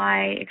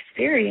my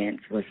experience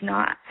was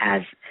not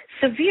as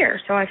severe,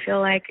 so I feel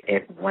like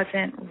it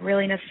wasn't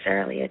really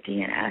necessarily a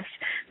DNS.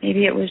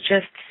 Maybe it was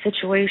just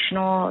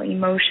situational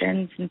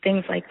emotions and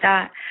things like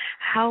that.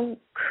 How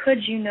could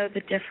you know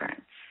the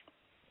difference?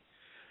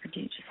 Or do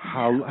you just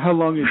how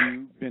long have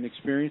you been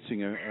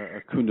experiencing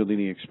a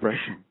Kundalini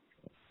expression?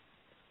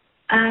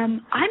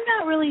 I'm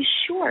not really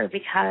sure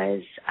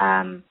because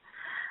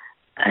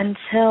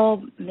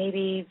until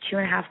maybe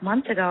 2.5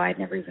 months ago, I'd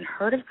never even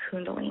heard of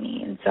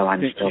Kundalini, and so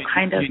I'm still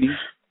kind of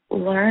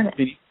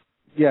learning.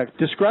 Yeah,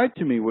 describe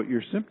to me what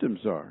your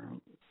symptoms are.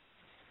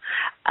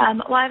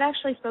 Well, I've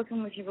actually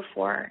spoken with you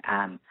before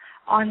on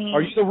the.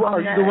 Are you the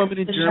woman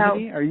in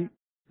Germany? Show.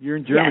 You're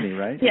in Germany, yes.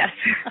 right? Yes.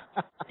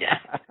 Yes.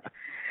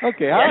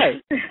 Okay.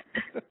 Hi.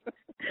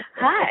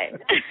 Hi.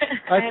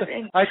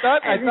 I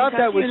thought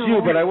that was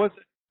you, but I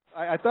wasn't.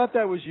 I thought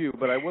that was you,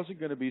 but I wasn't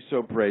going to be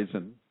so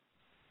brazen.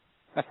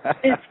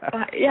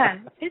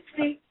 It's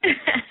me.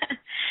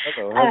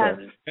 Hello.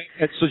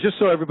 And so just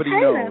so everybody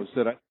knows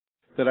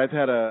that I've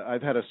had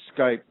a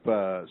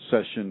Skype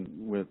session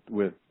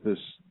with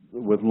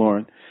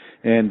Lauren,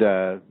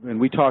 and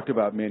we talked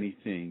about many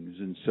things,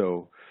 and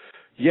so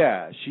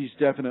she's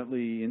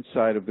definitely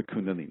inside of the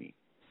Kundalini.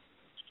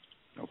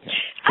 Okay,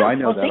 so I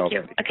know that. Thank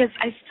you, because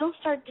I still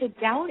start to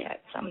doubt it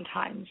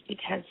sometimes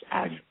because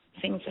of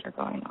things that are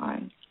going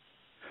on.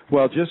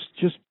 Well, just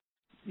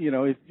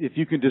if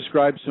you can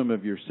describe some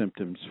of your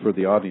symptoms for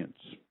the audience.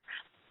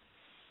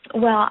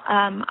 Well,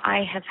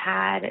 I have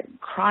had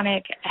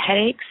chronic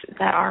headaches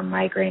that are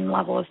migraine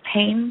level of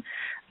pain,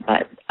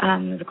 but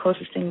the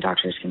closest thing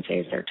doctors can say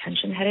is they're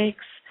tension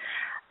headaches.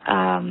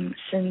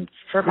 Since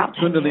for about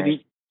 10 years.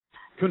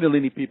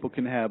 Kundalini people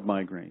can have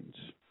migraines,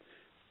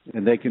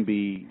 and they can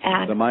be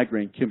the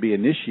migraine can be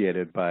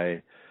initiated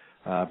by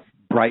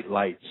bright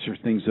lights or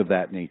things of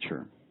that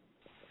nature.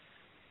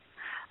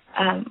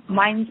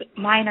 Mine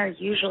are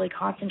usually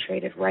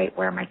concentrated right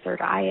where my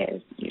third eye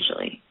is,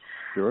 usually.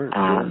 Sure.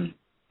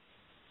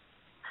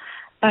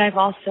 But I've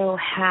also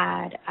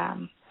had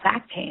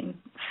back pain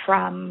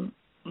from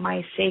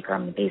my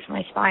sacrum, the base of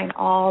my spine,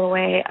 all the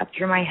way up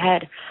through my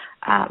head.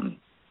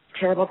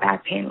 Terrible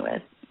back pain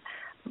with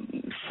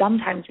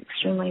sometimes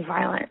extremely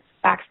violent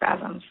back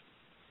spasms.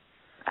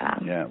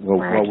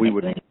 What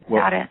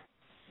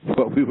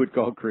we would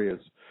call Kriyas.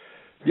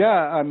 Yeah,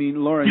 I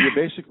mean, Lauren,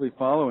 you're basically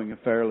following a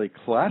fairly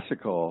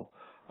classical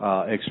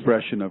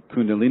expression of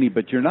Kundalini,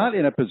 but you're not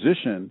in a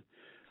position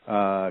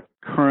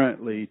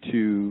currently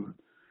to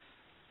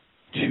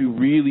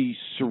really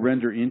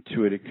surrender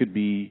into it. It could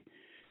be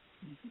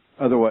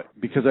otherwise,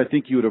 because I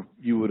think you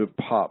would have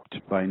popped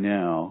by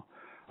now.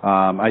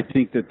 I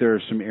think that there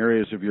are some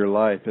areas of your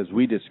life, as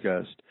we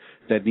discussed,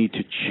 that need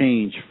to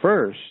change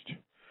first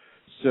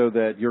so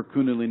that your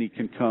Kundalini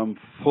can come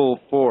full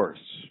force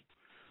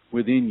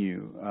within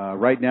you.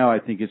 Right now, I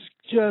think it's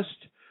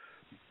just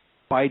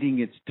biding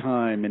its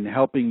time and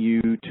helping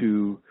you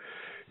to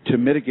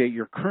mitigate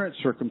your current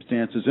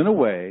circumstances in a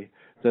way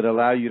that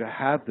allow you to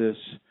have this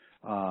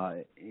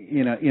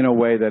in a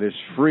way that is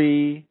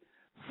free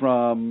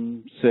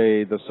from,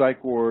 say, the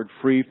psych ward,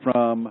 free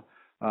from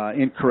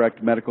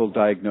incorrect medical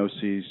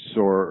diagnoses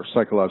or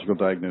psychological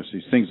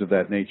diagnoses, things of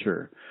that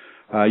nature.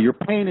 Your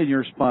pain in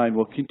your spine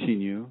will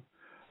continue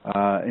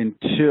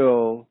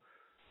until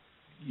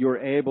you're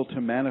able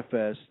to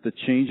manifest the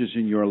changes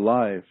in your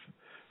life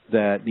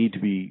that need to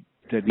be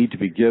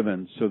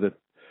given, so that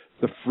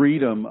the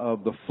freedom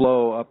of the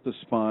flow up the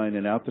spine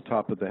and out the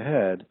top of the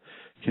head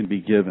can be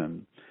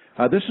given.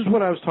 This is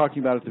what I was talking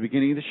about at the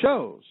beginning of the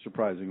show,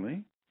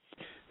 surprisingly.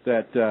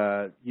 That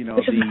I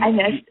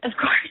missed, of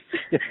course.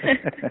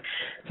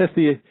 that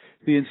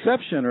the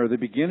inception or the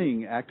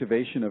beginning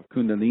activation of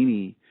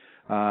Kundalini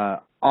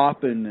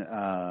often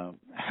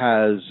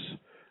has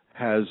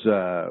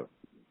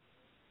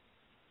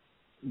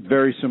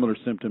very similar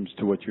symptoms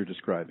to what you're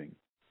describing.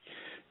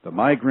 The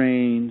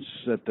migraines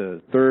at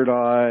the third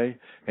eye,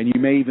 and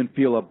you may even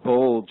feel a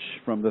bulge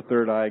from the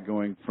third eye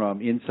going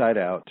from inside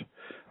out,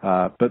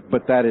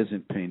 but that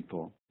isn't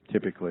painful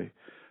typically.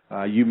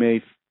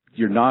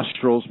 Your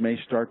nostrils may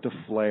start to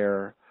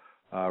flare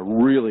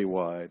really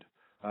wide.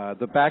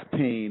 The back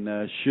pain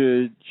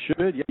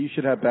you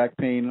should have back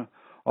pain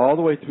all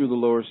the way through the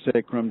lower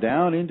sacrum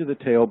down into the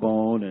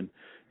tailbone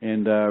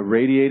and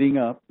radiating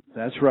up.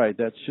 That's right.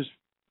 That's just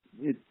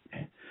it.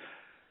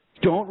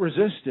 Don't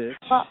resist it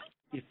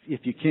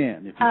if you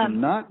can. If you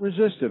cannot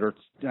resist it, or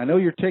I know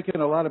you're taking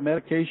a lot of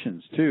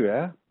medications too,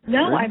 yeah?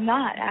 No, really? I'm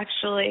not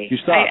actually. You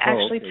stopped. I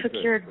actually took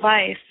your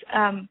advice.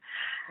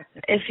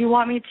 If you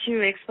want me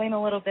to explain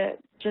a little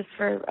bit, just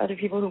for other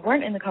people who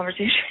weren't in the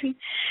conversation,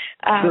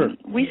 sure.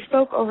 We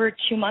spoke over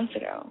 2 months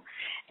ago,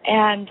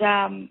 and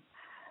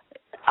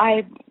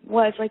I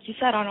was, like you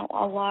said, on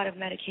a lot of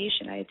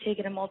medication. I had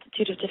taken a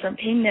multitude of different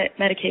pain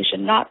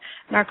medication, not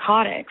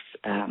narcotics,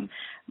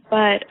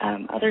 but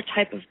other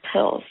type of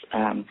pills.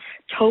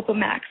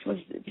 Topamax was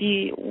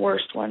the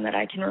worst one that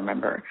I can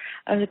remember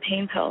of the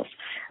pain pills.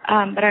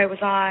 But I was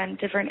on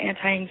different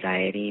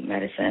anti-anxiety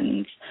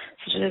medicines,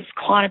 such as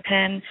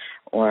Klonopin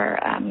or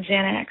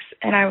Xanax,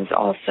 and I was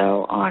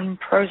also on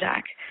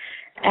Prozac.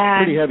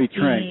 And pretty heavy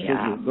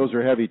tranks. Those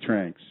are heavy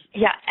tranks.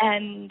 Yeah,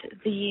 and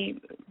the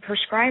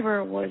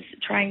prescriber was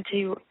trying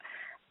to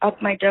up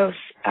my dose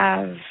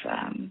of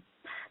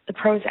the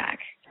Prozac.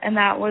 And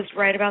that was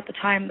right about the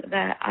time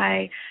that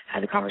I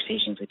had the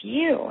conversations with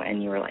you,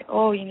 and you were like,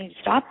 oh, you need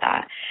to stop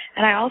that.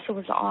 And I also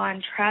was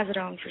on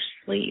Trazodone for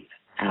sleep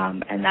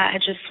and that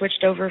had just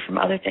switched over from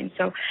other things.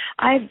 So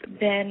I've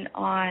been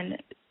on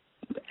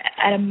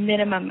at a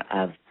minimum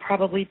of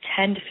probably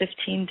 10 to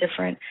 15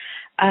 different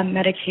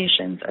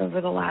medications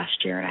over the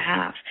last year and a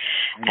half.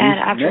 And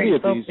after I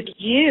spoke with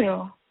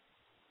you...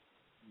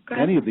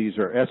 Many of these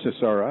are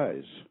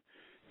SSRIs.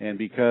 And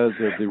because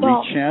of the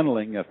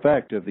rechanneling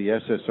effect of the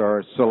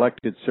SSR,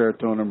 selected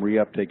serotonin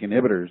reuptake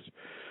inhibitors,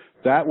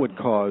 that would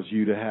cause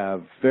you to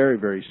have very,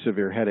 very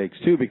severe headaches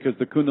too, because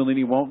the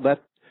Kundalini won't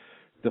let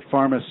the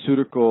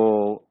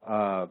pharmaceutical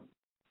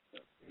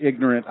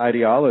ignorant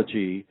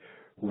ideology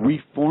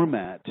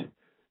reformat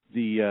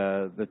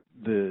the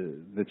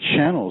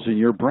channels in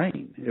your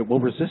brain. It will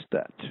resist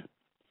that,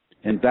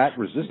 and that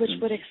resistance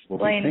will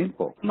be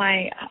painful.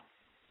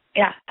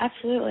 Yeah,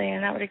 absolutely,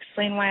 and that would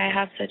explain why I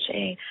have such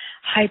a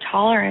high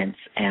tolerance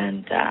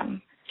and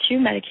to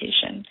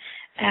medication,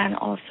 and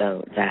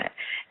also that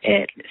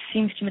it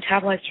seems to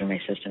metabolize through my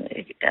system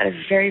at a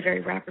very,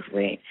 very rapid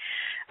rate.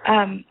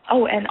 And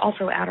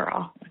also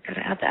Adderall. I've got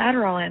to add the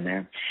Adderall in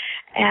there.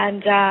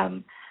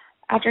 And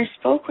after I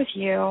spoke with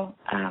you,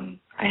 I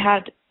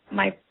had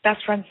my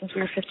best friend since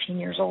we were 15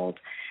 years old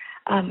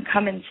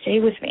come and stay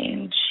with me,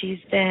 and she's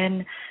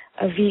been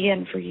a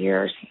vegan for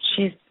years.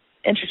 She's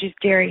introduced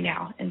dairy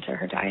now into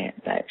her diet,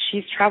 but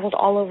she's traveled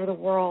all over the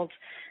world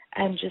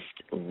and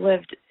just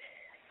lived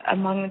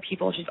among the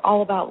people. She's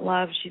all about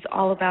love. She's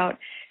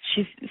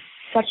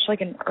such like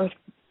an earth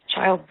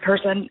child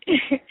person.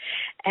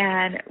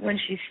 And when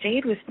she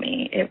stayed with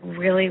me, it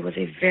really was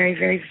a very,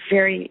 very,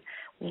 very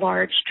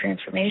large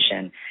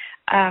transformation.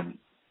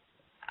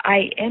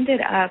 I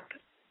ended up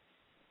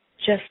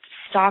just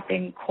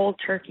stopping cold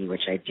turkey,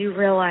 which I do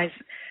realize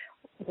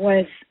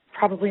was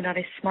probably not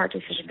a smart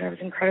decision, but I was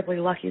incredibly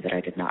lucky that I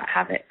did not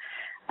have it.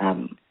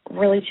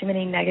 Really too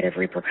many negative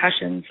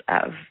repercussions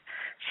of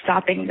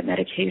stopping the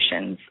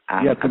medications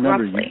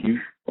abruptly.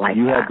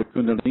 You have the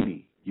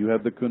Kundalini. You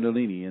have the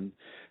Kundalini, and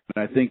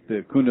I think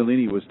the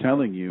Kundalini was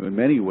telling you in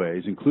many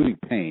ways, including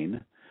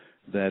pain,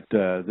 that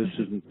this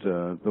isn't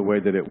the way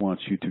that it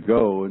wants you to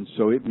go, and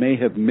so it may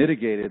have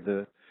mitigated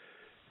the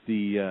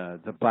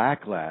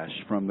backlash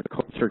from the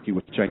cold turkey,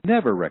 which I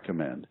never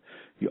recommend.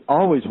 You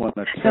always want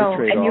to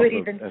titrate and you off had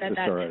even of said SSRIs.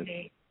 that to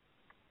me.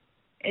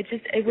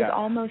 It was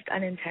almost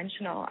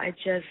unintentional. I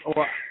just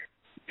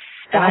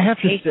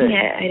stopped taking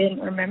it. I didn't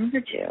remember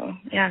to.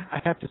 Yeah. I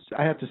have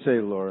to say,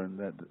 Lauren,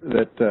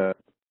 that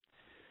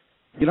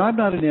I'm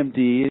not an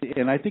MD,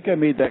 and I think I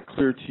made that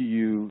clear to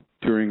you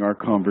during our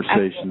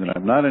conversation. Absolutely. That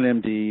I'm not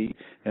an MD,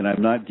 and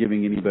I'm not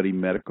giving anybody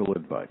medical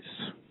advice.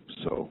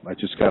 So I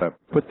just got to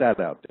put that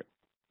out there.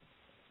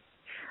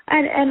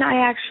 And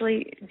I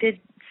actually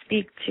did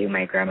speak to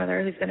my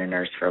grandmother, who's been a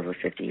nurse for over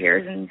 50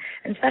 years and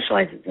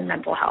specializes in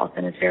mental health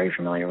and is very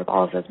familiar with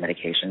all of those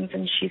medications.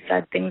 And she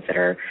said things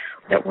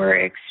that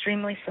were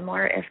extremely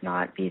similar, if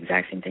not the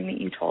exact same thing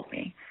that you told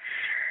me.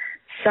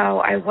 So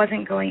I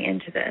wasn't going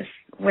into this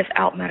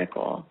without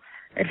medical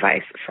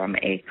advice from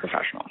a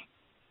professional.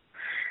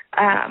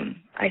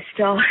 I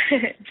still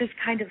just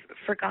kind of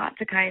forgot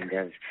to kind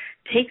of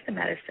take the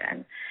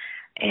medicine.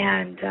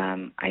 And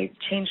I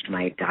changed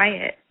my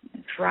diet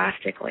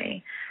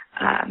drastically.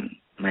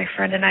 My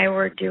friend and I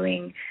were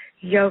doing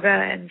yoga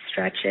and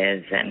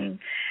stretches and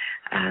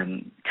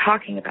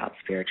talking about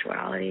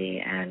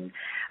spirituality. And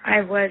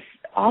I was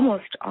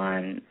almost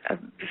on a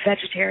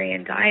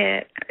vegetarian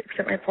diet,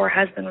 except my poor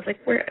husband was like,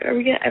 are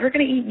we ever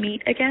going to eat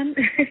meat again?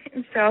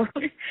 So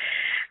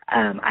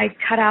I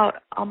cut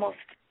out almost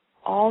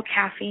all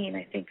caffeine.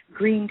 I think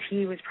green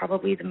tea was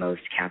probably the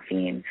most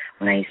caffeine.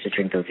 When I used to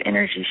drink those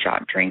energy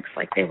shot drinks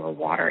like they were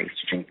water, I used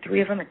to drink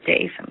 3 of them a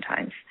day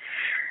sometimes.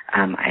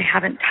 I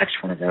haven't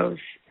touched one of those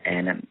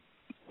in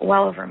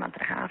well over a month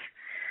and a half.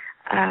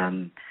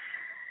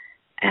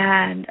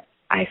 And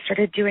I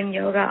started doing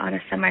yoga on a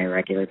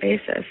semi-regular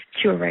basis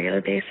to a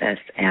regular basis,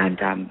 and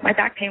my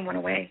back pain went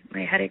away.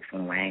 My headaches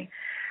went away.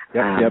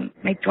 Yep.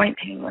 My joint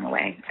pain went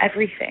away.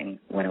 Everything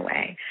went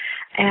away.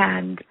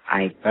 And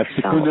I That's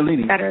felt the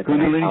Kundalini. better than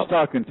Kundalini's I felt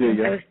talking to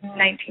you. I was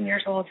 19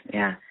 years old,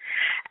 yeah.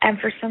 And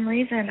for some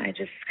reason, I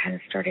just kind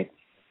of started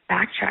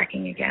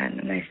backtracking again,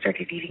 and I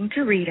started eating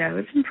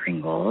Doritos and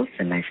Pringles,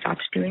 and I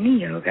stopped doing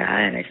the yoga,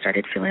 and I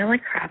started feeling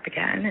like crap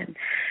again. And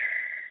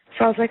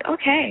so I was like,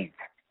 okay,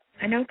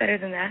 I know better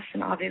than this,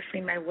 and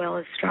obviously my will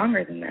is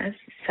stronger than this.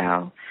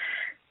 So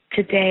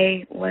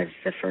today was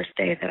the first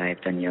day that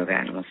I've done yoga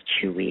in almost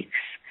 2 weeks.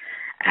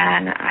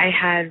 And I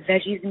had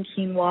veggies and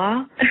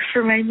quinoa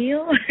for my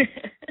meal.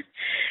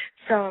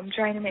 So I'm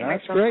trying to make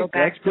myself go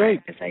back to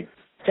it because I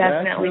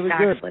definitely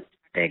backflipped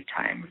big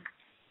time.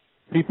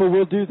 People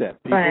will do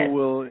that. People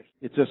will.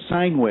 It's a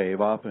sine wave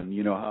often.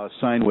 You know how a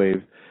sine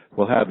wave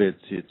will have its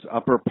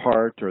upper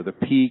part or the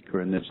peak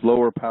or in its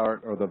lower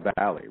part or the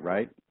valley,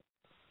 right?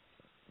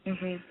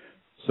 Mm-hmm.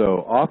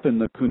 So often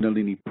the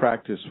Kundalini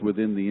practice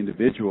within the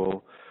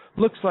individual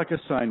looks like a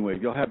sine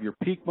wave. You'll have your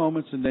peak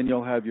moments, and then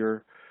you'll have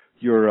your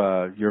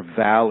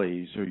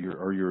valleys or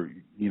your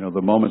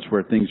the moments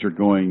where things are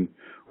going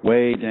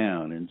way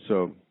down. And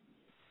so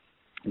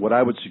what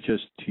I would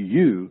suggest to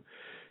you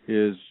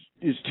is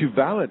to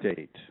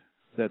validate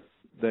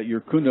that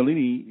your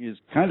Kundalini is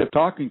kind of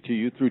talking to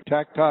you through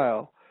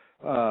tactile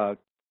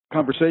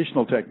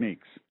conversational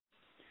techniques.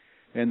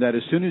 And that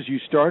as soon as you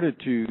started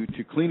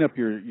to clean up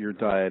your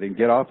diet and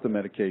get off the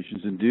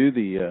medications and do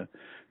the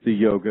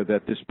yoga,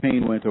 that this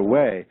pain went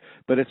away.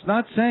 But it's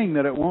not saying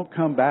that it won't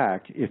come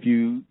back if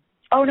you...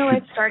 Oh, no,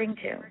 it's starting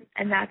to.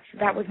 And that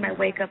was my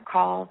wake-up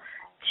call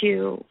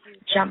to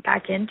jump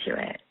back into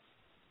it.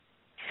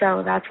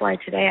 So that's why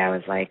today I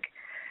was like,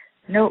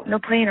 no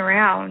playing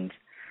around.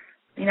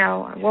 You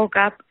know, I woke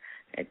up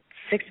at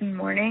 6 in the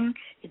morning,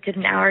 I did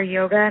an hour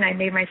yoga, and I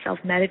made myself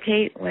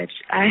meditate, which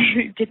I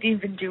didn't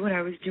even do when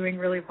I was doing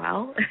really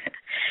well.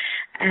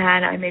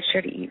 And I made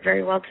sure to eat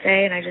very well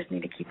today, and I just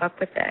need to keep up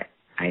with it.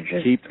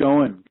 Keep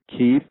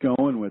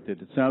going with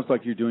it. It sounds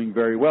like you're doing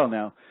very well.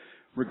 Now,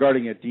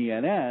 regarding a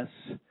DNS,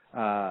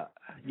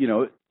 you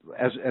know,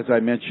 as I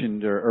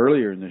mentioned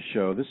earlier in the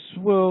show, this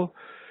will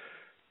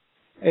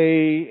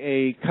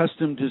a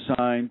custom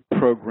designed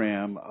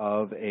program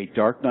of a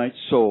Dark Night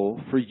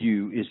Soul for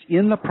you is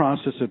in the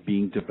process of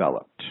being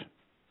developed.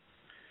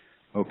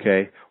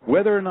 Okay?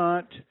 Whether or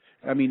not,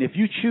 I mean, if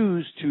you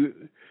choose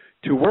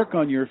to work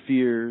on your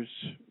fears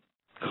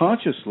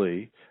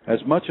consciously as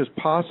much as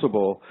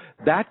possible,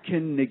 that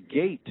can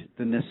negate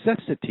the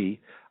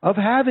necessity of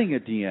having a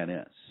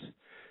DNS.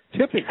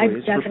 Typically, I'm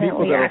it's for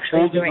people that are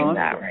actually doing on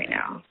that right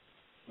now.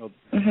 Well,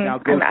 mm-hmm.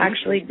 Now I'm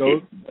actually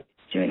doing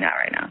that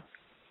right now.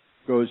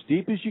 Go as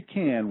deep as you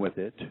can with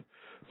it,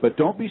 but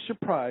don't be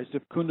surprised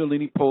if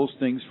Kundalini pulls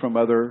things from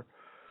other,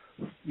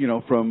 you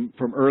know, from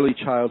early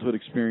childhood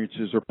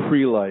experiences or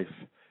pre-life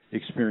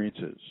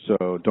experiences.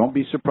 So don't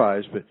be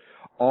surprised, but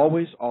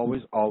always,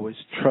 always, always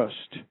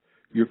trust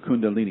your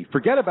Kundalini.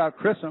 Forget about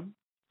Chrism.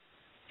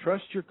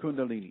 Trust your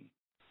Kundalini.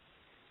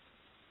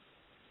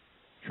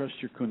 Trust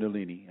your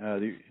Kundalini.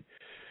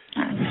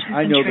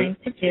 I know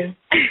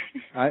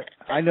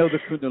I know the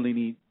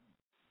Kundalini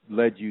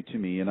led you to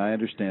me, and I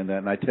understand that,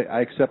 and I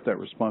accept that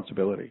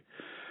responsibility.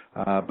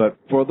 But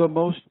for the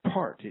most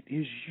part, it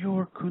is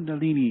your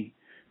Kundalini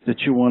that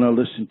you want to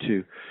listen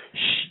to.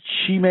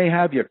 She may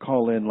have you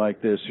call in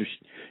like this, or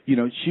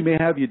she may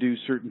have you do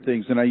certain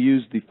things, and I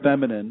use the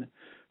feminine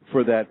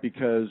for that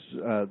because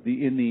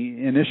in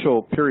the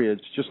initial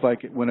periods, just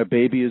like when a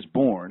baby is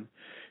born,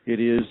 it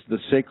is the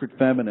sacred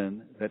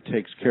feminine that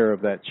takes care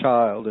of that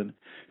child, and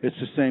it's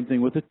the same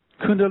thing with the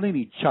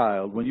Kundalini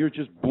child. When you're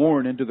just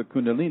born into the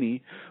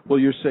Kundalini, well,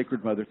 your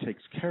sacred mother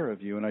takes care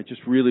of you, and I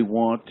just really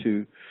want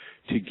to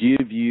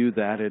give you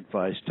that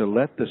advice, to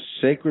let the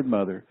sacred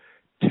mother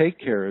take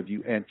care of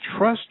you and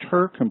trust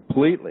her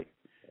completely.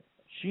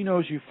 She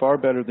knows you far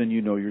better than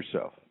you know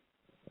yourself.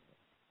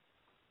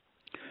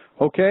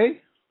 Okay?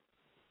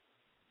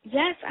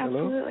 Yes,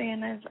 absolutely.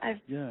 Hello? And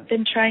I've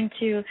been trying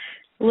to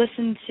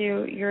listen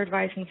to your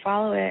advice and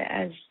follow it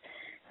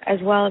as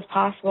well as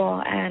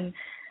possible. And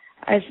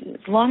as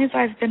long as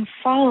I've been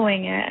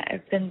following it,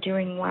 I've been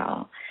doing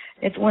well.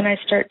 It's when I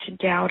start to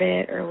doubt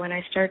it, or when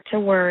I start to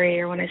worry,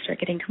 or when I start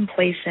getting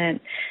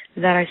complacent,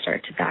 that I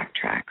start to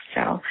backtrack.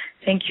 So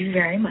thank you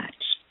very much.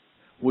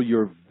 Well,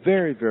 you're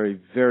very, very,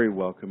 very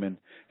welcome, and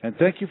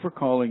thank you for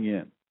calling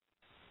in.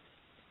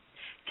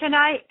 Can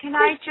I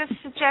just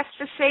suggest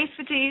the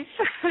safeties,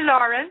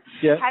 Lauren?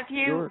 Yes, have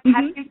you sure.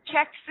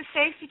 checked the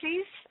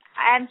safeties,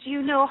 and do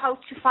you know how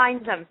to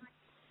find them?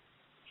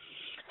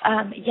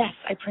 Yes,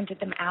 I printed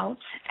them out,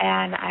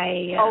 and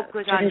I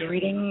started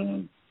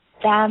reading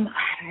them.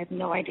 I have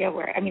no idea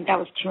where. I mean, that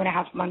was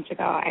 2.5 months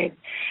ago.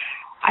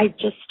 I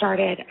just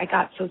started. I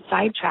got so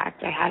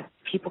sidetracked. I had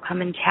people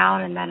come in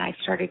town, and then I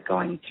started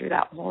going through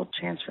that whole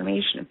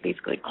transformation of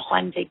basically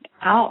cleansing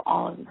out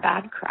all of the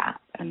bad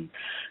crap. And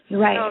you're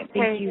right. Okay.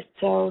 Thank you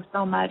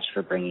so much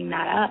for bringing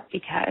that up,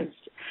 because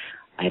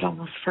I'd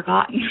almost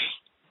forgotten.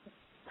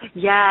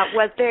 Yeah,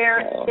 well,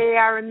 they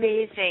are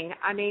amazing.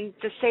 I mean,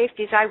 the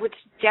safeties, I would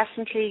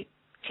definitely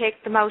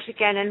take them out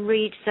again and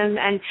read them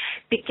and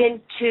begin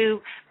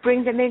to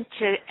bring them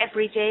into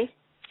every day,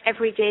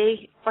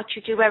 what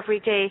you do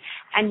every day,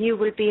 and you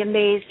will be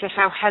amazed at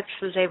how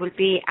helpful they will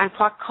be and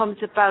what comes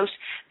about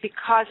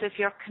because of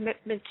your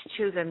commitment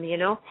to them, you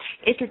know.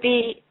 It'll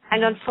be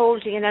an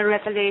unfolding and a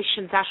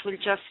revelation that will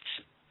just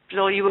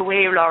blow you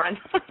away, Lauren.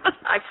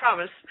 I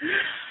promise.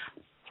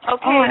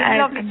 Okay,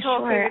 I'm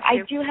sure.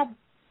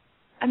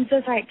 I'm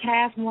so sorry. Can I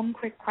ask one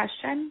quick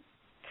question?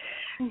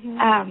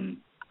 Mm-hmm.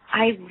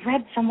 I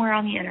read somewhere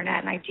on the internet,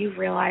 and I do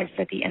realize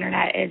that the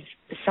internet is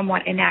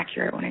somewhat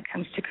inaccurate when it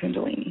comes to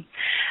Kundalini.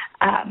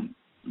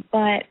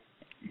 But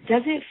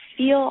does it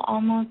feel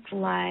almost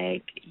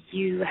like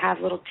you have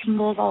little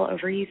tingles all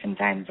over you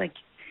sometimes? Like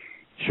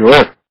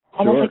Sure.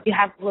 Almost like you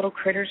have little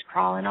critters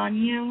crawling on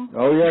you?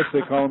 Oh, yes.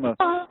 They call them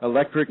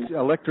electric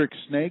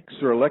snakes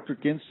or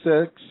electric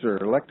insects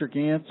or electric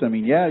ants. I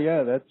mean,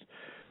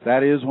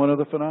 that is one of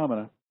the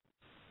phenomena.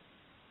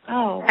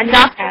 Oh, and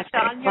not just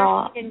on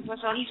your skin, but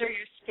under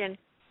your skin.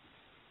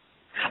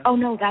 Oh,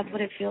 no, that's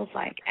what it feels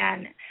like.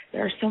 And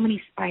there are so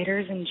many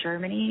spiders in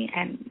Germany,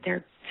 and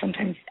they're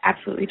sometimes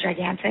absolutely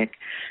gigantic.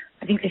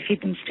 I think they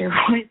feed them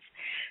steroids.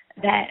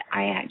 that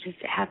I just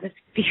have this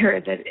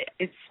fear that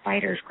it's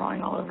spiders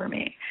crawling all over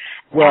me.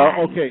 Well,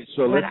 And okay,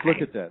 so let's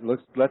look at that.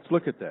 Let's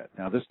look at that.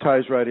 Now, this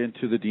ties right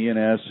into the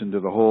DNS, into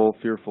the whole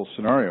fearful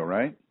scenario,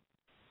 right?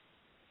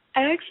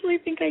 I actually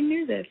think I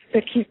knew this,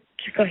 but keep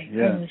going.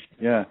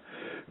 Yeah.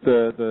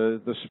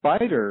 The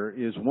spider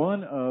is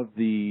one of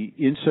the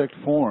insect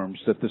forms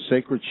that the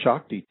sacred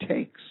Shakti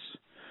takes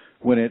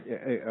when it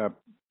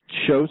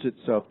shows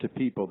itself to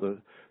people.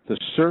 The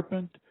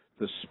serpent,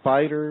 the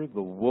spider,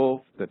 the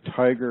wolf, the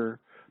tiger,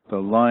 the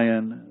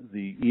lion,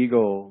 the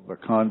eagle, the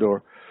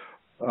condor,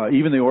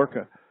 even the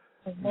orca.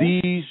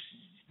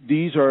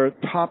 These are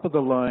top of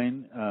the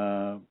line,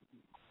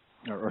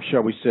 or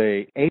shall we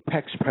say,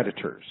 apex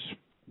predators.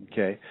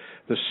 Okay,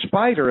 the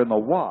spider and the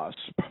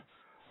wasp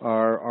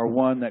are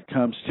one that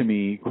comes to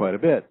me quite a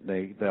bit.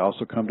 They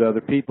also come to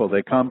other people.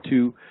 They come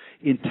to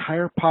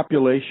entire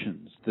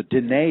populations. The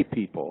Dene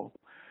people,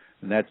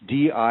 and that's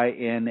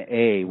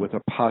D-I-N-A with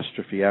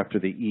apostrophe after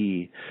the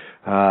E.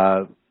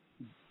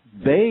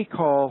 They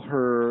call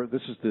her.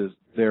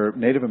 They're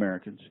Native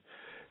Americans.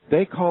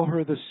 They call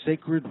her the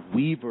sacred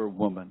weaver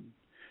woman,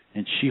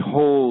 and she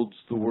holds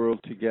the world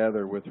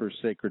together with her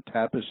sacred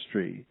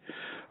tapestry.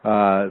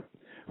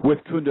 With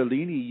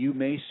Kundalini, you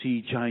may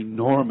see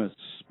ginormous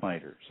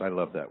spiders. I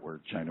love that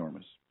word,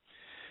 ginormous.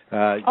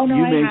 You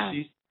may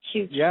see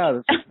huge.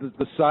 Yeah,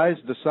 the size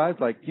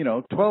like,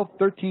 12,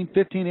 13,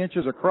 15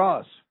 inches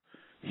across.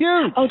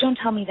 Huge. Oh, don't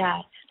tell me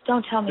that.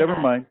 Don't tell me Never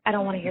that. mind. I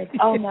don't want to hear that.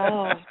 Oh,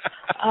 no.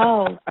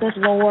 Oh, good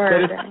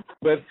Lord.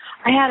 But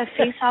I had a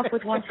face-off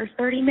with one for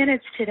 30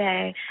 minutes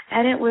today,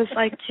 and it was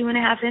like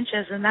 2.5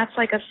 inches, and that's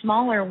like a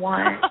smaller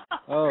one.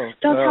 Don't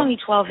tell me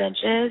 12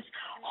 inches.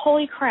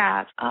 Holy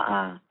crap.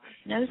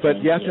 No,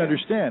 but you have to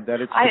understand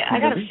that it's... I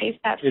got to face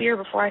that fear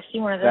before I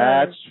see one of those.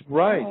 That's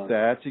right. Oh.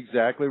 That's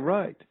exactly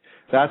right.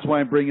 That's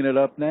why I'm bringing it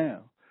up now.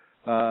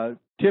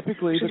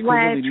 Typically... Which is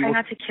why I try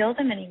not to kill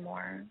them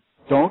anymore.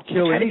 Don't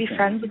kill anything. I try to be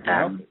friends with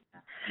them.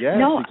 Yes,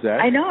 no, exactly.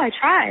 I know, I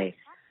try.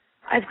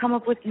 I've come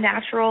up with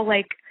natural,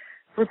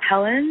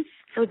 repellents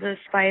for the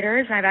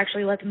spiders, and I've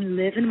actually let them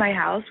live in my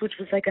house, which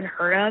was,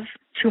 unheard of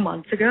 2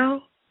 months ago.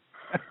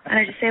 And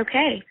I just say,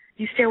 okay,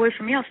 you stay away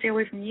from me, I'll stay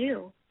away from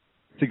you.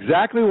 It's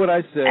exactly what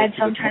I said. And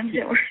sometimes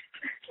it works.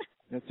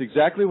 That's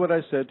exactly what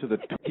I said to the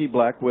Turkey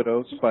black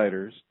widow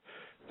spiders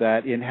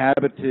that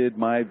inhabited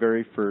my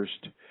very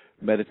first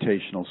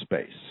meditational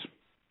space.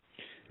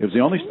 It was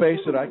the only space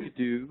that I could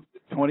do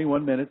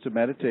 21 minutes of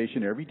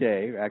meditation every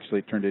day. Actually,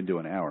 it turned into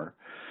an hour.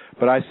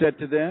 But I said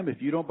to them,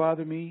 if you don't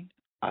bother me,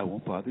 I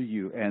won't bother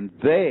you. And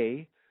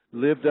they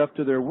lived up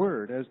to their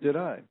word, as did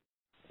I.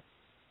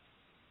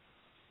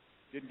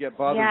 Didn't get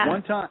bothered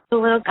one time. The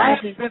little guy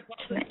they've been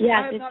listening.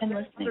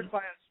 Bothered by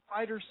a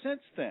spider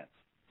since then.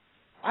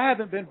 I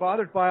haven't been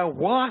bothered by a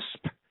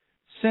wasp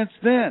since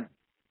then.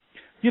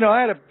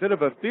 I had a bit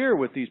of a fear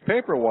with these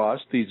paper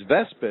wasps, these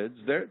vespids.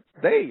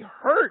 They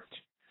hurt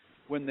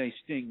when they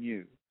sting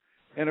you.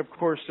 And, of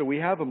course, so we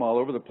have them all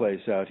over the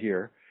place out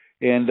here.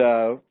 And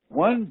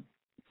one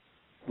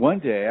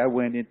day I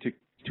went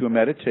into a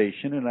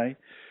meditation, and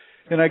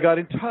I got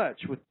in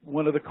touch with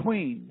one of the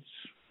queens,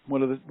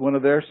 one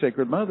of their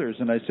sacred mothers,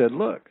 and I said,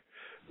 look,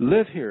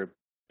 live here,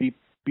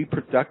 be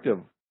productive,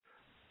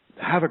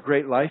 have a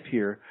great life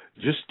here,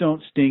 just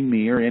don't sting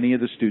me or any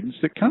of the students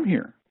that come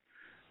here.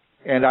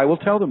 And I will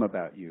tell them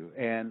about you.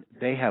 And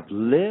they have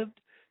lived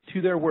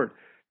to their word.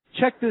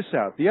 Check this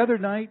out. The other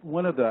night,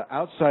 one of the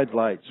outside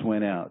lights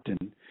went out,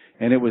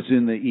 and it was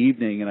in the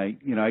evening, and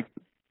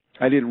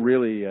I didn't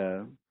really.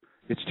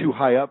 It's too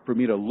high up for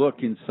me to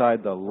look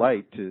inside the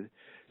light to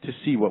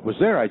see what was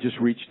there. I just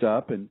reached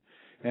up, and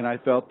I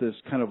felt this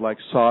kind of like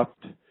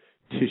soft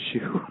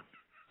tissue.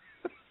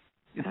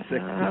 And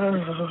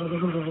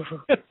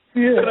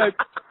I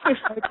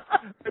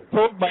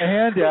pulled my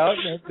hand out,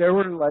 and there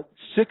were like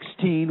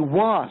 16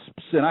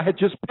 wasps, and I had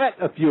just pet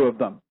a few of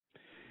them.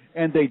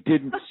 And they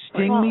didn't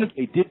sting me.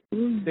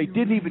 They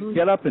didn't even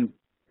get up, and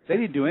they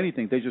didn't do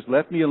anything. They just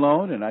left me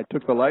alone, and I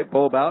took the light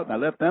bulb out, and I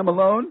left them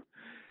alone.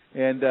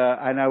 And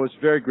I was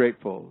very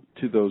grateful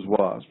to those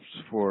wasps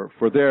for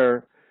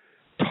their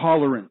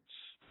tolerance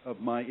of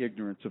my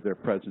ignorance of their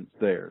presence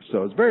there.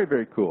 So it's very,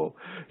 very cool.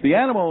 The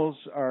animals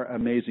are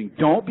amazing.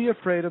 Don't be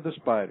afraid of the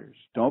spiders.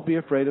 Don't be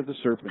afraid of the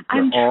serpents.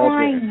 I'm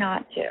trying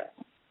not to.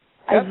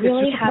 I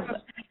really have.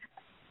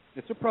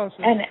 It's a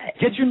process. And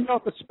get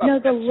yourself a spider.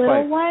 The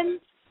little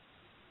ones.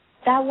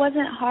 That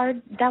wasn't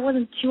hard. That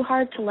wasn't too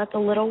hard to let the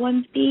little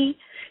ones be,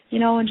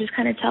 and just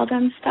kind of tell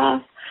them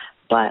stuff.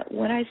 But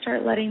when I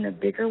start letting the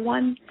bigger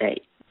ones that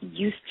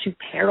used to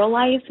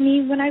paralyze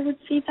me when I would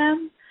see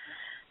them,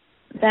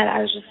 that I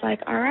was just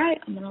like, all right,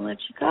 I'm going to let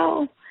you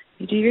go.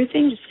 You do your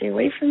thing. Just stay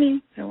away from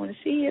me. I don't want to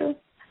see you.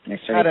 And I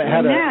started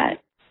doing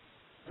that.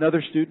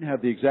 Another student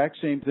had the exact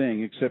same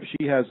thing, except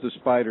she has the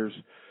spiders,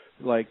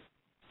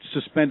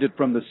 suspended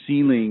from the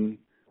ceiling,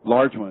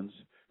 large ones,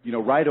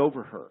 right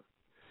over her.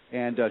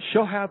 And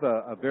she'll have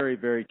a very,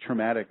 very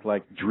traumatic,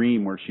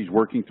 dream where she's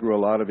working through a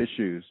lot of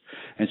issues.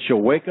 And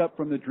she'll wake up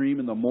from the dream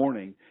in the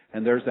morning,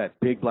 and there's that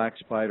big black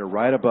spider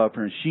right above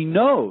her. And she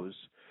knows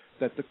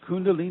that the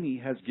Kundalini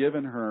has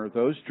given her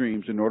those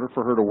dreams in order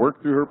for her to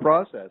work through her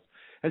process.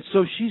 And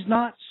so she's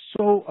not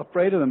so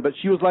afraid of them, but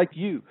she was like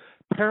you,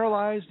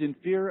 paralyzed in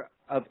fear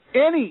of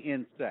any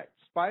insect,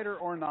 spider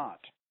or not.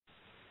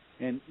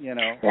 And, you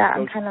know. Yeah,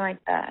 I'm kind of like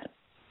that.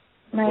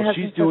 My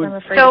husband says I'm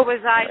afraid. So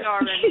was I,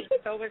 Lauren.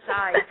 So was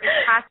I. It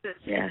passes.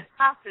 Yeah. It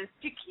passes.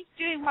 You keep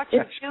doing what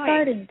you're doing. It's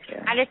starting to.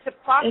 And it's a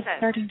process. It's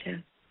starting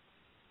to.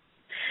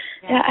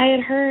 Yeah, I had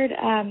heard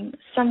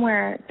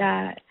somewhere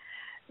that,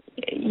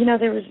 you know,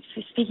 there was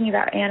speaking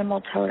about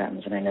animal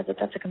totems, and I know that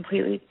that's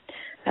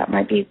that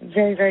might be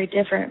very, very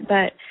different,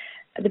 but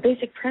the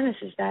basic premise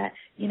is that,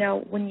 you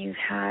know, when you've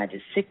had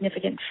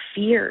significant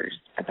fears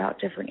about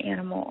different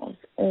animals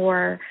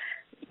or,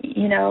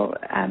 you know,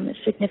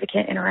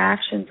 significant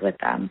interactions with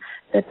them,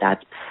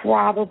 that's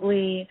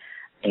probably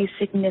a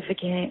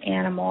significant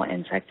animal,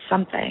 insect,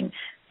 something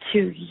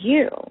to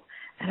you.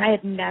 And I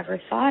had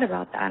never thought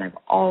about that. I've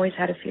always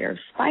had a fear of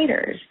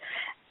spiders.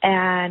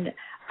 And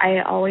I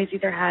always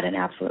either had an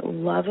absolute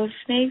love of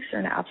snakes or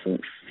an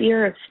absolute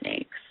fear of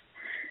snakes.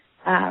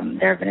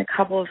 There have been a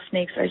couple of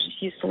snakes I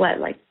just used to let,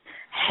 like,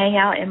 hang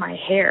out in my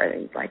hair. They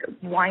would, like,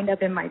 wind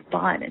up in my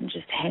bun and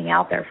just hang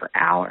out there for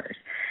hours.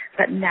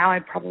 But now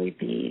I'd probably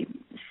be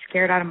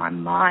scared out of my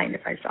mind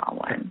if I saw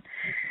one.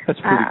 That's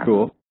pretty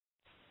cool.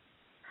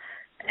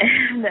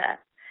 And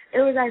it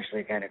was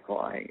actually kind of cool.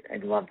 I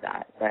love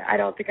that, but I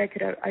don't think I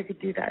could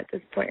do that at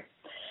this point.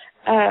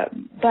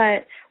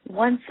 But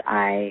once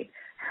I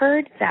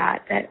heard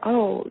that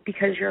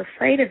because you're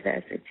afraid of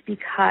this, it's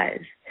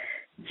because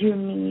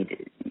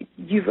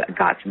you've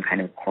got some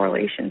kind of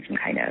correlation, some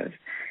kind of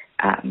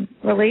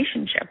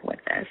relationship with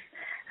this.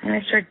 And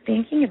I started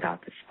thinking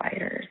about the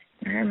spiders.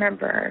 And I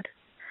remembered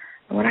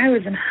when I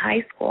was in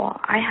high school,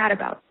 I had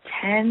about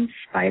 10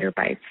 spider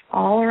bites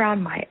all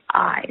around my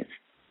eyes,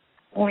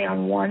 only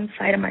on one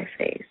side of my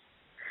face,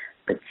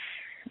 but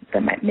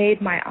that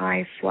made my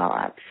eyes swell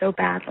up so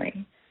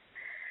badly.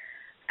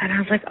 And I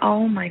was like,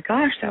 oh my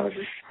gosh, that was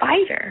a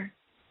spider.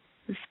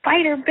 The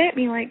spider bit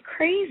me like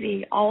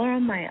crazy all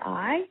around my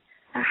eye.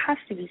 That has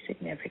to be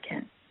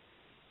significant.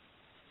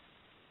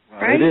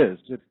 Well, right? It is.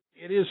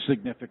 It is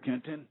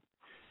significant,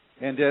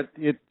 and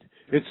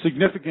it's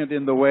significant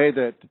in the way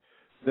that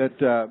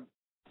let me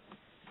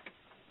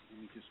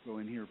just go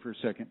in here for a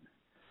second.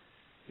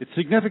 It's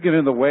significant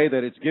in the way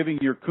that it's giving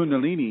your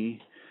Kundalini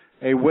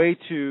a way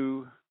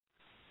to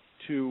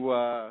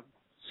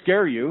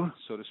scare you,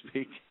 so to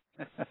speak,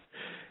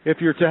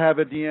 if you're to have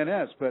a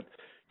DNS. But,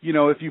 you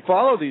know, if you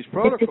follow these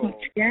protocols... It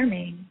didn't scare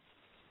me.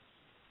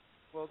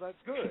 Well, that's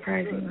good.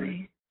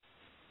 Surprisingly.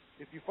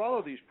 If you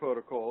follow these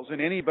protocols,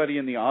 and anybody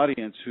in the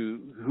audience who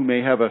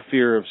may have a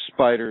fear of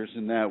spiders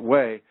in that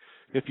way,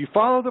 if you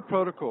follow the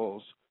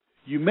protocols,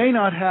 you may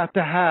not have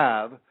to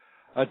have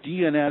a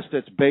DNS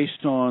that's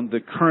based on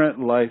the current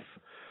life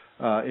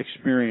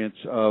experience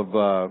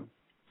of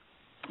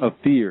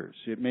fears.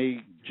 It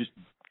may just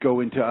go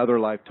into other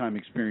lifetime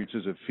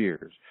experiences of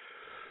fears.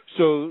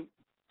 So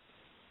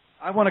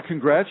I want to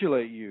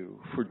congratulate you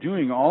for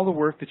doing all the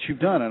work that you've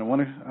done, and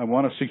I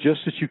want to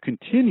suggest that you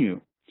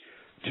continue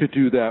to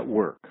do that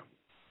work.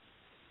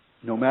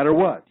 No matter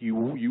what,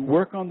 you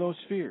work on those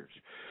fears.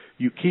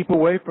 You keep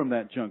away from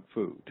that junk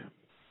food.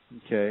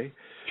 Okay?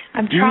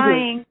 I'm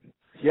trying.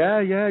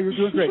 Yeah, you're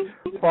doing great.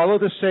 Follow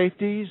the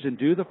safeties and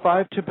do the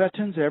 5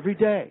 Tibetans every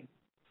day.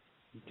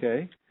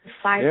 Okay?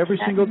 5 every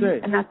Tibetans, single day.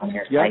 And that's on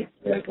your site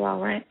as well,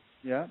 right?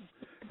 Yeah.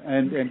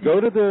 And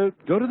go to the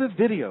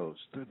videos.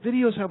 The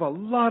videos have a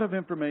lot of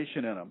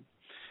information in them.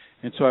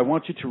 And so I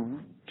want you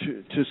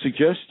to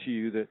suggest to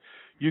you that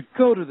you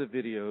go to the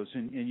videos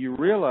and you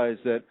realize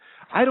that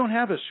I don't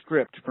have a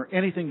script for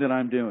anything that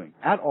I'm doing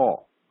at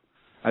all.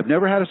 I've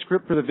never had a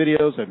script for the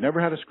videos. I've never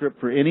had a script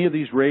for any of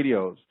these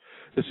radios.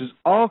 This is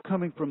all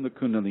coming from the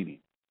Kundalini.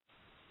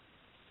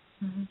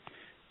 Mm-hmm.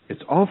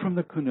 It's all from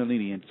the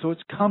Kundalini. And so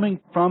it's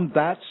coming from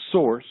that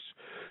source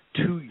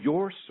to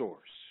your source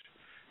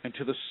and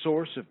to the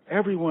source of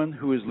everyone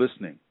who is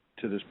listening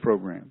to this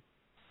program.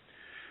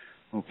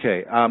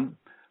 Okay.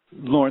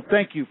 Lauren,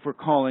 thank you for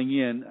calling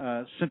in.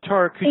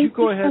 Centara, could you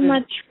go ahead? Thank you so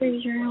much for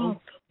your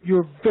help.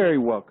 You're very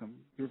welcome.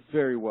 You're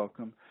very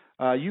welcome.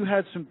 You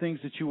had some things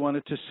that you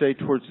wanted to say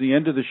towards the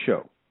end of the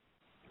show,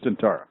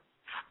 Centara.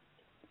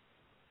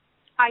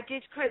 I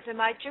did, Chrism.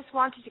 I just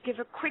wanted to give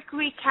a quick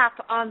recap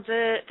on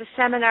the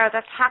seminar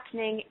that's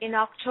happening in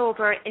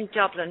October in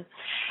Dublin.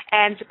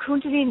 The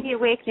Kundalini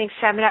Awakening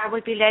seminar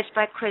will be led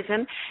by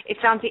Chrism.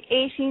 It's on the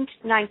 18th,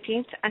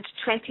 19th, and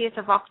 20th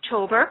of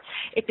October.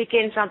 It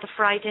begins on the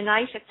Friday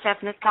night at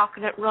 7 o'clock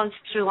and it runs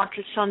through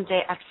until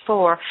Sunday at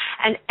 4.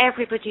 And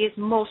everybody is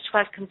most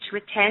welcome to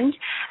attend.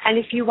 And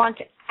if you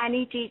want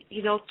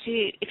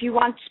if you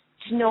want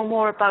to know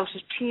more about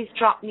it, please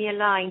drop me a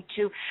line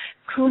to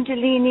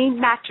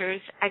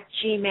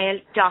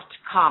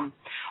kundalinimatters@gmail.com.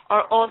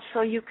 Or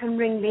also you can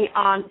ring me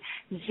on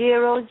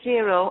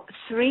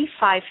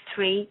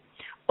 00353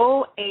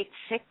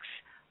 086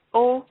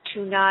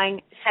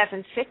 029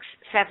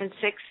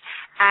 7676,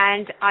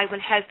 and I will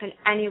help in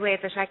any way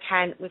that I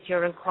can with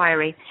your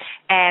inquiry.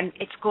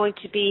 It's going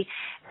to be,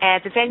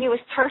 the venue is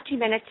 30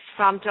 minutes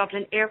from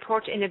Dublin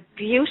Airport in a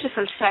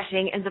beautiful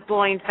setting in the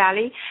Boyne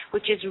Valley,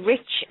 which is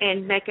rich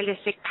in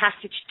megalithic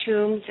passage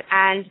tombs,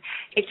 and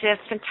it's a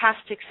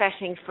fantastic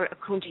setting for a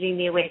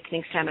Kundalini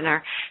Awakening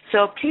seminar.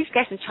 So please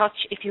get in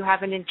touch if you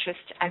have an interest,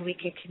 and we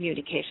can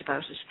communicate about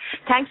it.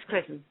 Thanks,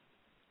 Chrism.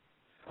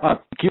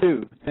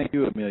 Thank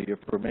you, Amelia,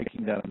 for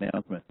making that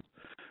announcement.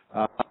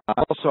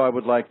 Also, I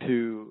would like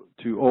to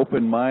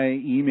open my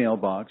email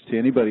box to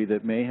anybody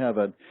that may have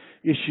an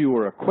issue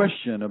or a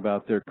question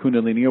about their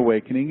Kundalini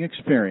Awakening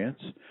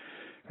experience.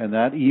 And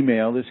that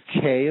email is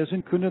K as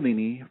in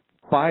Kundalini,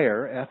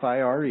 FIRE,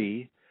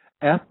 F-I-R-E,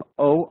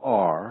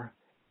 F-O-R-A-L-L,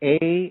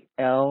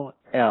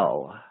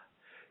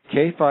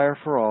 K-FIRE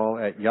for all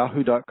at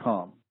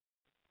yahoo.com.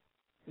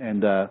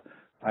 And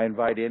I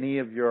invite any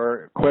of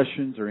your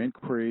questions or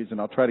inquiries, and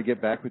I'll try to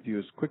get back with you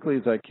as quickly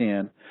as I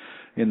can.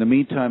 In the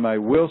meantime, I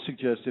will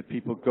suggest that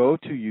people go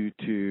to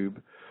YouTube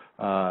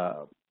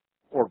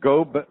or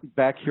go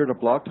back here to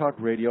Blog Talk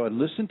Radio and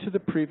listen to the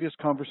previous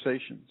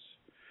conversations.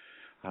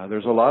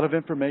 There's a lot of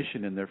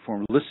information in there for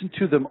them. Listen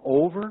to them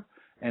over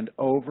and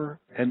over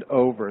and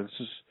over.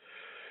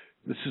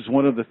 This is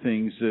one of the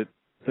things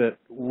that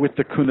with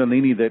the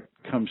Kundalini that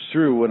comes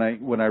through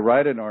when I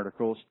write an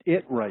article,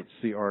 it writes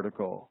the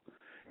article.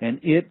 And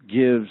it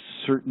gives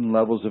certain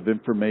levels of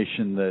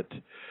information that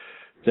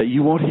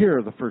you won't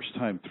hear the first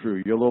time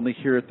through. You'll only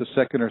hear it the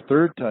second or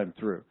third time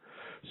through.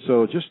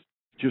 So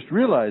just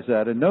realize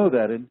that and know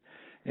that,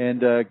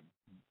 and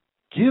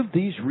give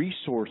these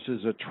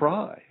resources a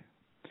try.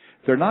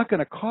 They're not going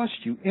to cost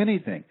you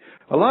anything.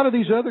 A lot of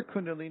these other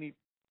Kundalini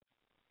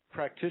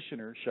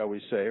practitioners, shall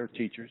we say, or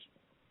teachers,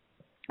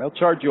 they'll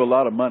charge you a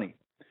lot of money.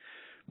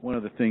 One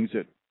of the things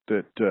that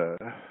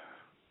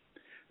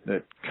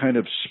kind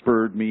of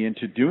spurred me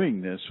into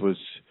doing this was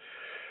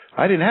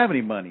I didn't have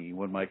any money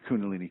when my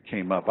Kundalini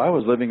came up. I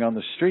was living on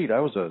the street. I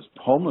was a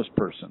homeless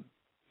person.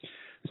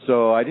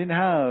 So I didn't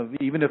have,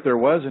 even if there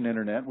was an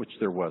internet, which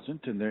there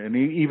wasn't, and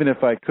even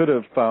if I could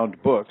have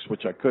found books,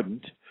 which I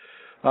couldn't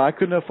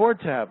afford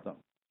to have them.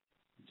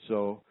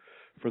 So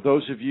for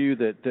those of you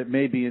that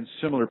may be in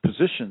similar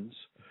positions,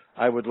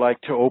 I would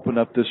like to open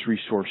up this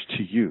resource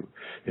to you.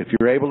 If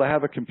you're able to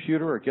have a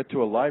computer or get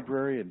to a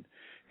library and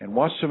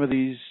watch some of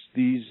these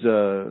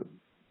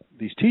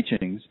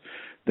teachings,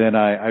 then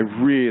I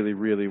really,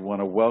 really want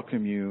to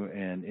welcome you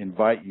and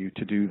invite you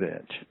to do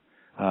that.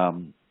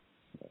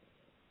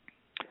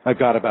 I've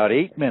got about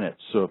 8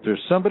 minutes, so if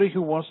there's somebody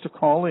who wants to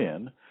call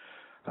in,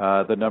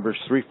 the number is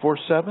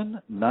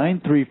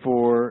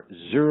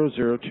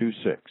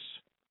 347-934-0026.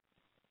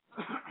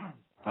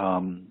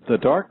 The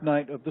dark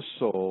night of the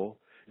soul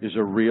is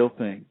a real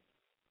thing.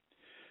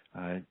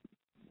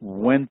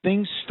 When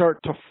things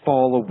start to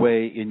fall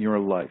away in your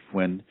life,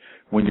 when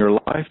your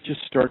life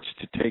just starts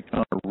to take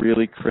on a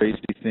really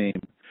crazy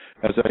theme,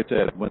 as I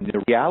said, when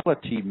the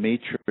reality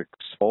matrix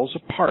falls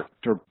apart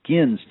or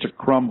begins to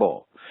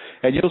crumble,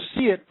 and you'll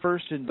see it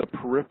first in the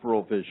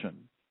peripheral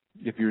vision,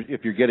 if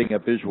you're getting a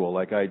visual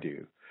like I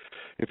do.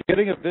 If you're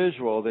getting a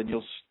visual, then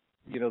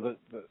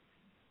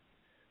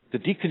the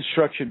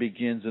deconstruction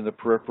begins in the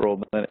peripheral,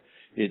 and then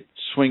it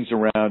swings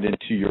around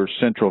into your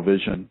central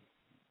vision,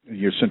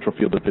 your central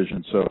field of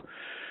vision. So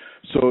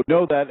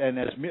know that, and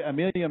as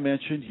Amelia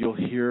mentioned, you'll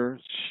hear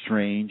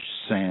strange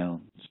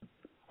sounds,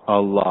 a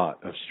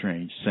lot of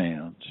strange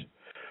sounds.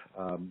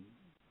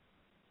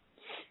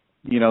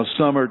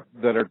 Some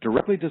that are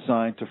directly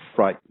designed to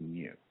frighten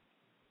you.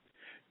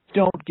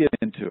 Don't get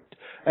into it.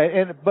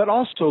 But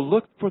also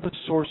look for the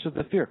source of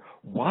the fear.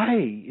 Why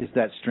is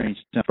that strange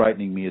sound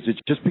frightening me? Is it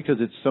just because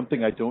it's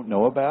something I don't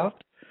know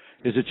about?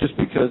 Is it just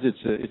because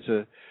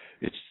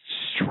it's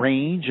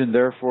strange and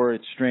therefore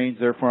it's strange,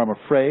 therefore I'm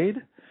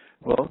afraid?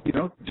 Well,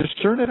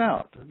 discern it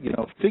out.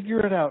 Figure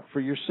it out for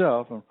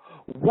yourself.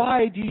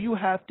 Why do you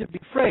have to be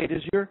afraid?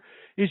 Is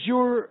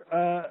your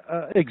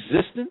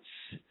existence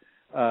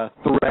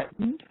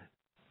threatened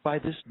by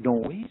this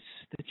noise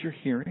that you're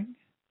hearing?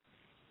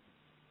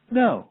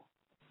 No,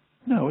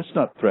 it's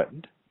not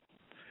threatened.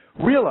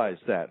 Realize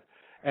that.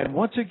 And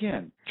once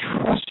again,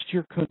 trust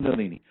your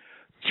Kundalini.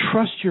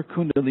 Trust your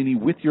Kundalini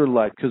with your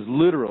life, because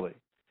literally,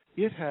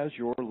 it has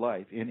your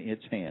life in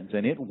its hands,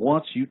 and it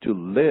wants you to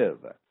live.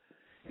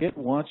 It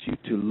wants you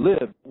to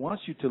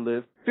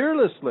live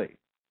fearlessly.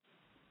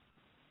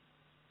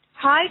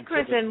 Hi,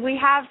 Chrism. We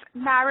have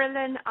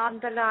Marilyn on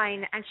the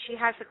line, and she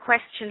has a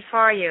question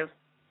for you.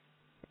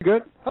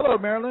 Good. Hello,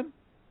 Marilyn.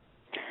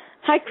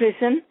 Hi,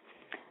 Chrism.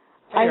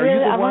 Hey,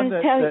 I want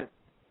to tell you.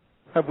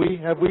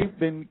 Have we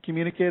been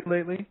communicating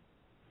lately?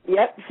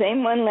 Yep,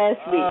 same one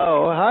last week.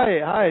 Oh,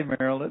 hi,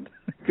 Marilyn.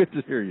 Good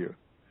to hear you.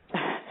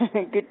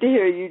 Good to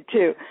hear you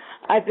too.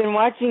 I've been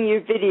watching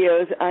your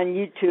videos on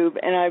YouTube,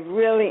 and I've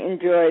really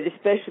enjoyed,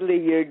 especially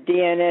your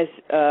DNS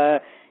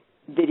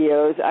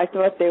videos. I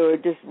thought they were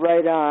just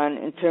right on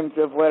in terms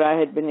of what I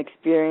had been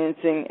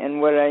experiencing and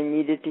what I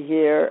needed to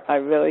hear. I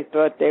really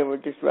thought they were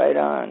just right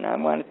on. I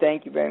want to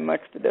thank you very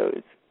much for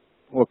those.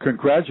 Well,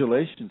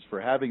 congratulations for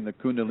having the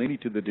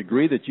Kundalini to the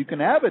degree that you can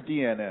have a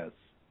DNS.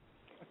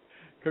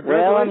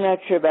 Well, I'm not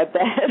sure about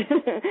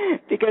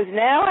that because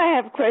now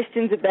I have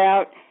questions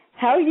about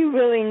how you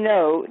really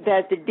know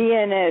that the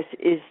DNS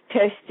is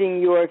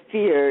testing your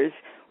fears,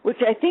 which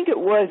I think it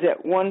was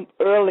at one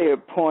earlier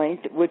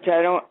point, which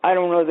I don't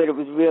know that it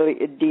was really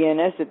a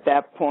DNS at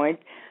that point.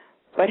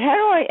 But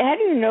how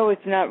do you know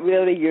it's not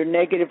really your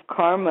negative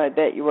karma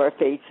that you are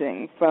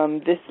facing from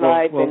this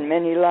life and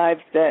many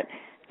lives that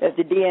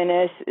the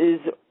DNS is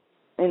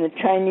in a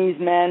Chinese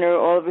manner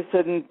all of a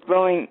sudden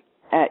throwing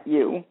at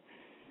you?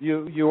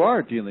 You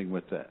are dealing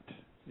with that.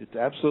 It's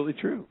absolutely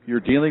true. You're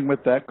dealing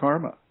with that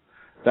karma.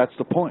 That's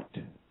the point.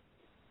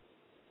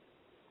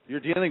 You're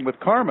dealing with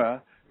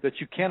karma that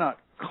you cannot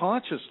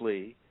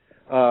consciously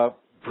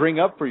bring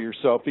up for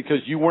yourself because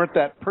you weren't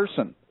that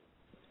person.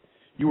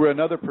 You were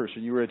another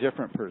person. You were a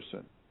different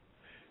person.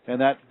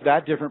 And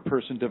that different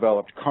person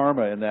developed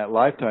karma in that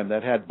lifetime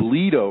that had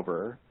bleed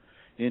over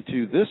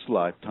into this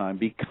lifetime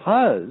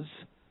because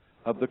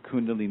of the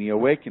Kundalini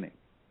awakening.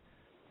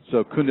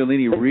 So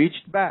Kundalini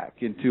reached back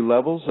into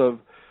levels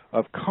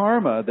of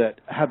karma that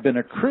have been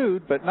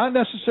accrued, but not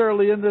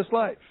necessarily in this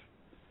life.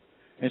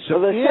 And so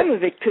some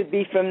of it could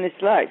be from this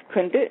life,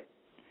 couldn't it?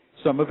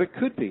 Some of it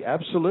could be,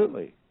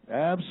 absolutely.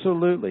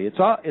 Absolutely.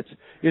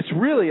 It's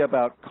really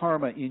about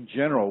karma in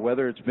general,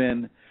 whether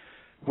the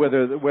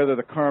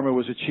karma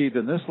was achieved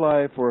in this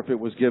life or if it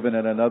was given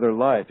in another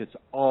life. It's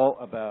all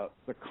about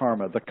the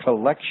karma, the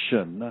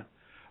collection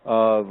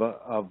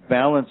of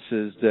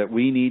balances that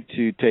we need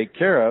to take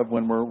care of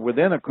when we're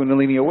within a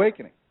Kundalini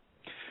awakening.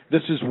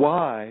 This is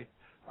why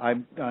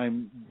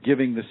I'm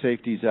giving the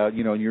safeties out,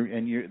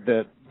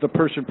 that the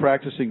person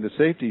practicing the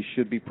safeties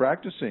should be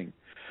practicing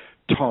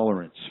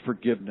tolerance,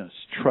 forgiveness,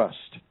 trust,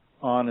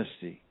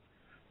 honesty,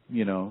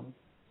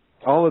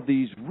 all of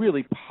these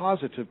really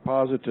positive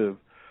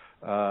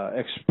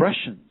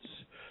expressions,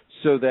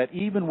 so that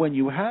even when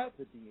you have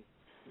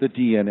the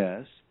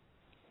DNS,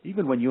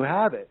 even when you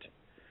have it,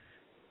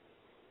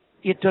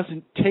 it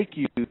doesn't take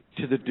you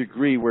to the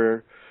degree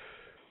where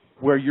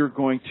you're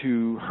going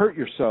to hurt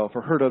yourself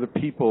or hurt other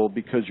people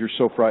because you're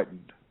so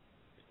frightened.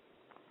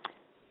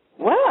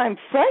 Well, I'm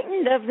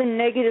frightened of the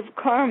negative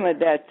karma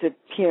that's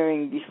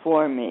appearing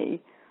before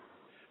me.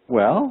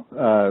 Well,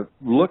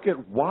 look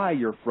at why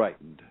you're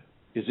frightened.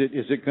 Is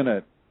it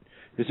gonna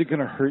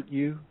hurt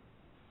you?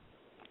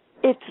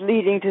 It's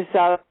leading to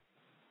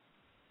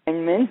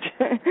alignment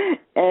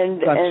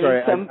and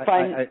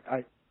sorry,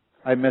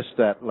 I missed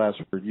that last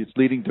word. It's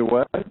leading to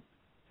what?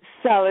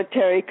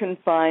 Solitary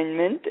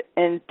confinement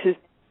and to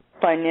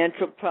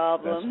financial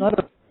problems. That's not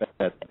a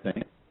bad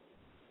thing.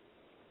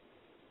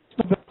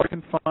 It's not bad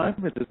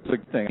confinement. It's a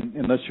good thing,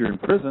 unless you're in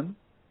prison.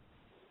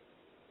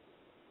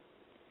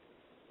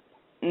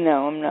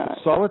 No, I'm not.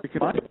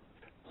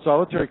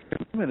 Solitary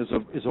confinement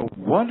is a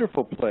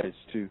wonderful place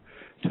to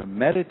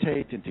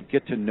meditate and to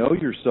get to know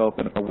yourself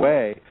in a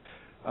way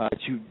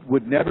that you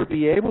would never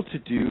be able to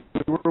do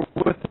if you were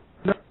with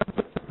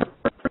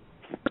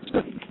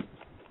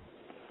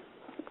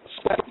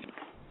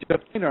to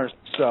obtain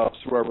ourselves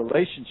through our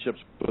relationships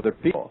with other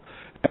people.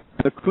 And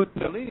the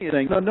Kundalini is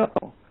saying, no.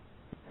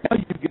 Now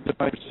you get to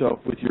find yourself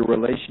with your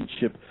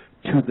relationship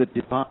to the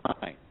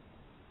divine.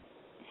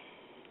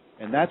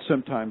 And that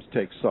sometimes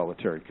takes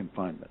solitary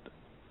confinement.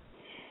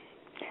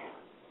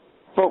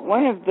 But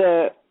one of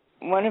the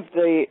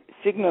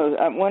signals,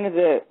 one of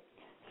the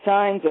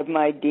signs of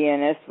my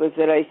DNS was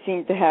that I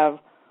seemed to have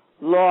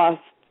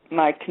lost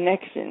my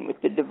connection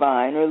with the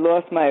divine, or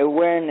lost my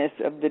awareness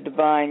of the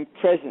divine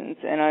presence,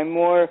 and I'm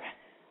more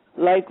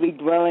likely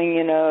dwelling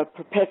in a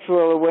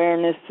perpetual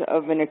awareness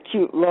of an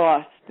acute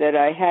loss that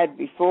I had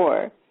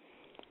before,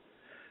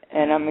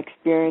 and I'm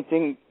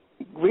experiencing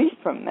grief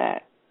from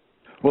that.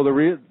 Well,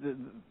 the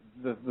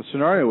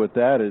scenario with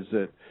that is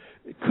that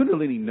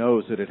Kundalini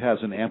knows that it has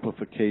an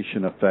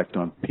amplification effect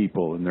on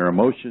people and their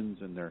emotions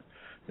and their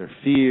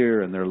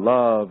fear and their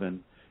love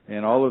and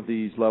all of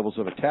these levels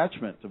of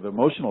attachment, of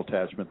emotional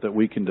attachment that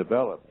we can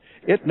develop.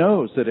 It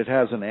knows that it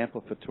has an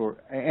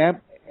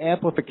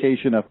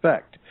amplification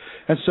effect.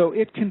 And so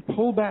it can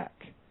pull back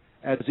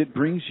as it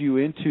brings you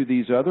into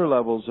these other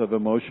levels of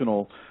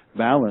emotional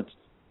balance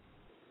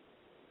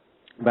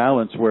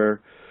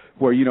where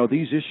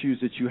these issues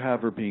that you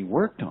have are being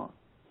worked on.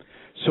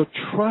 So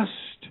trust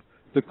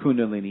the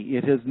Kundalini.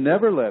 It has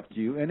never left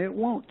you, and it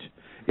won't.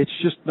 It's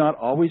just not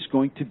always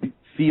going to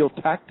feel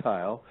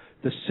tactile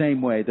the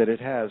same way that it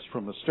has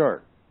from the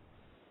start.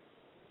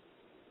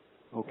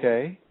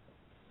 Okay?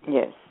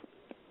 Yes.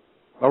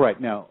 All right,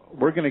 now,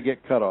 we're going to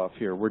get cut off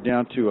here. We're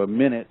down to a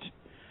minute,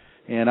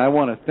 and I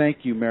want to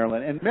thank you,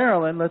 Marilyn. And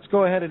Marilyn, let's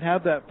go ahead and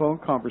have that phone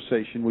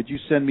conversation. Would you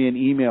send me an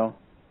email?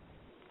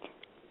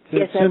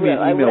 Yes, send me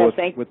an email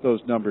with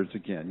those numbers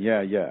again.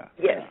 Yeah. Yes,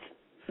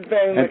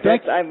 very much.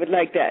 I would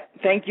like that.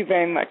 Thank you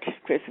very much,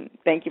 Chris.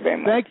 Thank you very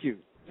much.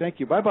 Thank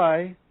you.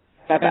 Bye-bye.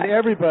 Bye-bye. And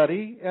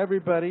everybody,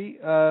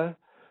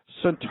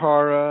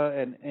 Santara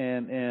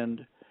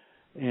and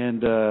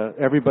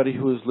everybody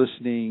who is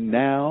listening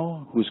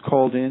now, who's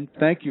called in,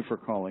 thank you for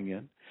calling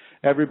in.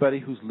 everybody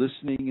who's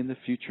listening in the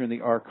future in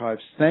the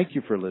archives, thank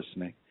you for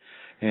listening.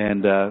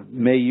 And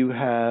may you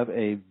have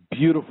a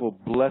beautiful,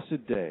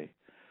 blessed day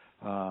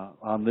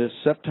on this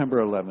September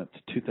 11th,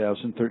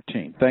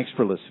 2013. Thanks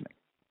for listening.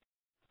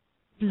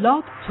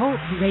 Blog Talk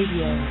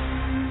Radio.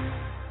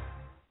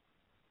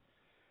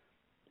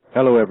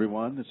 Hello,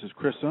 everyone. This is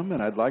Chrism,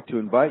 and I'd like to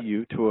invite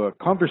you to a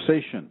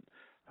conversation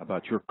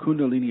about your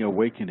Kundalini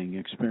awakening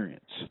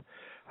experience.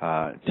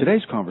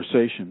 Today's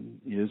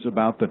conversation is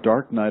about the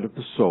dark night of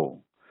the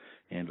soul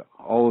and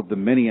all of the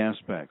many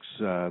aspects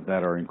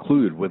that are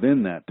included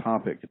within that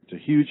topic. It's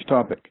a huge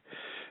topic,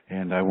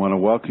 and I want to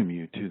welcome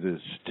you to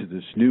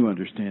this new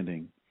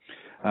understanding.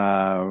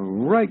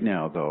 Right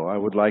now, though, I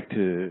would like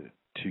to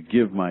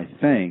give my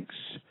thanks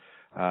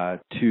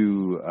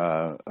to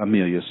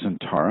Amelia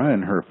Santara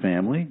and her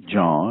family,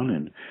 John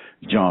and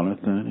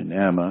Jonathan and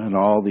Emma and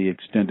all the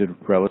extended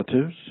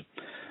relatives.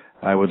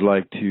 I would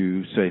like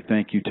to say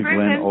thank you to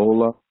Glenn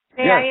Ola.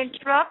 May I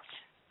interrupt?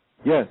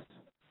 Yes.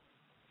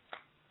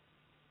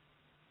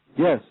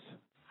 Yes.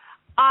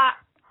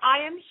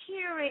 I am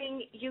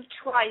hearing you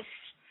twice,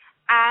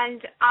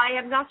 and I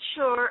am not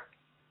sure.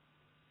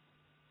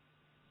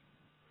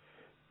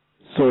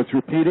 So it's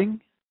repeating?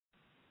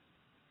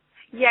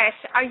 Yes.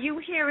 Are you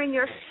hearing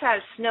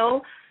yourself?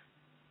 No?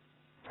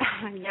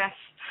 Yes.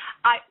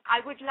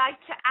 I would like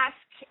to ask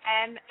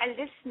a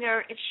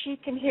listener if she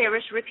can hear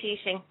it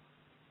repeating.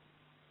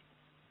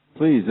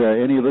 Please,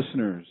 any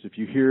listeners, if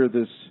you hear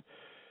this,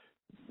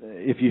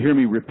 if you hear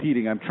me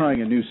repeating, I'm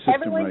trying a new system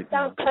Everyone right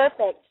now. sounds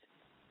perfect.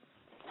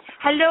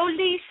 Hello,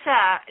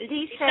 Lisa.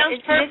 Lisa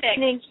is perfect.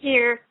 listening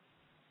here.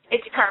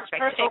 It's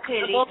perfect.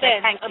 Okay,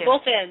 Lisa. Thank you. On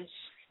both ends.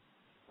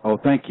 Oh,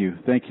 thank you,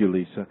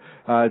 Lisa.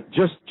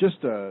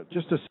 Just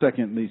a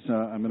second, Lisa.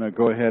 I'm going to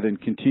go ahead and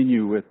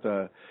continue with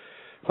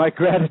my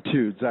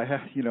gratitudes. I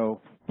have,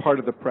 part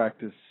of the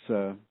practice,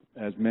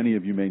 as many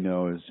of you may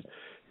know,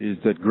 is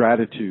that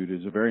gratitude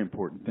is a very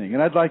important thing,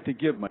 and I'd like to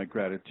give my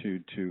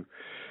gratitude to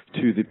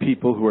the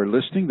people who are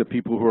listening, the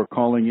people who are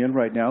calling in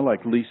right now,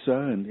 like Lisa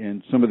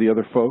and some of the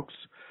other folks.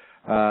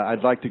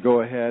 I'd like to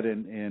go ahead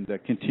and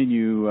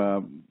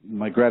continue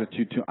my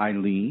gratitude to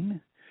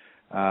Eileen,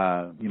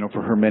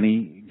 for her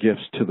many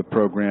gifts to the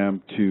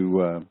program,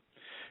 to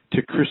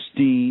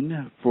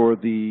Christine for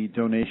the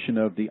donation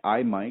of the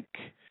iMic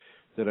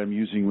that I'm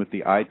using with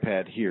the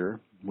iPad here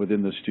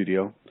within the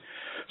studio.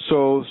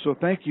 So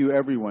thank you,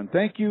 everyone.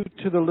 Thank you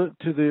to the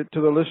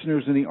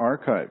listeners in the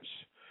archives.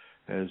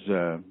 As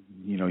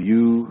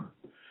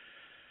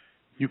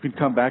you can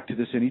come back to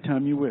this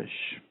anytime you wish,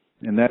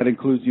 and that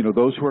includes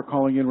those who are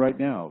calling in right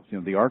now.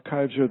 The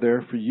archives are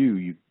there for you.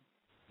 You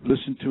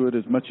listen to it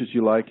as much as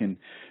you like, and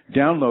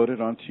download it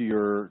onto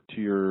your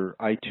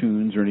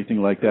iTunes or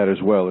anything like that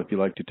as well, if you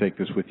like to take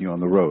this with you on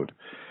the road.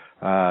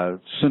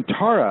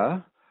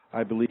 Santara,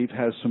 I believe,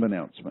 has some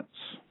announcements.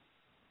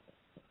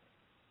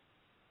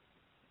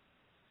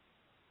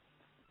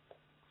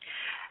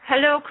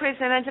 Hello,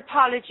 Chrism, and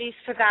apologies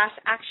for that.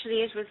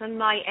 Actually, it was on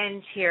my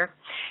end here.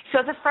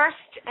 So the first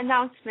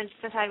announcement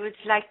that I would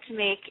like to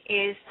make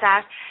is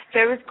that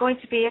there is going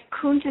to be a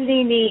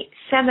Kundalini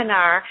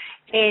seminar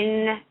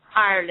in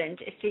Ireland.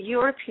 It's a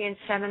European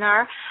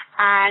seminar,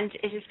 and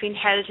it has been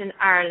held in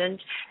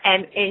Ireland,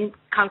 in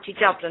County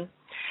Dublin.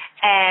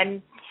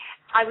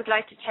 I would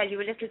like to tell you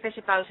a little bit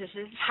about it. It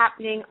is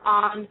happening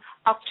on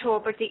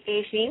October the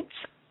 18th.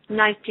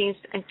 19th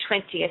and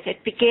 20th.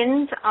 It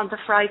begins on the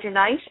Friday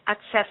night at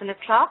 7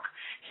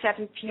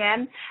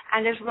 p.m.,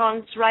 and it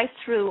runs right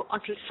through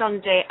until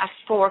Sunday at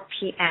 4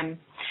 p.m.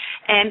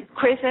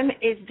 Chrism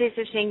is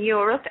visiting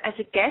Europe as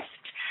a guest,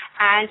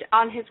 and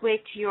on his way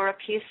to Europe,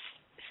 he is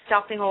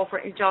stopping over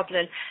in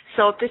Dublin.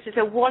 So this is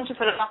a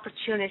wonderful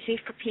opportunity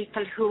for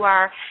people who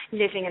are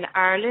living in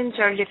Ireland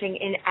or living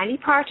in any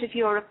part of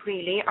Europe,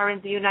 really, or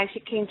in the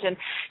United Kingdom,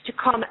 to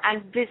come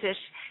and visit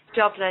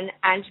Dublin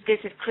and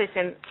visit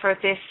Chrism for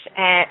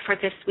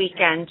this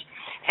weekend.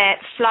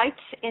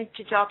 Flights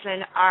into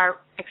Dublin are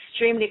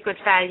extremely good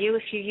value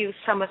if you use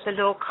some of the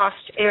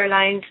low-cost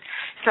airlines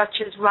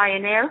such as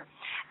Ryanair,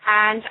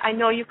 and I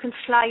know you can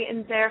fly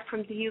in there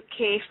from the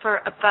UK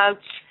for about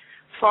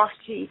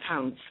 £40,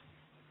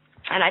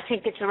 and I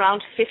think it's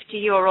around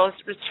 €50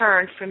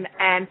 return from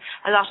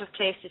a lot of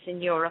places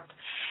in Europe.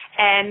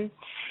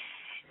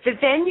 The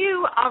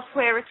venue of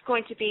where it's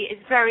going to be is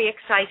very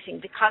exciting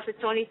because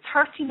it's only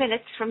 30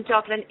 minutes from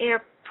Dublin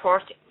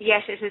Airport,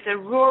 yet it is a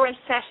rural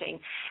setting.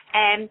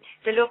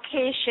 The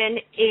location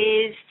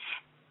is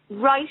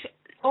right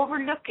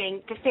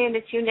overlooking the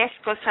famous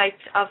UNESCO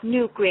sites of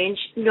Newgrange,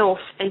 Noath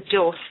and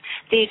Dose.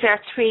 These are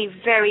three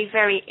very,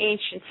 very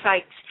ancient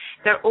sites.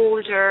 They're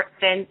older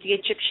than the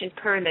Egyptian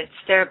pyramids.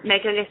 They're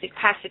megalithic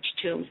passage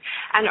tombs.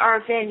 And our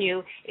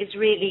venue is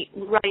really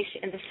right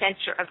in the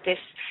center of this.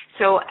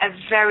 So a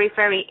very,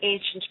 very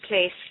ancient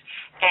place,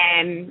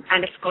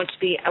 and it's going to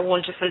be a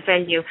wonderful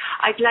venue.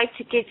 I'd like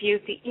to give you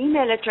the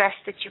email address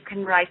that you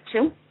can write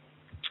to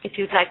if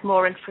you'd like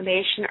more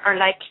information, or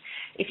like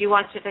if you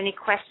want to have any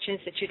questions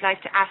that you'd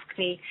like to ask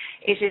me,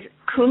 it is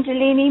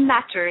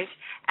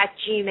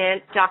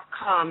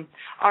kundalinimatters@gmail.com.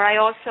 Or I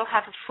also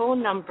have a phone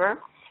number,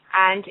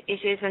 and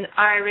it is an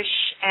Irish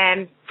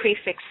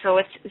prefix, so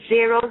it's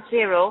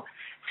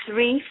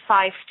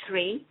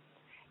 00353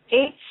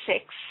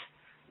 86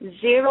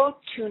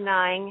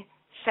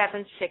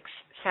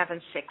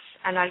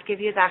 and I'll give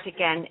you that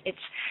again. It's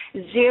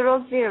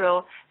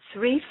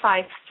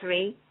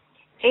 00353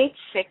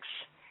 86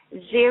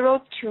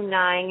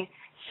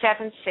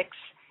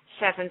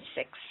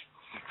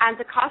 And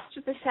the cost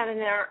of the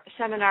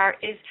seminar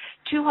is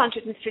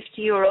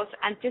 €250,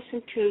 and this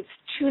includes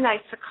 2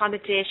 nights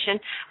accommodation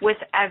with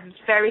a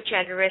very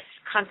generous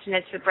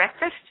continental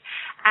breakfast,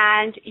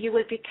 and you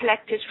will be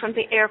collected from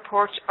the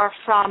airport or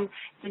from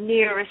the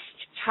nearest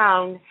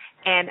town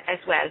as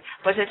well.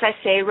 But as I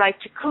say, write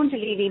to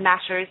Kundalini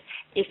Matters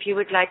if you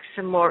would like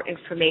some more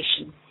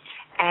information.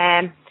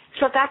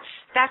 So that's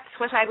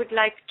what I would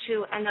like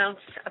to announce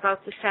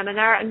about the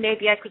seminar, and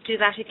maybe I could do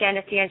that again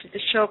at the end of the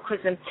show,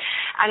 Chrism.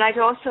 And I'd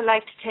also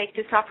like to take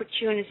this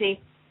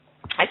opportunity.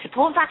 I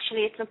suppose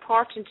actually it's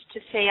important to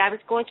say I was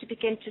going to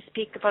begin to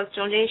speak about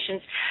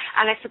donations,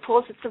 and I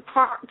suppose it's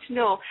important to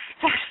know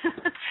that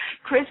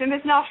Chrism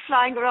is not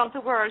flying around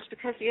the world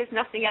because he has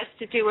nothing else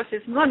to do with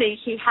his money.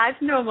 He has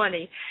no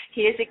money.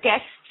 He is a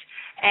guest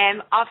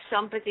of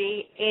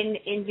somebody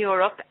in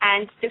Europe,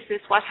 and this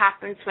is what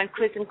happens when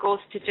Chrism goes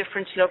to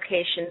different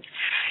locations.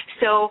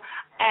 So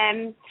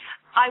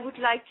I would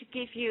like to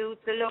give you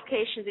the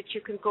location that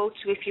you can go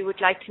to if you would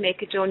like to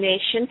make a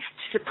donation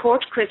to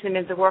support Chrism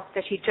in the work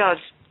that he does.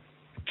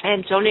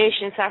 And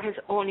donations are his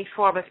only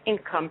form of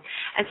income.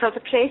 And so the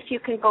place you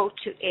can go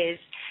to is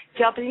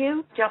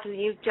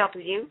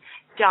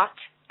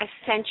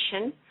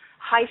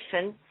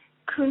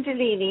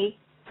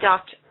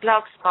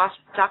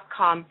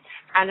www.ascension-kundalini.blogspot.com,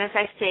 and as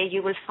I say,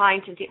 you will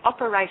find in the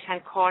upper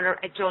right-hand corner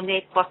a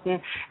donate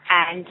button,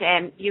 and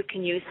you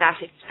can use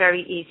that. It's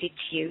very easy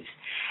to use.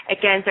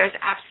 Again, there's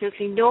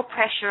absolutely no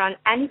pressure on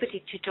anybody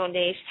to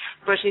donate,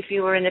 but if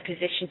you are in a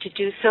position to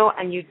do so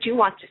and you do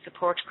want to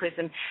support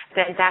Chrism,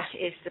 then that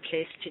is the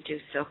place to do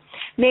so.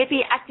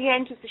 Maybe at the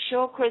end of the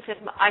show,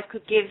 Chrism, I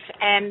could give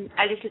a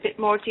little bit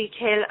more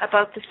detail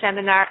about the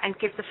seminar and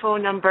give the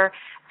phone number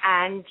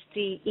and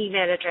the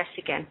email address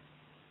again.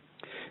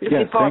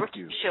 Looking forward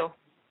to the show.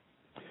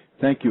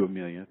 Thank you,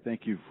 Amelia.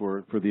 Thank you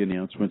for the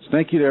announcements.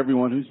 Thank you to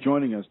everyone who's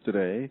joining us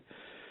today.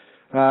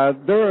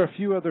 There are a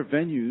few other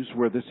venues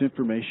where this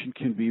information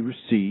can be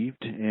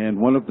received, and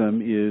one of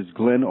them is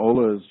Glenn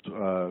Ola's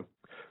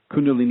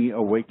Kundalini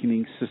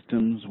Awakening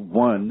Systems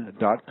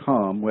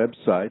 1.com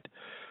website,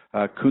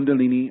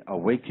 Kundalini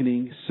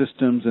Awakening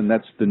Systems, and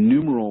that's the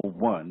numeral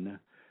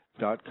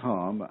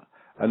 1.com.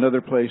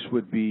 Another place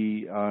would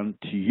be on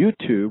to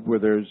YouTube, where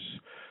there's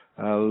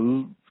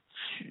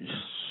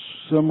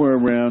somewhere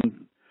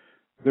around,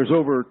 there's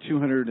over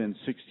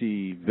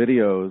 260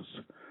 videos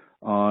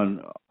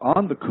on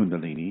the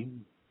Kundalini,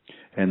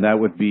 and that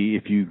would be,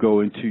 if you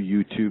go into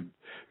YouTube,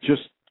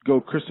 just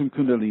go Chrism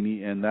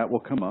Kundalini, and that will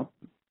come up.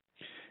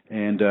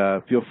 And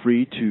feel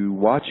free to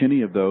watch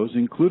any of those,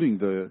 including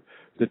the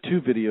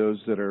 2 videos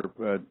that are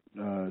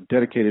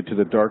dedicated to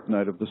the dark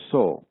night of the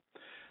soul.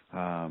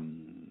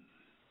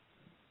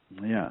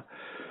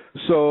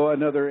 So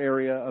another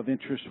area of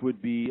interest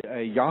would be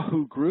a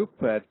Yahoo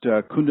group at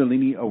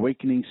Kundalini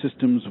Awakening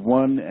Systems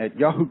 1 at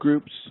Yahoo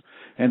Groups,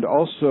 and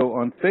also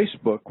on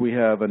Facebook we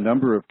have a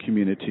number of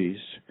communities.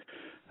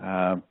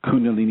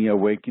 Kundalini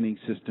Awakening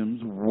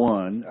Systems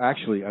 1,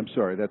 actually, I'm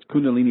sorry, that's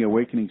Kundalini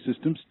Awakening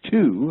Systems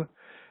 2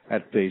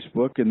 at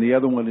Facebook, and the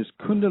other one is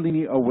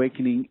Kundalini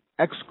Awakening !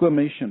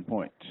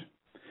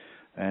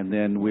 And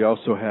then we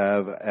also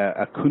have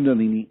a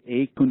Kundalini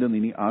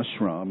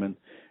Ashram,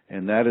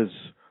 and that is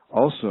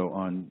also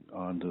on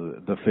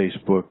the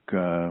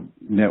Facebook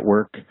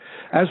network,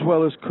 as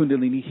well as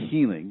Kundalini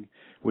Healing,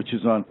 which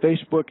is on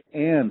Facebook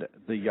and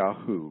the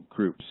Yahoo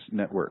Groups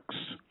networks.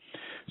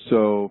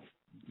 So,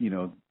 you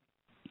know,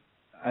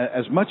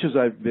 as much as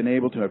I've been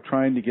able to, I'm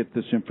trying to get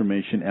this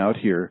information out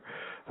here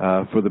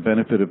for the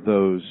benefit of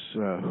those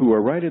who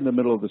are right in the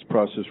middle of this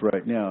process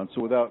right now. And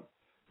so without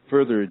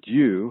further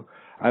ado,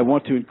 I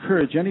want to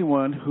encourage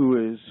anyone who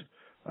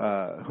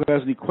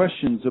has any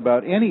questions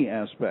about any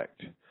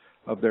aspect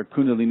of their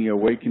Kundalini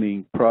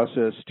Awakening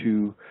process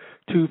to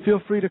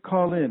feel free to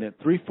call in at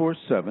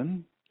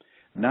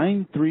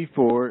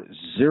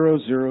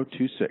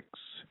 347-934-0026.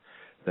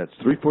 That's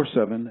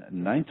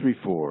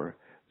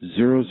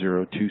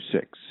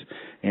 347-934-0026.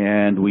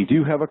 And we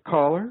do have a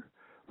caller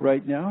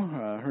right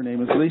now. Her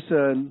name is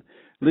Lisa. And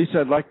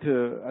Lisa, I'd like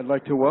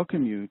to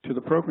welcome you to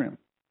the program.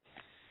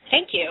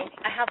 Thank you.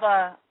 I have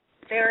a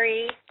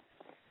very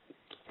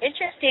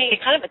interesting,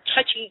 kind of a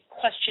touchy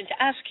question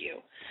to ask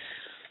you.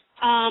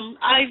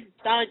 I've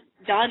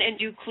done and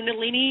do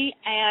Kundalini,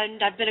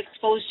 and I've been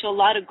exposed to a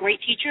lot of great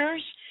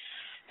teachers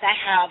that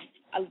have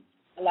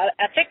a lot of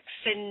ethics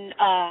and,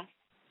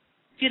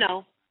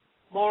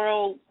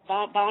 moral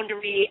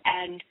boundary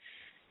and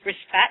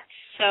respect.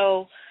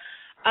 So,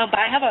 but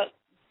I have a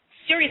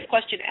serious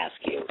question to ask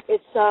you.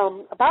 It's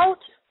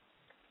about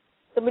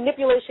the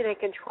manipulation and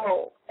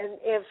control, and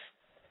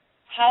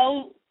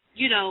how,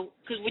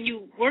 because when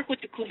you work with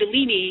the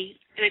Kundalini,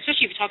 and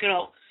especially if you're talking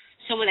about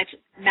someone that's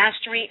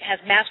has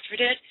mastered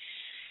it,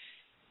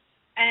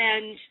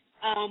 and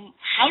I'm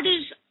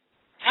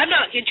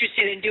not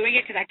interested in doing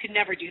it because I could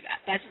never do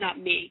that. That's not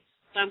me.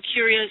 But I'm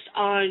curious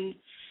on.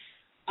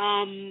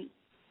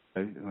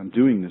 I'm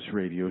doing this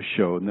radio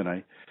show, and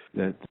then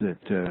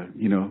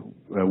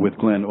with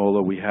Glenn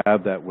Ola, we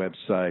have that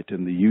website,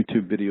 and the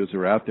YouTube videos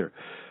are out there.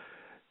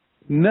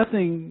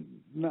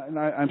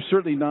 I'm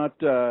certainly not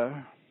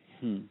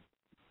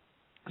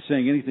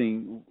saying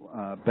anything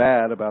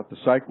bad about the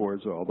psych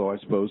wards, although I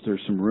suppose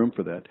there's some room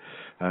for that,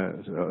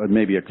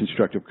 maybe a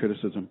constructive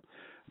criticism.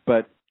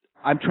 But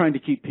I'm trying to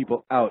keep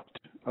people out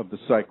of the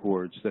psych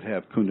wards that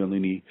have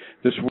Kundalini.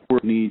 This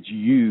world needs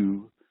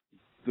you,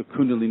 the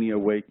Kundalini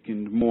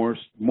awakened, more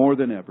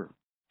than ever.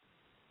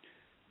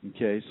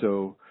 Okay,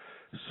 so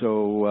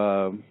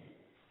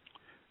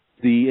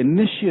the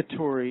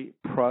initiatory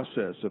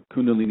process of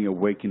Kundalini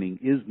awakening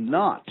is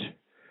not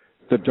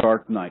the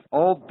dark night,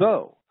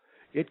 although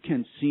it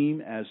can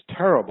seem as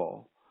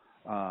terrible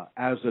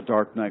as the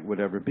dark night would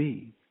ever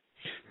be.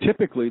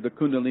 Typically, the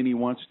Kundalini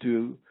wants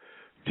to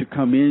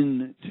come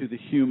in to the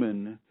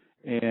human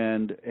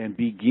and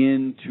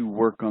begin to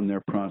work on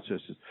their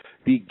processes,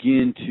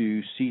 begin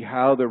to see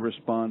how they're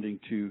responding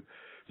to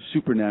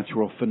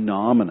supernatural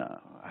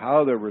phenomena,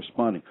 how they're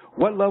responding,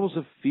 what levels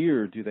of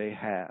fear do they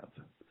have,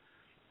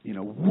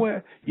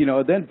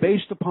 then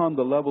based upon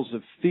the levels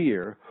of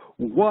fear,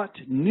 what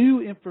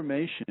new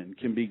information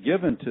can be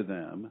given to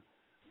them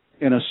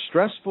in a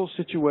stressful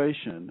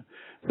situation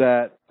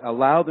that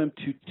allow them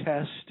to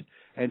test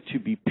and to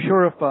be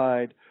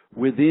purified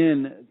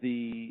within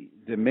the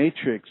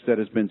matrix that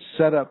has been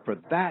set up for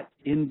that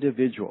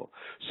individual.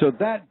 So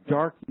that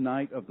dark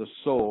night of the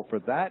soul for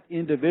that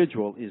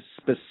individual is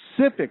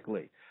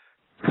specifically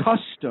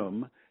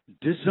custom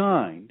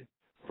designed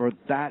for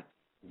that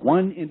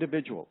one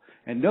individual.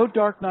 And no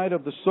dark night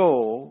of the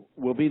soul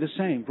will be the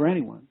same for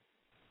anyone.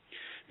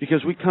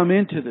 Because we come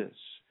into this,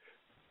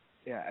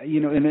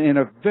 in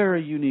a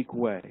very unique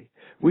way.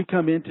 We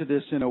come into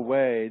this in a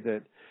way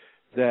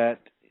that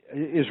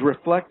is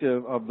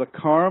reflective of the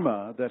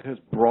karma that has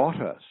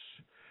brought us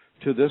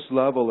to this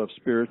level of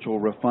spiritual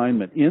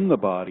refinement in the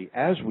body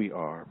as we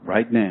are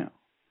right now.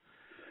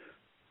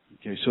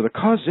 Okay, so the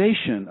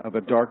causation of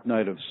a dark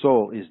night of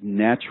soul is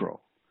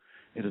natural.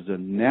 It is a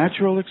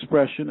natural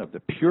expression of the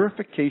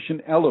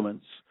purification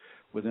elements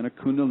within a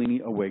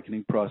Kundalini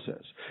awakening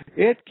process.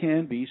 It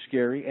can be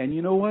scary, and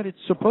you know what? It's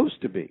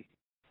supposed to be.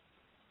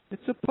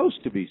 It's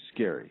supposed to be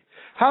scary.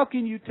 How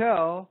can you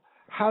tell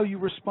how you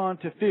respond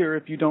to fear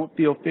if you don't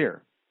feel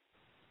fear?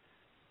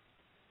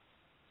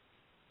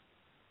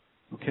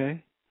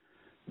 Okay?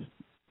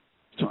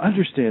 So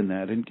understand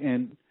that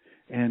and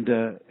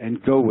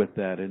go with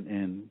that.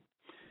 And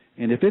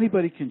if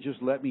anybody can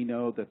just let me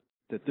know that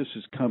this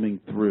is coming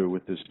through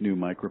with this new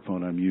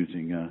microphone I'm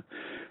using.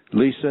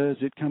 Lisa, is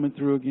it coming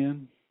through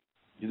again?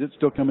 Is it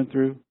still coming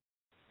through?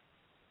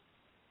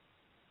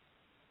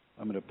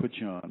 I'm going to put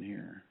you on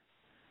here.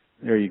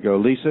 There you go.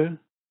 Lisa?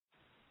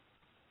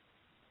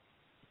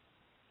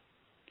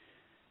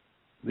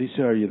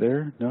 Lisa, are you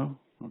there? No?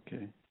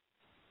 Okay.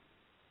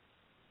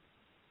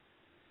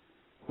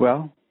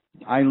 Well,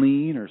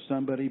 Eileen or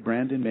somebody,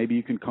 Brandon, maybe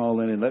you can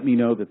call in and let me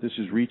know that this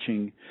is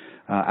reaching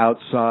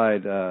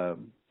outside.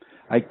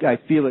 I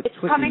feel it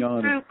clicking on. It's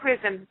coming through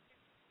Chrism.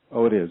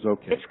 Oh, it is?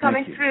 Okay. It's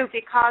coming through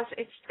because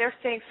they're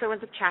saying so in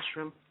the chat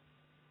room.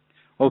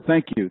 Oh,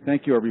 thank you.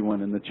 Thank you,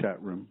 everyone in the chat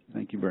room.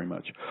 Thank you very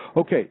much.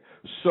 Okay,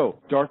 so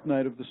Dark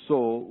Night of the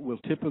Soul will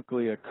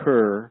typically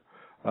occur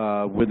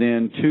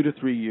within 2 to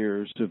 3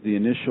 years of the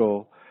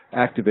initial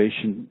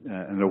activation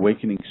and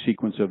awakening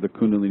sequence of the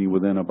Kundalini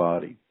within a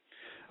body.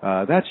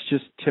 That's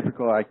just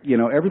typical.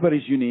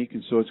 Everybody's unique,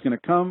 and so it's going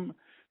to come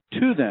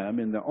to them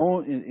in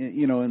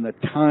the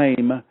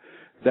time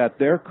that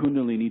their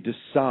Kundalini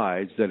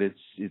decides that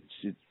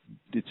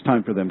it's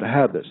time for them to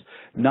have this.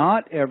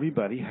 Not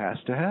everybody has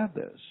to have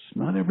this.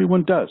 Not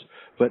everyone does,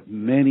 but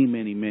many,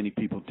 many, many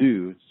people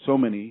do. So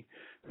many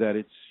that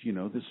it's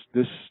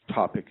this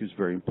topic is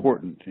very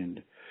important,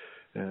 and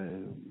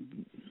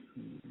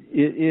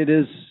it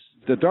is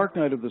the dark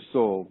night of the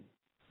soul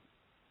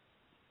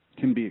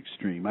can be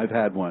extreme. I've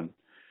had one.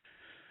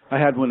 I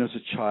had one as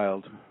a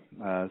child.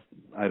 I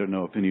don't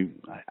know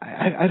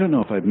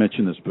if I've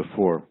mentioned this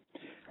before.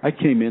 I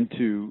came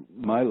into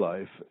my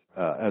life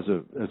as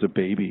a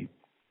baby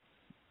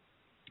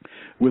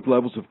with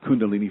levels of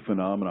Kundalini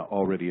phenomena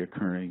already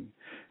occurring,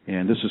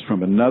 and this is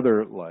from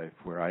another life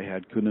where I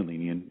had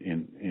Kundalini, and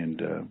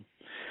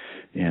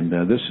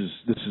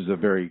this is a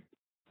very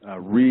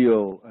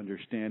real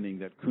understanding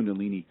that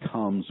Kundalini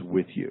comes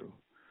with you.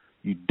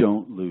 You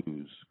don't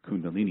lose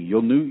Kundalini.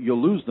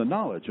 You'll lose the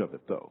knowledge of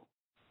it, though.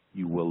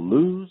 You will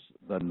lose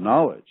the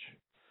knowledge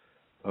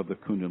of the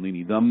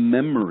Kundalini, the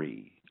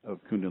memory of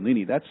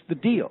Kundalini. That's the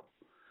deal.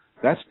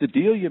 That's the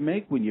deal you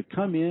make when you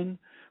come in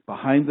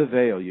behind the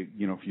veil. You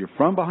know, if you're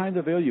from behind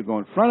the veil, you go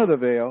in front of the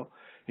veil,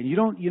 and you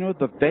don't, you know,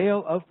 the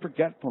veil of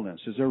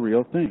forgetfulness is a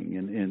real thing.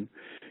 And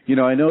you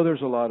know, I know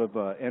there's a lot of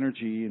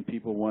energy in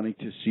people wanting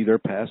to see their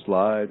past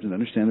lives and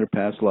understand their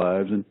past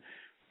lives, and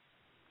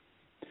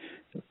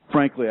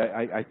frankly,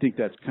 I think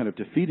that's kind of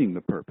defeating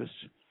the purpose.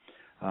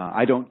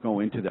 I don't go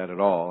into that at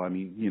all. I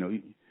mean, you know,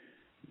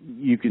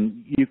 you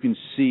can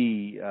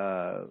see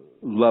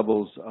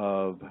levels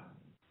of,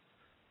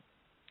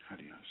 how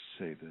do you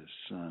say this?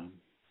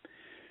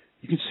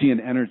 You can see an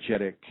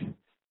energetic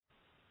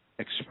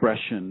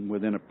expression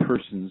within a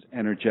person's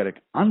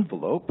energetic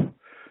envelope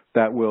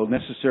that will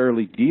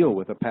necessarily deal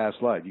with a past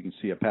life. You can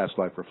see a past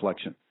life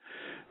reflection.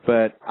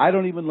 But I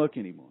don't even look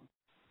anymore.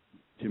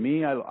 To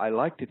me, I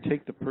like to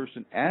take the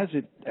person as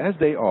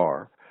they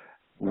are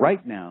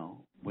right now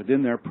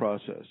within their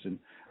process. And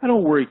I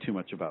don't worry too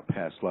much about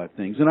past life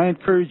things. And I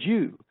encourage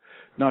you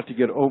not to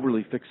get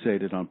overly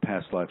fixated on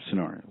past life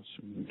scenarios.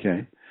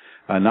 Okay?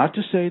 Not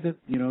to say that,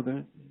 you know,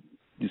 that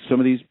some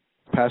of these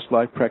past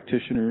life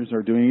practitioners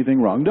are doing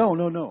anything wrong.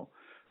 No.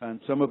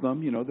 And some of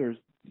them, you know,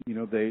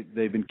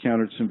 they've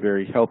encountered some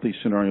very healthy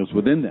scenarios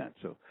within that.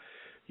 So,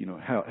 you know,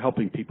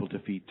 helping people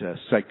defeat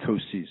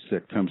psychosis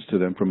that comes to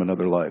them from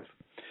another life.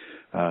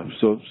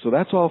 So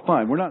that's all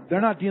fine.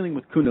 They're not dealing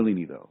with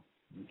Kundalini though.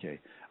 Okay.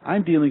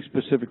 I'm dealing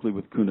specifically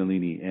with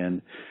Kundalini,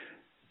 and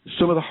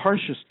some of the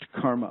harshest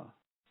karma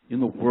in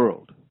the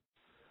world,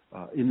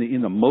 in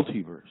the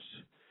multiverse,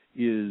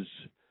 is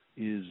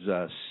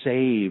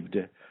saved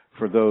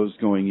for those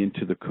going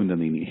into the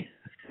Kundalini.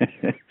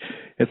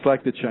 It's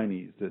like the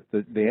Chinese,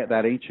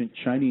 that ancient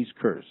Chinese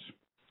curse.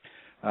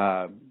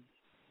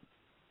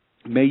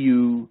 May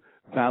you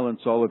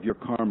balance all of your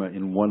karma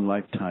in one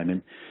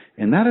lifetime,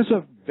 and that is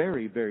a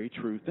very, very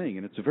true thing,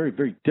 and it's a very,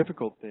 very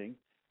difficult thing.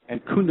 And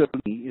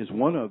Kundalini is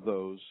one of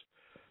those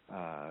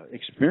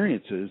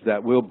experiences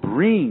that will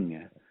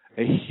bring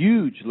a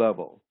huge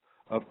level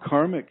of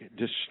karmic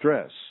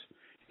distress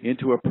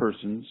into a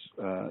person's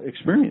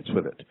experience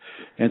with it.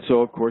 And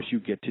so, of course, you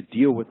get to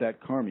deal with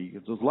that karma.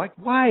 It's like,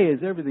 why is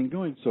everything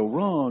going so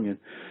wrong? And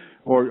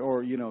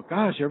or you know,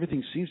 gosh,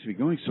 everything seems to be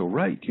going so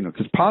right. You know,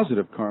 because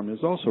positive karma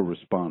is also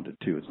responded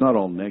to. It's not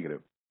all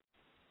negative.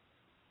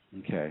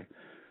 Okay,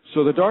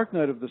 so the dark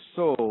night of the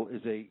soul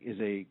is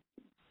a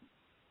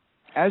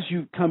as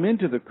you come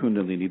into the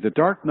Kundalini, the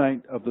dark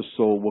night of the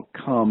soul will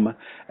come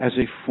as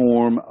a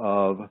form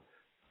of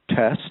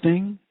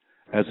testing,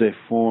 as a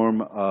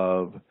form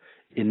of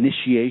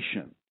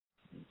initiation,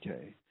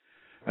 okay,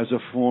 as a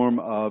form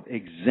of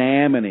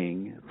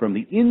examining from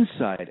the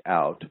inside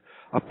out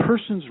a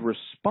person's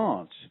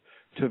response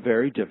to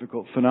very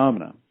difficult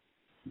phenomena,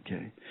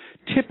 okay.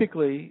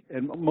 Typically,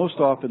 and most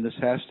often, this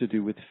has to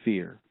do with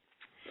fear,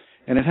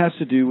 and it has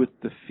to do with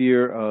the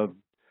fear of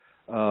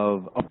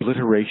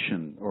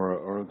obliteration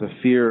or the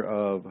fear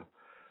of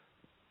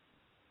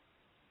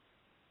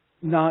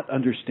not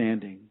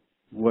understanding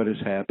what is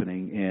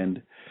happening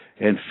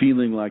and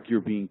feeling like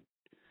you're being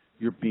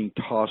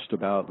tossed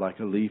about like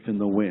a leaf in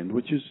the wind,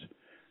 which is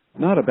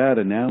not a bad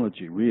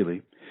analogy,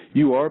 really.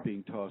 You are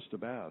being tossed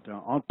about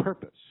on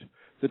purpose.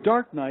 The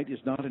dark night is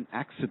not an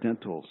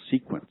accidental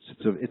sequence.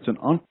 It's an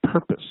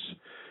on-purpose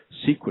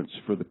sequence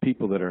for the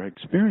people that are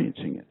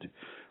experiencing it.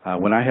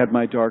 When I had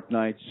my dark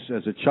nights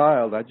as a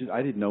child, I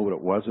didn't know what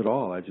it was at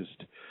all. I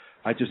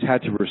just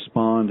had to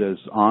respond as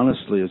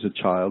honestly as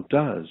a child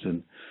does,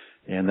 and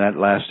that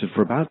lasted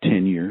for about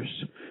 10 years.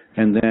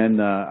 And then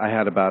I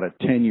had about a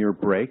 10-year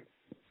break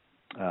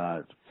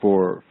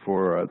for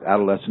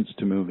adolescents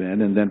to move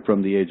in, and then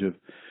from the age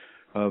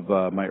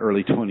of my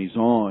early 20s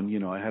on, you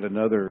know, I had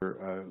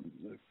another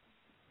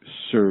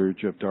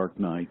surge of dark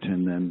night,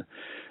 and then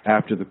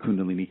after the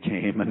Kundalini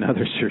came,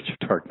 another surge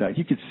of dark night.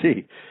 You could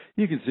see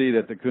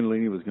that the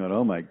Kundalini was going,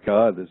 oh my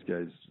God, this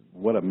guy's,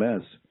 what a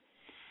mess.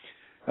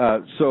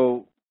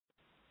 So,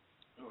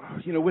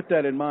 you know, with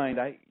that in mind,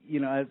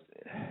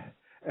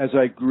 as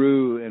I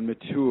grew and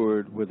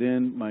matured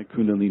within my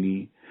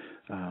Kundalini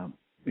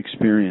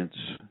experience,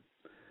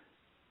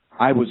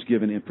 I was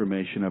given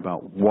information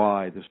about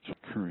why this was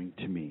occurring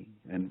to me,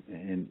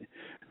 and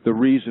the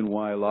reason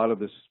why a lot of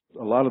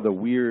the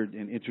weird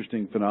and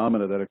interesting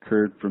phenomena that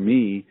occurred for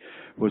me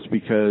was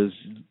because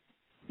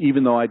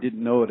even though I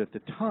didn't know it at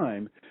the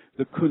time,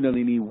 the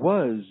Kundalini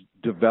was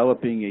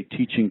developing a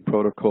teaching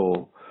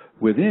protocol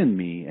within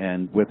me,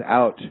 and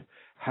without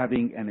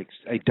having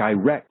a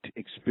direct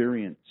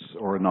experience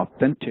or an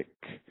authentic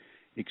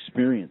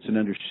experience, an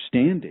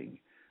understanding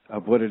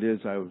of what it is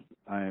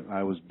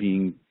I was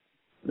being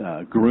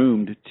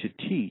groomed to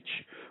teach,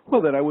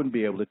 well, then I wouldn't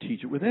be able to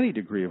teach it with any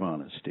degree of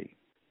honesty.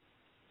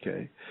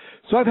 Okay?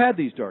 So I've had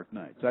these dark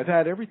nights. I've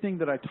had everything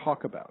that I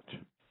talk about.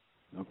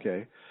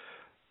 Okay?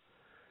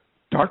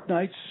 Dark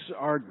nights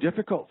are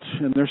difficult,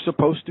 and they're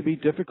supposed to be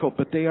difficult,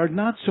 but they are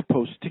not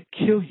supposed to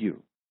kill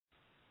you.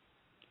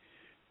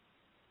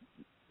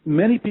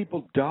 Many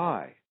people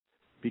die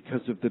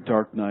because of the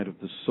dark night of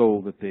the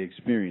soul that they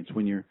experience.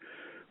 When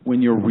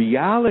your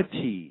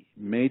reality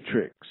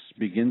matrix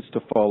begins to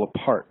fall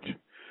apart.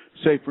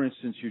 Say, for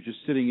instance, you're just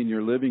sitting in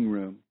your living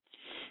room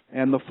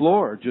and the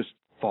floor just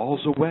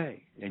falls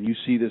away, and you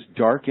see this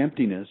dark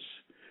emptiness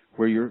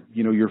where your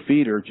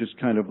feet are just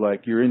kind of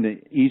like you're in the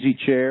easy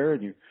chair,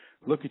 and you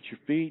look at your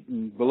feet,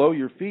 and below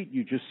your feet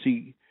you just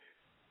see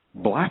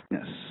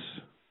blackness,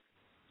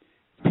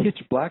 pitch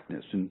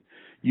blackness, and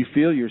you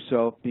feel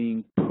yourself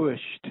being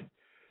pushed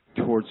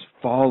towards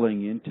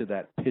falling into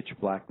that pitch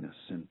blackness,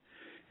 and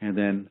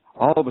then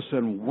all of a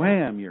sudden,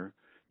 wham!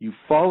 You've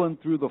fallen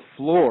through the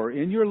floor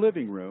in your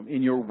living room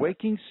in your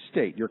waking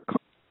state. The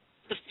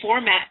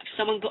format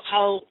of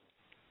how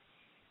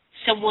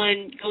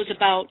someone goes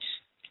about.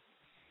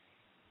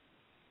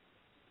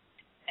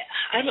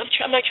 I'm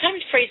trying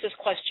to phrase this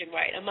question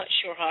right. I'm not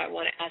sure how I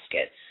want to ask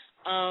it.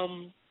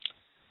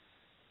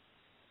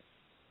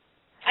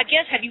 I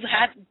guess have you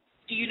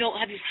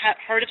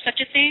heard of such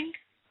a thing?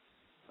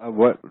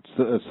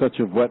 Such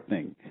a what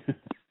thing?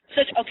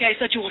 Such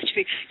a what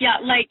thing. Yeah,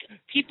 like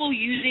people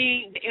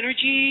using the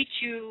energy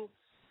to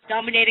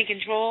dominate and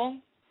control.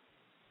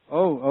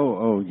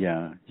 Oh,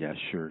 yeah,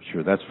 sure.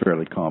 That's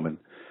fairly common.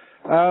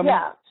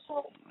 Yeah.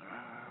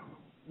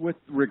 With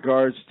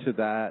regards to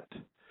that,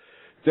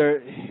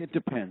 it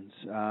depends.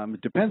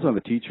 It depends on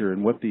the teacher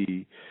and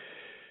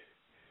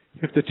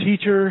if the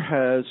teacher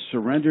has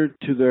surrendered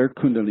to their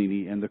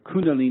Kundalini, and the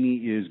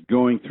Kundalini is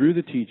going through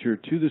the teacher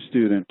to the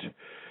student,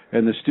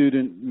 and the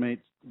student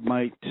might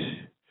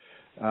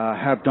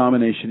have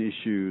domination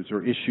issues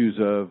or issues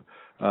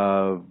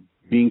of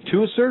being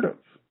too assertive,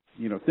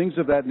 things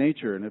of that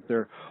nature. And if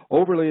they're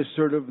overly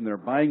assertive and they're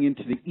buying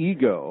into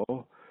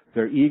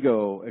their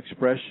ego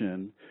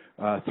expression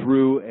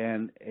through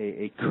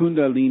a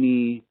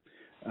Kundalini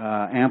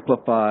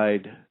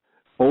amplified,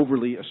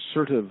 overly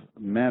assertive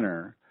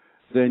manner,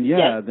 then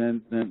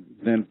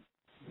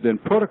then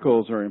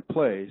protocols are in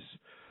place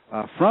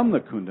from the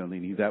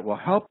Kundalini that will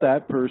help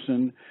that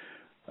person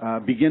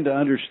begin to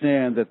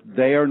understand that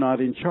they are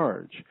not in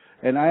charge.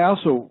 And I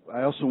also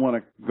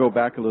want to go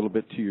back a little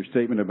bit to your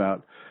statement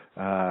about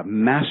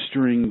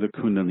mastering the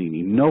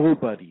Kundalini.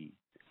 Nobody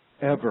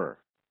ever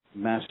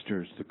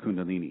masters the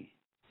Kundalini,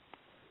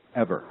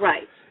 ever.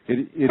 Right.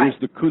 It is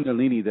the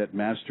Kundalini that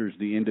masters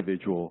the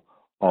individual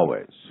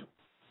always.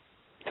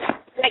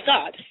 Like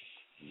God.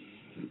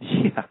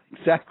 Yeah,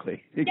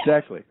 exactly.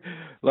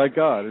 Like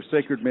God, or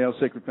sacred male,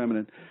 sacred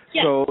feminine.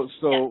 Yeah.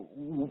 So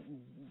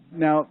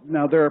now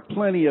there are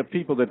plenty of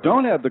people that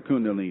don't have the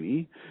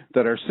Kundalini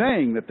that are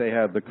saying that they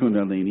have the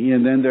Kundalini,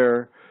 and then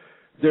they're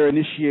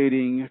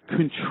initiating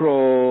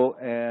control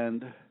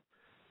and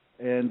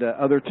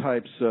other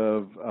types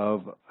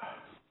of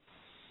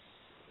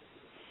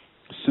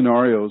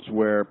scenarios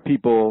where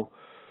people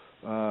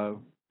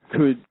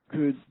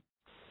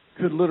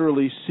could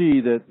literally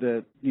see that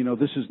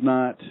this is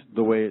not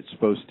the way it's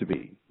supposed to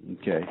be.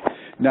 Okay.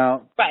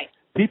 Now, right.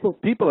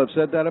 People have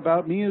said that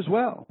about me as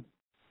well.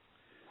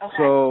 Okay.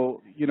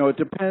 So it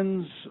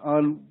depends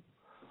on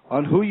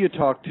who you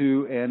talk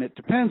to, and it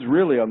depends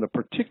really on the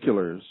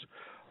particulars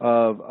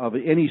of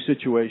any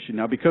situation.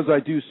 Now, because I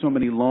do so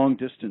many long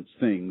distance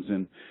things,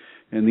 and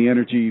the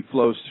energy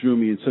flows through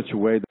me in such a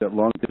way that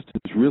long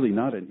distance is really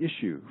not an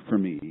issue for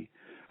me.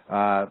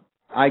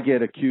 I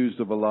get accused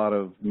of a lot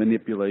of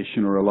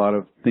manipulation or a lot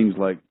of things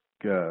like,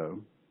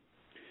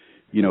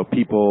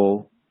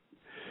 people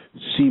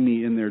see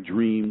me in their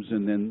dreams,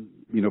 and then,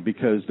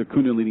 because the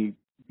Kundalini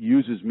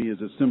uses me as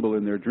a symbol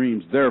in their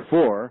dreams,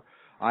 therefore,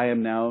 I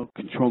am now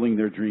controlling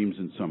their dreams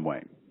in some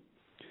way.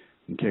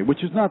 Okay,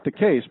 which is not the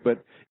case,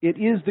 but it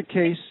is the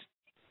case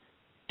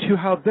to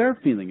how they're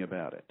feeling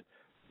about it.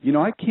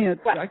 I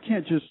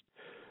can't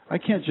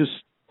just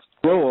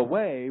throw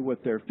away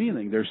what they're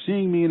feeling. They're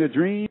seeing me in a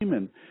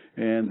dream,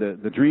 and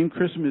the dream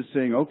Chrism is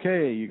saying,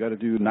 okay, you got to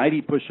do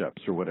 90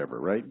 push-ups or whatever,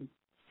 right?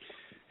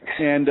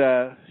 And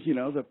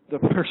the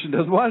person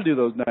doesn't want to do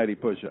those 90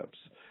 push-ups,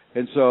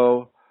 and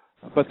so,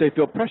 but they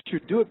feel pressure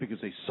to do it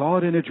because they saw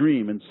it in a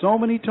dream. And so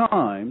many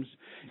times,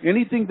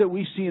 anything that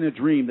we see in a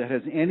dream that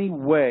has any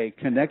way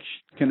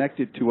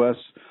connected to us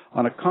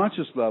on a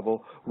conscious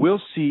level, we'll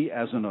see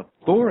as an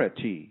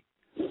authority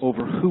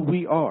over who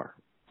we are,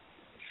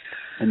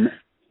 and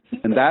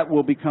that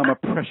will become a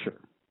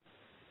pressure.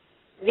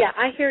 Yeah,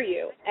 I hear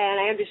you, and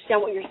I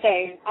understand what you're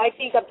saying. I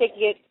think I'm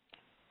taking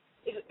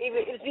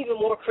it's even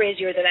more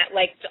crazier than that,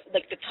 like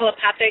the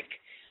telepathic,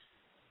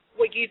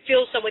 where you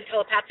feel someone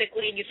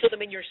telepathically and you feel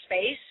them in your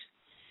space,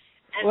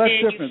 and well,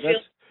 then that's different.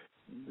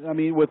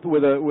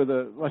 With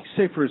a like,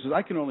 say for instance,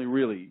 I can only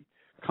really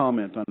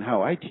comment on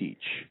how I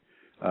teach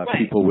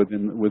people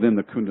within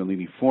the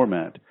Kundalini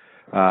format.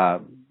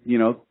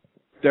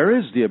 There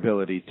is the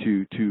ability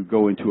to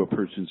go into a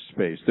person's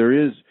space. There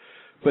is,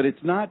 but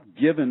it's not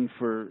given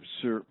for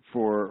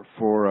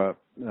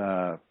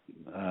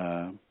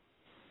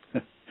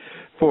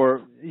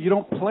you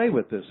don't play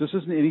with this. This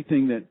isn't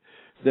anything that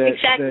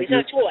exactly. It's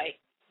not a toy.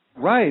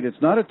 Right.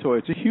 It's not a toy.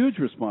 It's a huge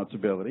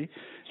responsibility.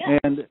 Yeah.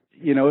 And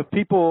if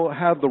people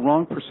have the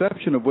wrong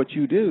perception of what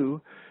you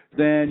do,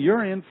 then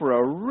you're in for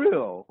a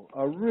real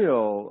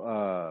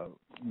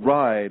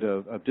ride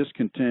of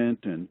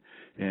discontent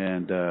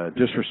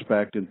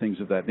disrespect and things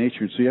of that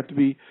nature. So you have to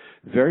be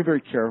very,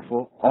 very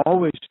careful,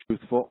 always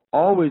truthful,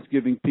 always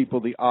giving people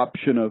the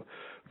option of,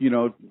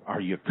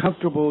 are you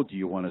comfortable? Do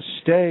you want to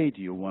stay?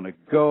 Do you want to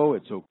go?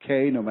 It's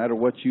okay no matter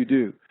what you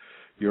do.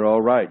 You're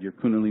all right. Your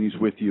Kundalini's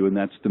with you, and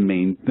that's the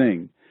main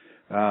thing.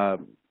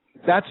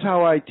 That's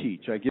how I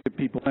teach. I give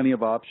people plenty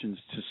of options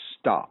to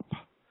stop.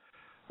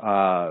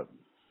 I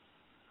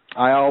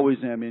always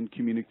am in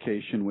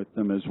communication with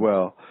them as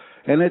well.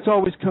 And it's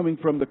always coming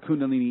from the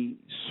Kundalini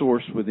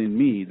source within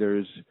me.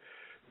 There's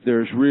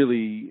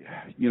really,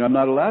 I'm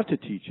not allowed to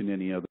teach in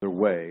any other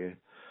way.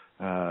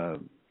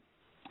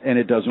 And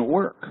it doesn't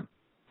work.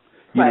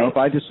 If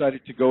I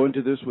decided to go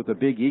into this with a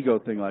big ego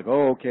thing like,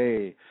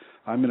 okay,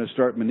 I'm going to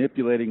start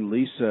manipulating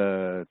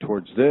Lisa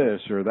towards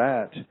this or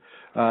that,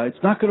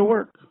 it's not going to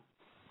work.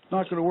 It's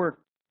not going to work.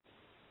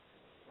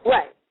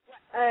 Right.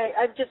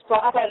 I just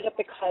brought it up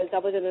because I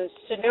was in a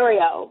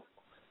scenario.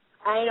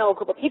 I know a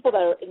group of people that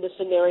are in this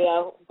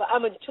scenario, but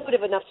I'm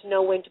intuitive enough to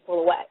know when to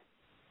pull away.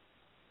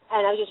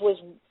 And I just was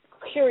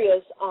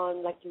curious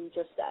on, like you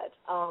just said.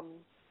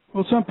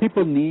 Well, some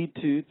people need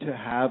to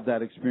have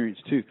that experience,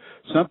 too.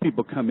 Some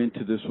people come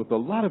into this with a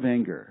lot of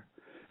anger.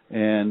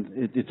 And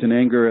it's an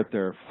anger at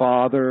their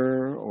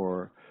father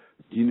or,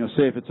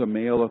 say if it's a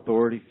male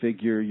authority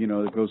figure,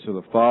 that goes to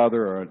the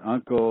father or an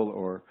uncle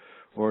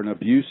or an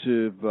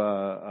abusive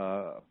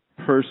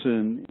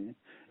person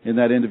in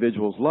that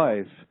individual's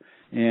life.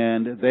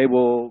 And they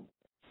will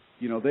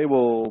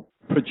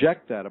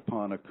project that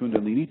upon a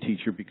Kundalini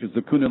teacher because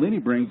the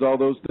Kundalini brings all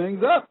those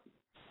things up.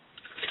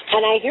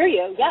 And I hear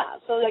you, yeah.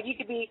 So like you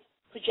could be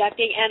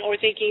projecting and or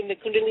thinking the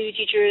Kundalini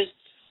teacher is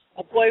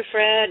a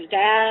boyfriend,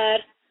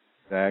 dad,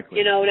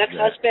 exactly, an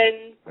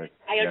ex-husband. Exactly.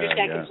 I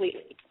understand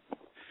completely.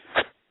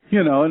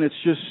 And it's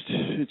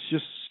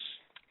just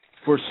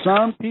for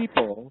some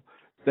people,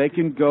 they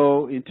can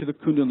go into the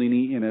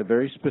Kundalini in a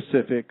very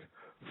specific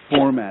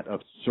format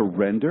of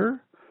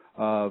surrender,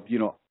 of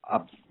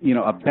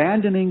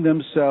abandoning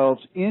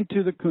themselves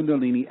into the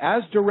Kundalini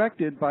as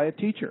directed by a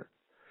teacher.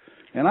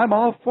 And I'm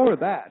all for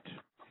that.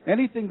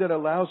 Anything that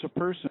allows a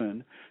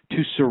person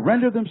to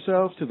surrender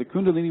themselves to the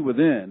Kundalini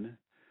within,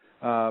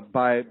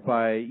 by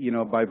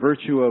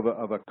virtue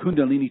of a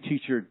Kundalini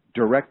teacher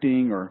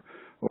directing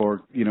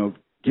or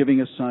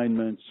giving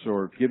assignments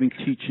or giving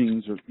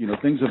teachings or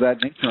things of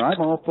that nature,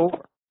 I'm all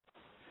for.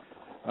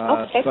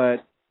 Okay.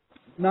 But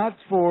not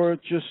for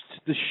just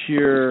the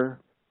sheer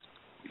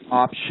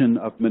option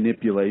of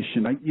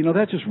manipulation.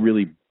 That just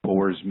really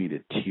bores me to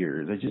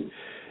tears. I just,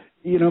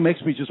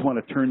 makes me just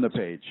want to turn the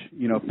page.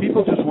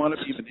 People just want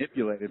to be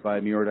manipulated by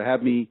me or to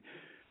have me,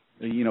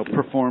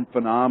 perform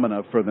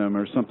phenomena for them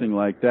or something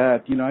like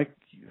that.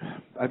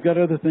 I've got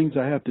other things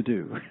I have to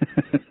do.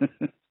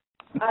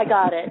 I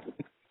got it.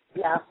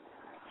 Yeah.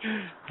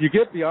 You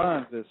get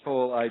beyond this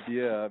whole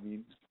idea,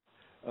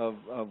 of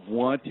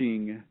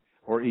wanting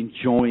or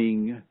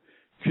enjoying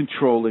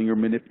controlling or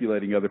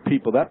manipulating other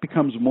people. That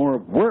becomes more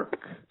work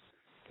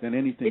than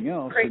anything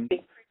else.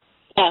 Crazy.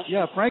 And,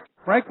 yeah,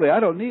 frankly, I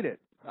don't need it.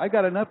 I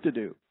got enough to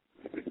do.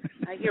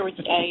 I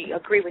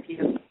agree with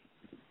you.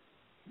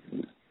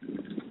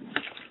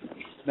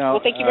 Now,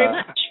 well, thank you very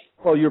much.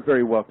 Well, you're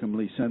very welcome,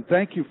 Lisa, and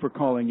thank you for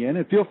calling in.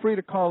 And feel free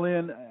to call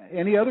in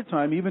any other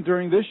time, even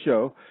during this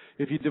show,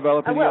 if you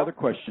develop any other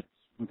questions.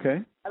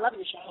 Okay? I love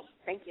your show.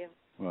 Thank you.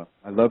 Well,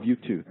 I love you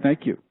too.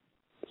 Thank you.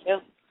 Thank you.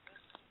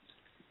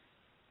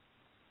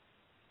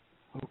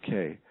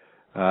 Okay.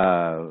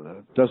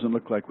 Doesn't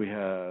look like we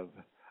have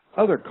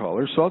other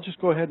callers, so I'll just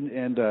go ahead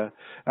and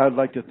I'd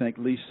like to thank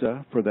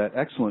Lisa for that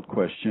excellent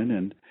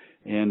question,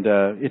 and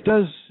it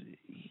does,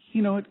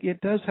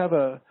 it does have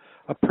a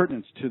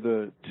pertinence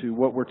to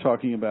what we're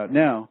talking about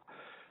now.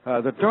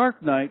 The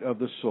dark night of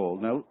the soul.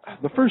 Now,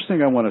 the first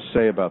thing I want to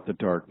say about the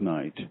dark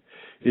night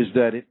is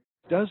that it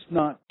does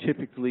not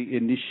typically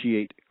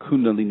initiate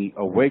Kundalini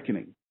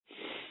awakening.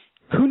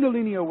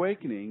 Kundalini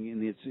awakening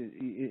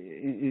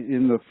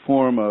in the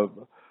form of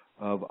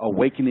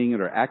awakening it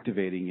or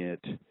activating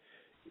it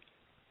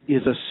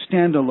is a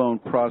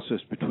standalone process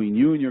between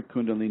you and your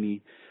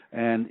Kundalini,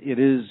 and it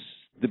is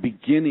the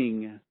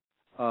beginning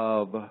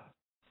of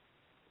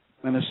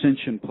an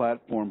ascension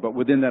platform. But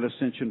within that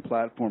ascension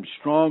platform,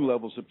 strong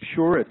levels of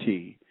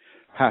purity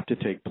have to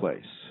take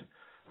place.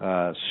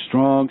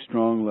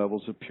 Strong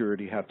levels of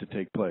purity have to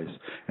take place.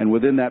 And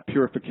within that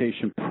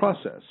purification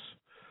process,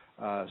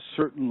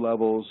 certain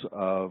levels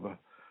of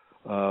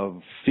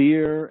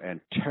fear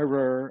and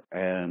terror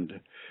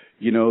and,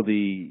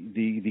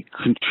 the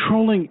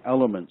controlling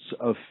elements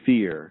of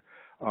fear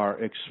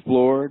are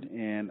explored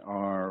and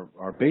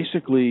are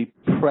basically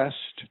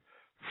pressed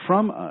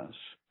from us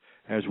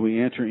as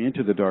we enter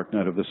into the dark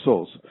night of the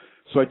souls.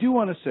 So I do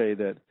want to say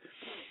that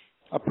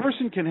a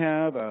person can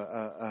have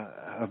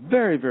a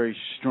very, very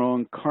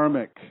strong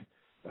karmic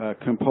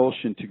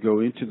compulsion to go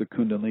into the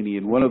Kundalini,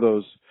 and one of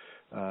those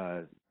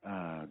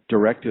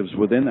directives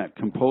within that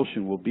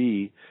compulsion will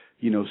be,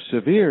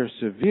 severe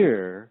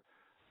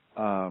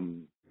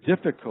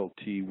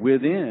difficulty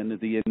within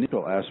the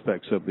initial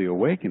aspects of the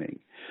awakening.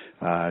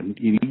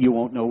 You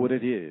won't know what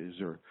it is,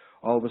 or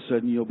all of a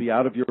sudden you'll be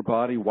out of your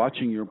body,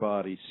 watching your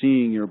body,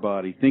 seeing your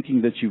body,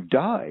 thinking that you've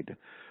died,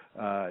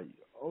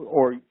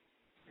 or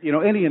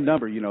any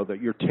number, that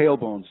your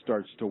tailbone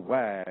starts to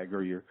wag,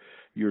 or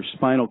your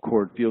spinal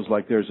cord feels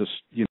like there's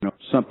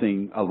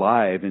something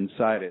alive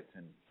inside it,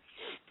 and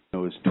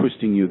is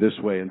twisting you this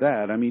way and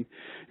that. I mean,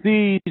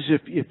 these,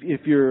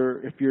 if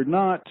you're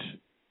not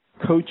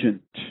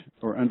cogent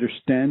or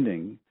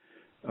understanding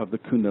of the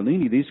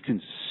Kundalini, these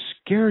can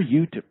scare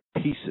you to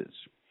pieces,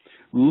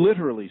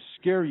 literally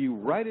scare you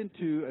right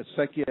into a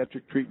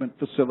psychiatric treatment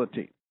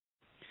facility.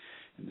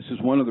 And this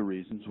is one of the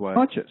reasons why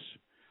conscious,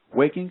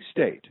 waking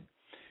state,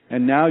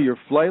 and now you're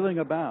flailing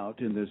about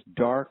in this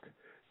dark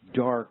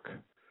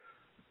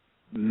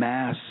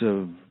mass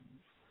of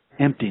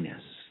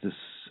emptiness, this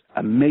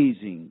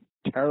amazing,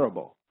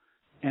 terrible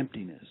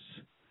emptiness,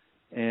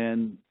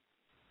 and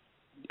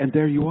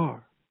there you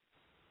are.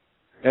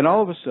 And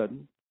all of a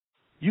sudden,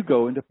 you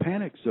go into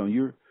panic zone.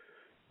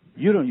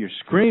 You're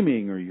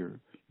screaming, or you're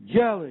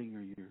yelling,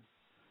 or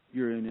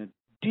you're in a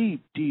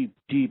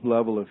deep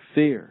level of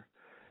fear.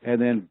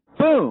 And then,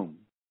 boom,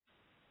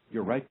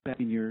 you're right back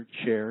in your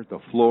chair. The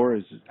floor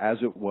is as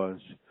it was.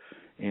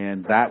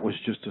 And that was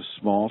just a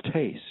small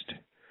taste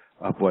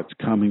of what's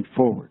coming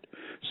forward.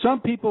 Some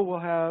people will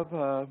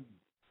have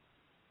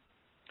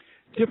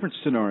different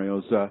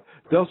scenarios.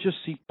 They'll just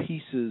see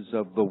pieces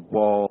of the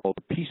wall,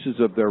 pieces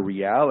of their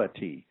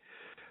reality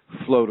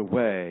float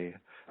away.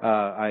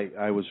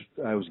 I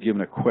was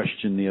given a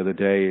question the other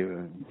day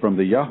from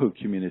the Yahoo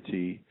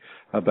community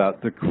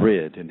about the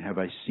grid, and have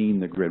I seen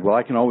the grid? Well,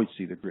 I can always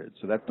see the grid,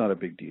 so that's not a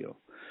big deal.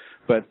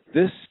 But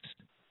this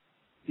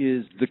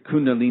is the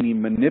Kundalini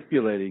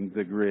manipulating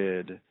the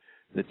grid,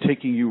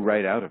 taking you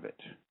right out of it,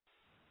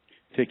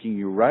 taking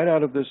you right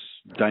out of this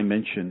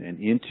dimension and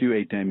into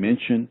a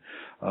dimension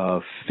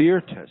of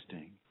fear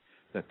testing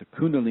that the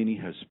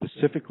Kundalini has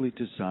specifically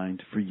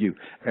designed for you.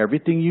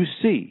 Everything you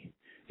see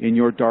in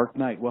your dark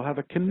night will have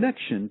a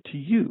connection to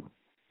you.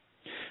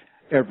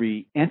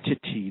 Every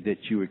entity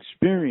that you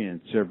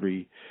experience,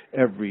 every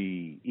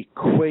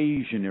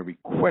equation, every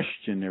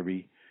question,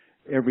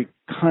 every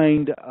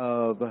kind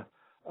of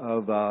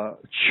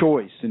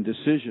choice and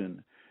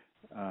decision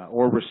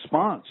or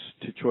response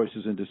to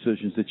choices and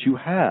decisions that you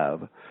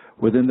have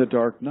within the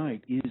dark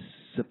night is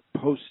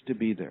supposed to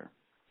be there.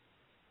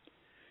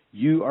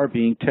 You are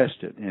being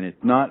tested, and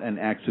it's not an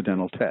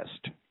accidental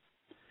test.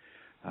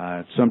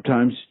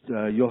 Sometimes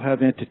you'll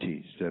have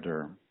entities that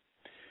are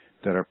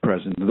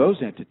present.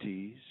 Those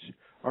entities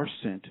are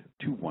sent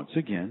to once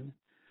again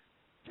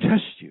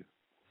test you.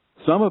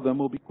 Some of them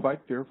will be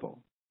quite fearful.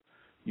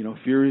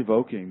 Fear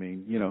evoking. I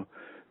mean,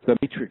 the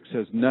Matrix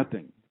has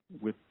nothing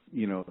with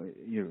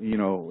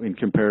in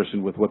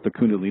comparison with what the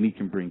Kundalini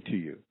can bring to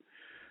you.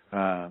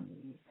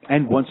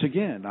 And once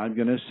again, I'm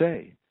going to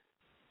say,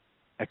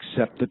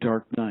 accept the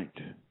dark night.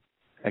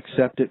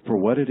 Accept it for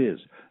what it is.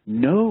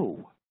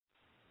 Know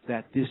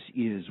that this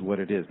is what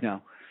it is.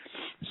 Now,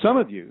 some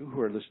of you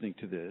who are listening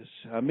to this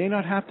may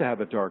not have to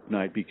have a dark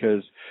night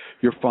because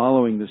you're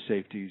following the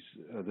safety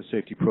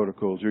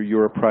protocols, or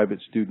you're a private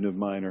student of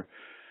mine,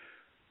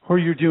 or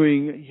you're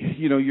doing,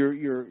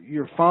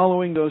 you're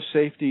following those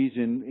safeties,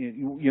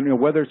 and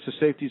whether it's the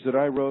safeties that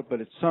I wrote, but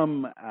it's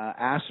some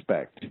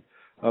aspect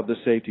of the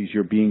safeties.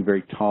 You're being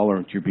very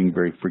tolerant. You're being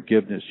very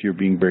forgiveness. You're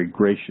being very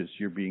gracious.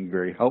 You're being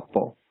very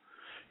helpful.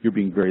 You're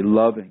being very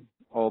loving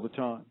all the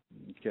time.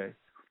 Okay.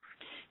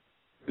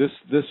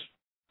 This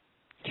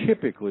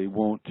typically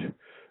won't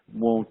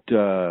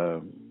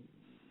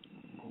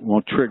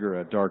trigger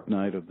a dark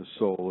night of the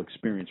soul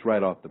experience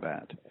right off the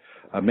bat.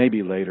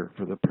 Maybe later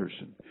for the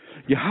person.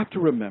 You have to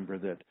remember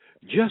that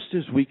just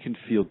as we can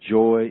feel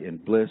joy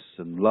and bliss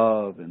and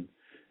love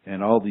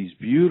and all these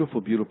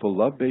beautiful, beautiful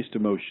love-based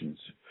emotions,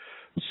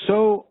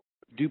 so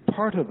do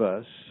part of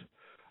us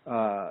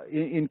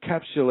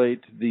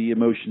encapsulate the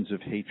emotions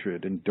of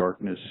hatred and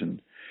darkness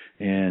and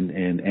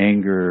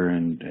anger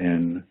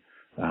and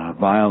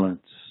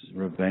violence,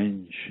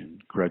 revenge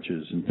and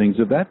grudges and things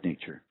of that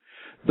nature.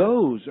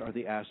 Those are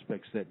the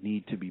aspects that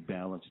need to be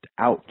balanced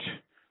out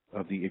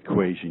of the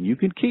equation. You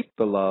can keep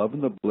the love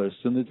and the bliss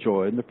and the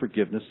joy and the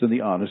forgiveness and the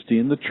honesty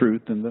and the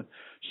truth and the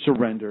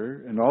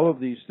surrender and all of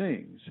these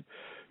things.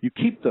 You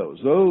keep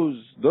those.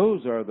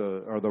 Those are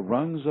the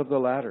rungs of the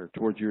ladder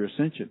towards your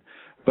ascension.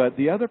 But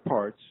the other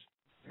parts,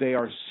 they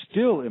are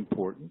still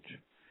important,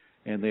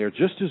 and they are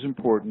just as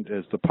important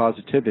as the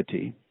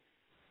positivity.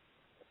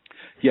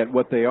 Yet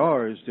what they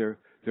are is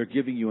they're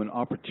giving you an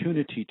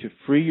opportunity to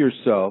free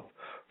yourself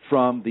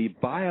from the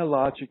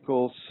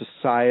biological,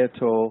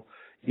 societal,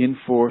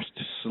 enforced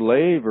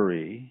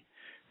slavery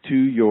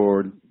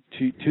to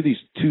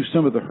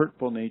some of the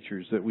hurtful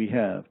natures that we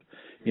have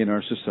in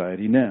our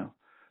society now.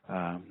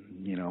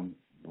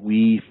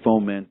 We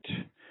foment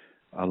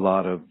a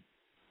lot of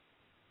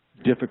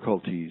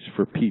difficulties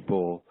for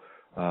people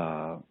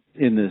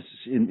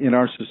in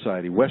our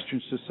society,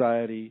 Western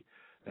society.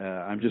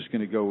 I'm just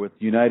going to go with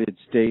United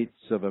States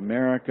of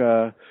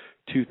America,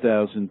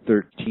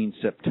 2013,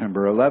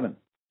 September 11.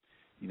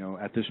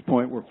 At this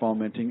point, we're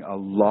fomenting a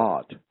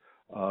lot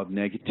of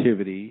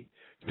negativity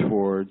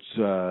towards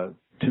to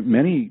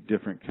many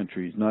different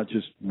countries, not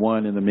just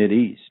one in the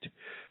Mideast.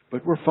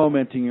 But we're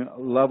fomenting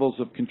levels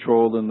of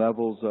control and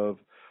levels of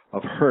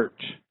hurt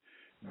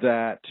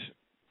that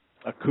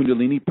a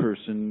Kundalini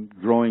person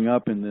growing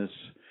up in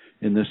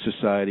this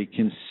society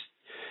can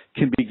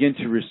begin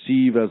to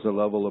receive as a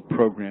level of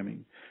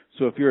programming.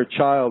 So if you're a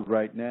child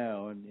right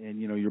now and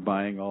you're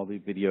buying all the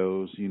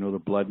videos, the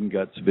blood and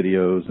guts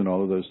videos and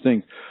all of those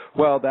things,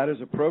 well, that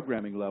is a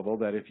programming level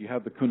that if you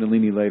have the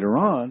Kundalini later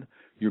on,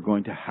 you're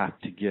going to have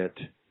to get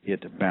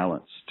it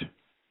balanced.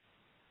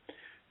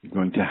 You're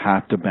going to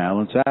have to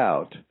balance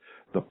out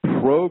the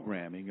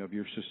programming of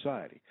your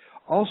society.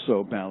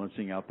 Also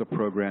balancing out the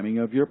programming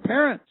of your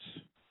parents.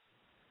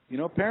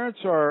 Parents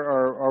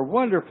are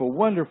wonderful,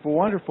 wonderful,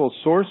 wonderful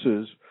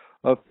sources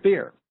of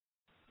fear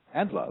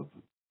and love.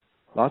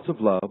 Lots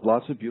of love,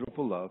 lots of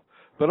beautiful love,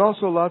 but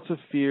also lots of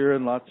fear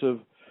and lots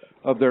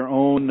of their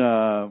own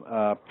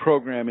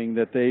programming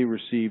that they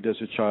received as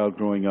a child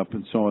growing up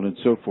and so on and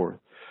so forth.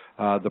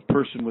 The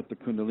person with the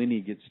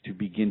Kundalini gets to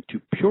begin to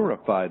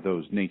purify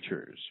those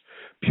natures,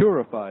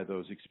 purify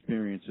those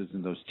experiences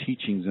and those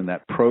teachings and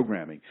that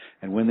programming.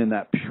 And when in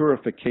that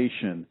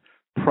purification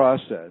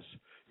process,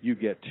 you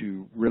get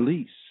to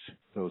release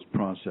those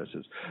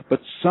processes.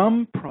 But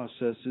some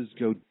processes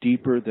go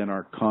deeper than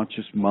our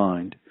conscious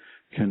mind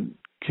can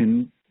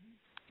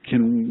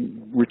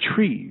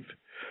retrieve.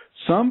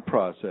 Some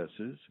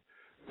processes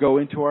go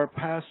into our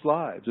past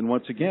lives, and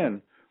once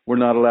again, we're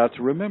not allowed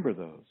to remember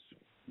those.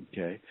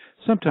 Okay?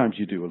 Sometimes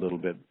you do a little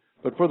bit,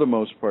 but for the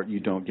most part, you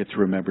don't get to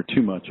remember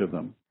too much of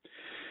them.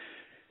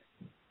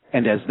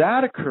 And as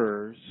that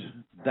occurs,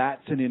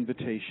 that's an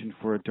invitation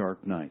for a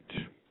dark night.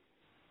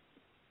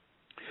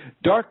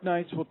 Dark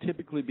nights will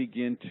typically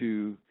begin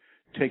to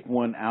take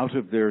one out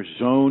of their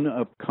zone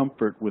of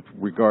comfort with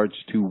regards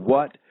to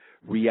what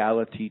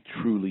reality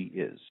truly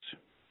is.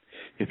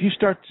 If you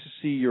start to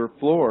see your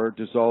floor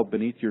dissolve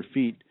beneath your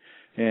feet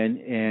and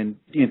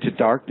into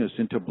darkness,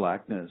 into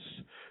blackness,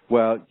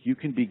 well, you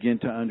can begin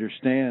to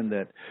understand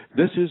that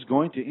this is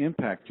going to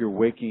impact your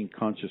waking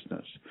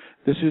consciousness.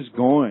 This is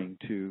going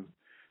to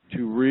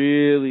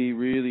really,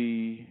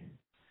 really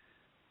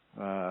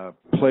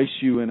place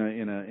you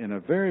in a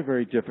very,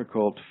 very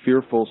difficult,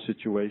 fearful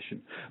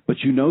situation. But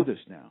you know this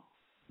now,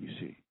 you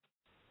see.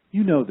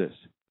 You know this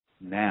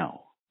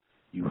now.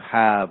 You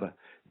have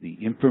the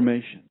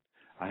information.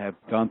 I have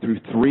gone through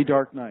 3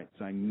 dark nights.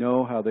 I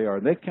know how they are.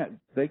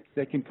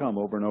 They can come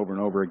over and over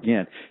and over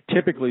again.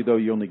 Typically, though,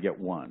 you only get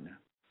one.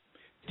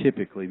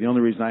 Typically. The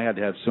only reason I had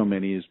to have so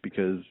many is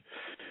because,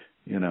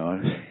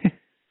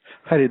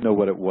 I didn't know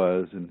what it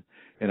was,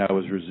 and I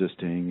was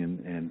resisting,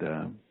 and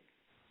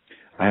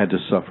I had to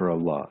suffer a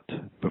lot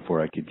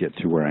before I could get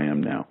to where I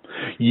am now.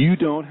 You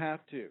don't have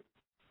to.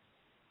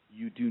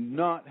 You do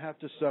not have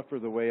to suffer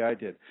the way I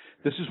did.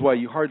 This is why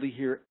you hardly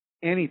hear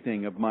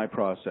anything of my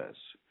process.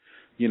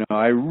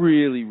 I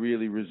really,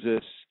 really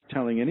resist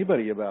telling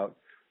anybody about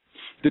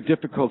the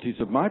difficulties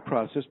of my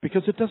process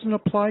because it doesn't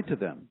apply to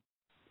them.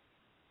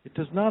 It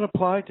does not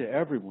apply to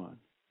everyone.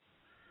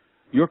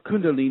 Your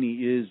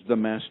Kundalini is the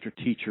master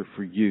teacher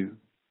for you,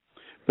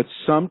 but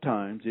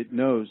sometimes it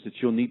knows that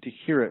you'll need to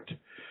hear it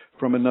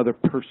from another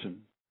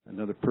person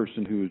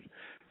who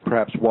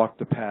perhaps walked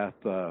the path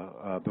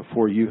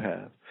before you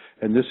have.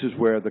 And this is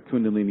where the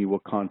Kundalini will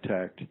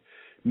contact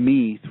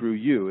me through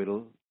you.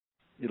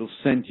 It'll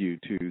send you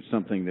to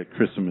something that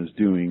Chrism is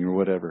doing or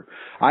whatever.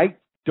 I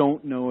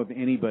don't know of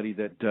anybody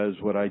that does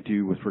what I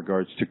do with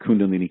regards to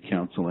Kundalini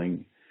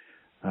counseling.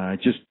 I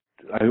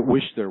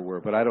wish there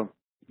were, but I don't.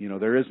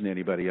 There isn't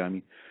anybody. I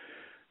mean,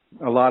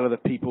 a lot of the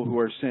people who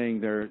are saying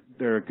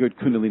they're a good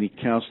Kundalini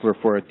counselor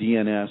for a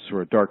DNS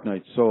or a Dark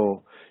Night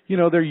Soul,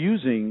 they're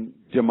using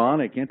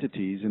demonic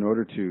entities in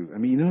order to. I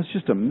mean, it's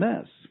just a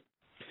mess.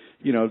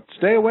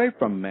 Stay away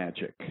from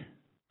magic.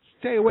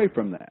 Stay away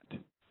from that.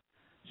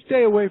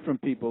 Stay away from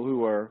people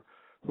who are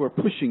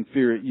pushing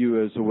fear at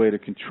you as a way to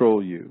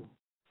control you.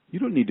 You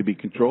don't need to be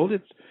controlled.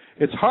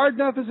 It's hard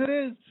enough as it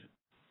is.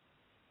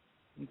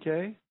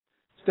 Okay?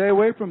 Stay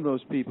away from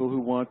those people who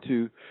want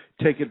to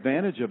take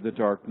advantage of the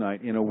dark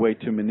night in a way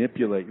to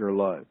manipulate your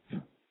life.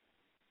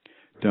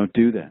 Don't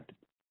do that.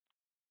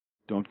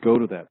 Don't go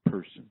to that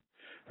person.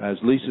 As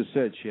Lisa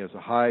said, she has a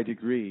high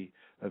degree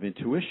of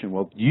intuition.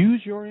 Well,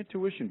 use your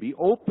intuition. Be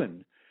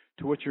open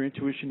to what your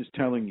intuition is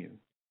telling you.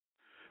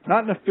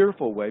 Not in a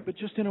fearful way, but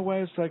just in a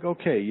way it's like,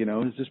 okay,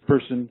 is this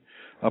person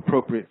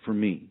appropriate for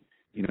me?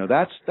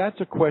 That's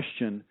a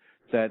question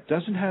that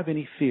doesn't have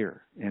any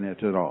fear in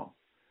it at all.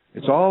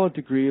 It's all a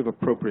degree of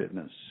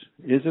appropriateness.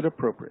 Is it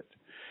appropriate?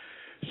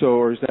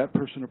 Or is that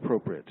person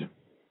appropriate?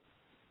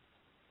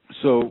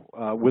 So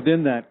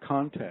within that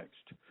context,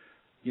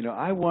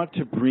 I want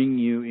to bring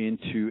you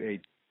into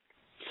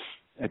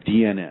a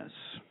DNS.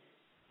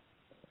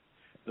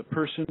 The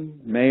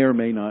person may or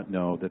may not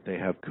know that they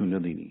have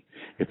Kundalini.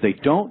 If they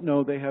don't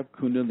know they have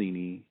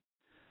Kundalini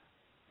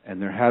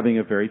and they're having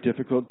a very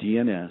difficult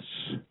DNS,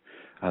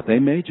 They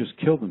may just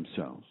kill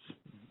themselves.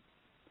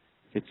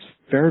 It's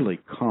fairly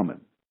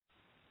common.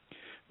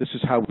 This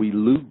is how we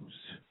lose,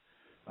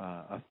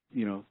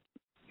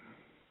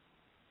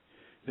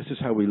 this is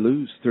how we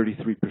lose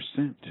 33%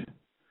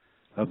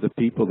 of the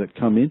people that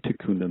come into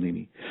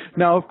Kundalini.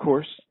 Now, of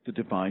course, the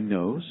Divine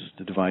knows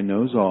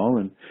all,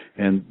 and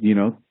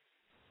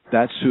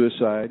that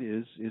suicide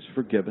is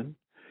forgiven,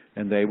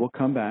 and they will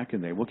come back,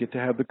 and they will get to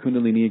have the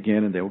Kundalini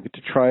again, and they will get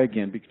to try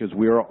again, because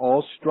we are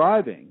all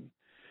striving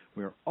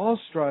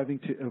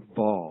to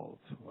evolve,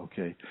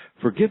 okay?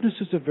 Forgiveness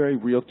is a very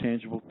real,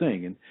 tangible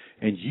thing,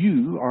 and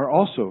you are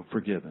also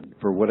forgiven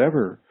for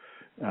whatever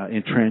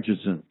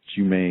intransigence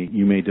you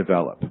may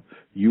develop.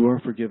 You are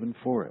forgiven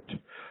for it.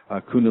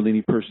 A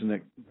Kundalini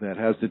person that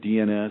has the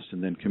DNS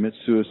and then commits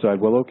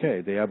suicide, well,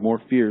 okay, they have more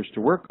fears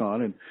to work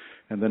on,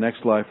 and the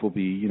next life will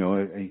be,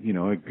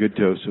 a good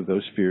dose of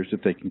those fears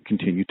that they can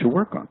continue to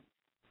work on.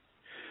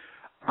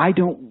 I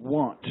don't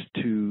want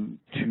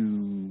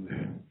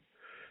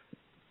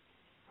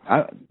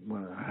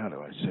how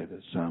do I say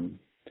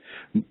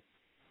this?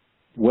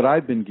 What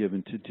I've been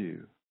given to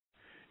do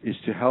is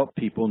to help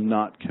people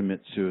not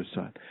commit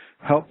suicide.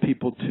 Help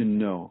people to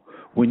know.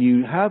 When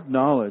you have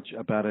knowledge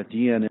about a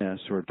DNS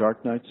or a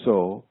Dark Night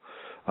Soul,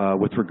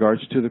 with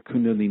regards to the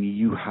Kundalini,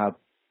 you have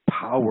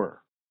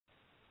power.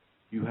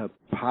 You have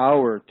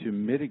power to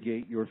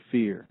mitigate your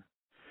fear.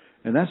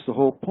 And that's the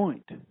whole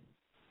point.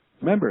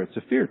 Remember, it's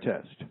a fear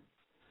test.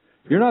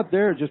 You're not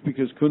there just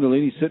because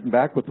Kundalini's sitting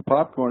back with the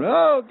popcorn.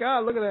 Oh,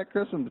 God, look at that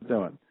Chrism's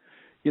doing.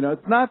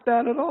 It's not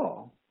that at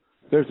all.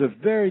 There's a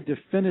very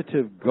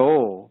definitive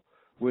goal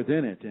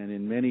within it, and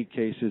in many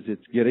cases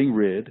it's getting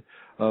rid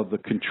of the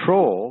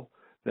control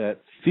that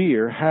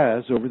fear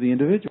has over the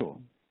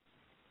individual.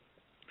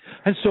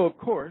 And so, of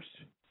course,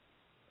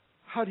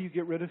 how do you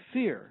get rid of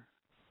fear?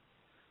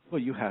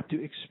 Well, you have to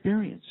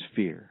experience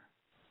fear.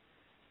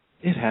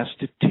 It has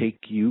to take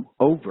you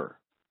over.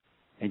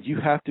 And you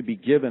have to be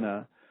given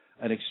an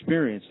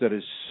experience that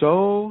is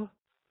so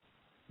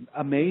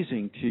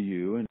amazing to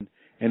you, and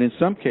in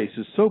some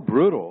cases so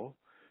brutal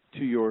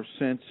to your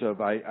sense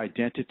of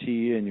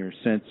identity and your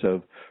sense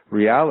of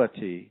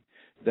reality,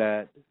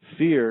 that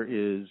fear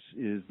is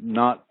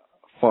not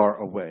far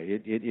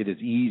away. It is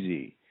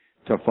easy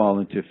to fall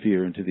into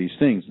fear, into these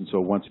things. And so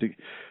once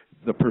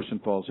the person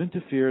falls into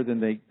fear, then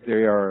they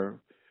are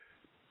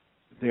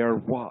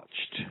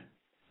watched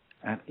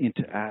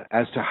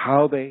as to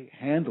how they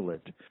handle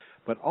it.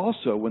 But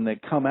also when they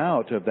come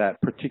out of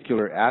that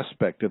particular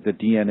aspect of the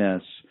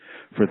DNS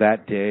for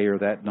that day or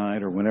that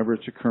night or whenever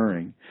it's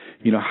occurring,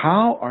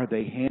 how are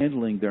they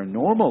handling their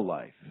normal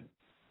life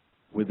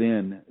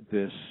within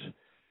this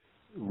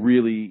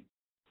really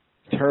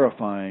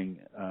terrifying,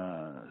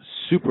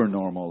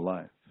 supernormal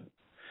life?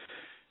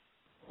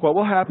 What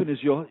will happen is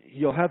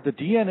you'll have the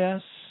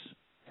DNS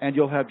and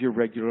you'll have your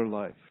regular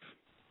life.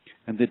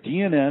 And the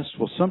DNS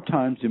will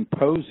sometimes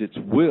impose its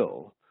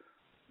will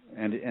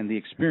and the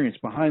experience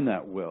behind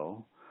that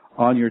will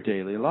on your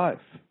daily life.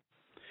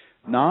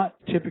 Not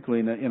typically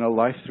in a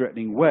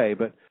life-threatening way,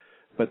 but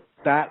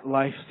that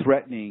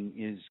life-threatening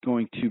is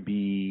going to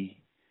be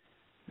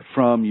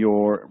from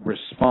your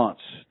response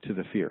to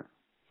the fear.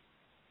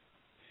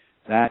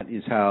 That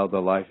is how the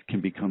life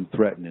can become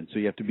threatened. And so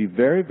you have to be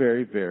very,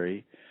 very,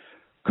 very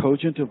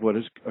cogent of what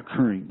is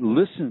occurring.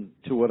 Listen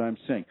to what I'm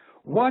saying.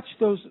 Watch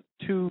those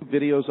 2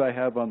 videos I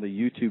have on the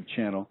YouTube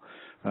channel,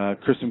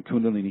 Chrism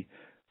Kundalini.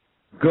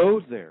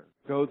 Go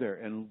there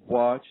and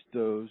watch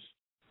those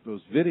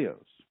videos.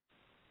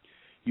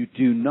 You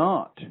do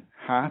not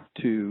have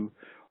to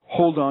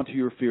hold on to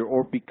your fear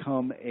or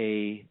become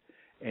a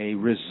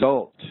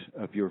result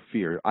of your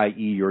fear,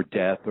 i.e., your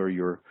death or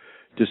your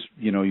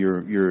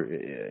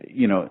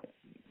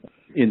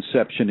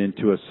inception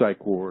into a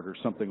psych ward or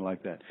something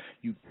like that.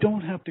 You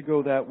don't have to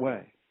go that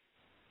way.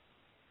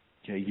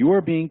 Okay, you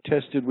are being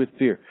tested with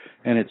fear,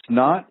 and it's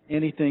not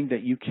anything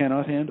that you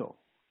cannot handle.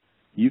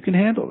 You can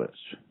handle this.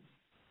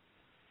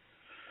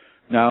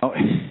 Now,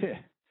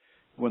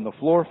 when the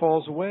floor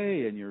falls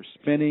away and you're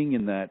spinning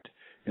in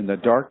the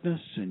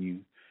darkness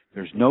and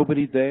there's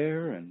nobody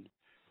there, and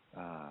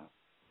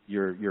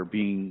you're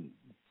being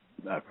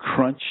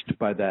crunched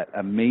by that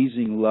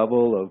amazing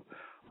level of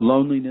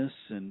loneliness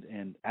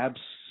and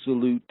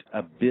absolute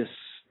abyss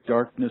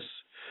darkness.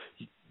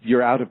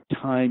 You're out of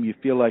time. You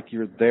feel like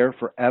you're there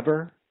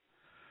forever.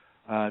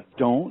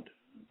 Don't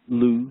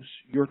lose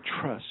your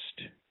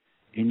trust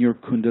in your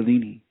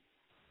Kundalini.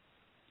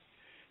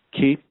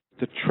 Keep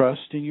the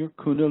trust in your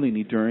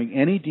Kundalini during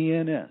any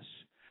DNS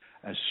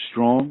as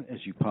strong as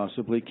you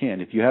possibly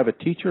can. If you have a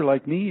teacher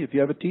like me,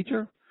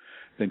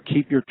 then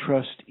keep your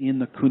trust in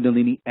the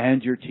Kundalini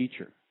and your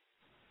teacher.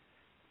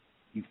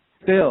 You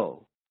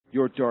fill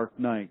your dark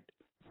night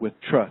with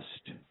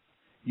trust.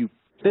 You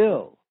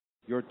fill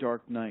your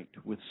dark night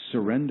with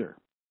surrender.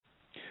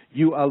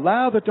 You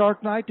allow the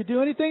dark night to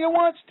do anything it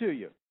wants to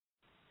you.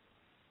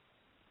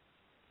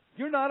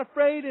 You're not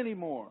afraid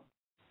anymore.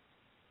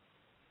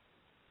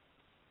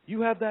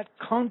 You have that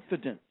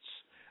confidence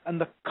and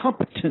the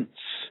competence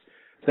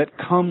that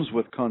comes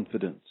with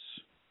confidence.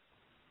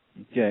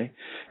 Okay?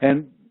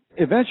 And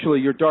eventually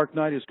your dark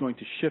night is going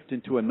to shift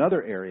into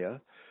another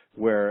area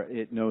where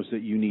it knows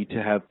that you need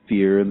to have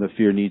fear and the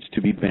fear needs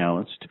to be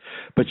balanced.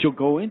 But you'll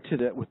go into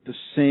that with the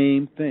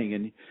same thing,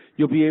 and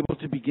you'll be able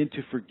to begin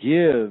to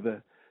forgive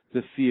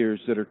the fears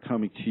that are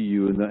coming to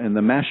you and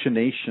the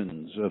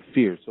machinations of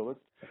fear. So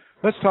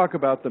let's talk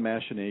about the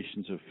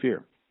machinations of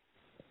fear.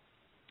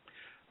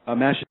 A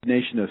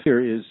machination of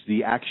fear is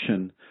the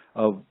action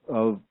of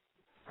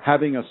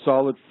having a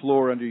solid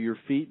floor under your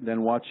feet and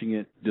then watching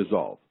it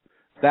dissolve.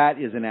 That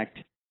is an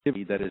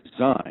activity that is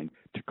designed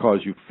to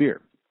cause you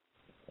fear.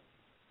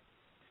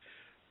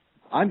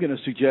 I'm going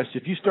to suggest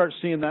if you start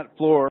seeing that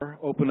floor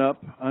open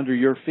up under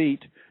your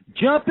feet,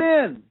 jump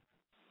in.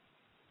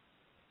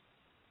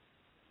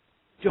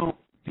 Don't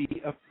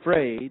be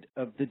afraid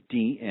of the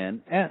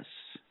DNS.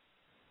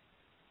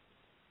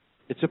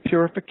 It's a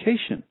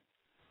purification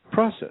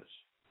process.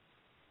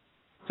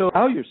 So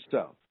allow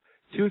yourself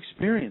to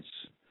experience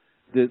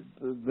the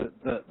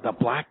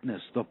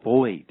blackness, the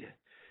void.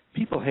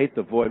 People hate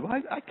the void.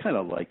 Well, I kind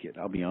of like it,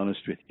 I'll be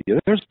honest with you.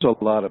 There's a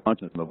lot of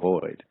punch in the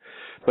void.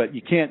 But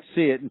you can't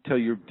see it until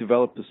you've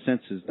developed the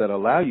senses that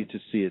allow you to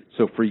see it.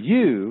 So for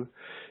you,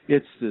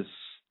 it's this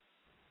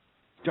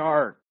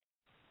dark,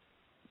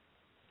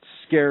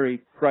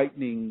 scary,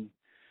 frightening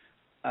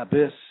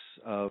abyss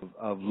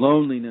of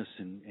loneliness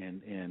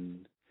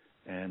and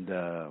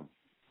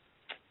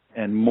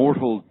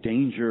mortal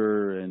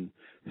danger and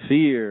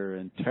fear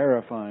and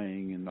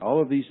terrifying and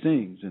all of these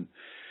things.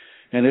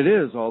 And it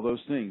is all those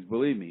things.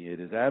 Believe me,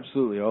 it is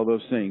absolutely all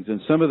those things. And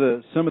some of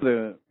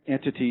the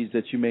entities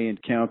that you may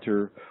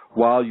encounter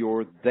while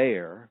you're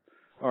there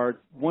are,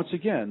 once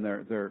again,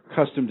 they're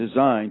custom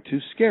designed to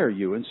scare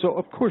you. And so,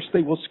 of course,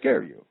 they will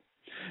scare you.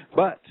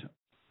 But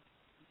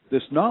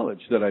this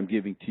knowledge that I'm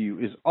giving to you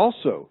is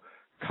also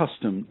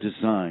custom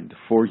designed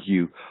for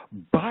you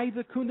by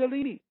the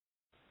Kundalini.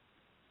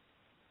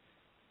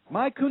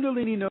 My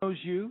Kundalini knows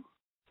you.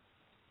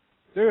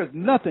 There is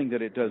nothing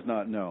that it does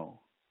not know.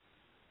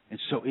 And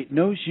so it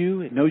knows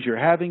you. It knows you're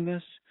having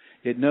this.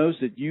 It knows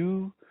that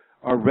you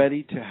are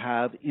ready to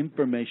have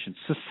information.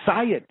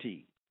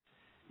 Society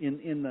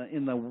in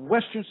the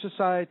Western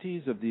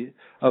societies of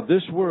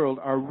this world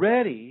are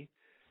ready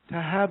to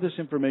have this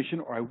information,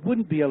 or I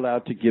wouldn't be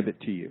allowed to give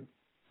it to you.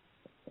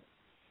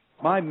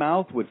 My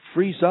mouth would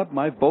freeze up.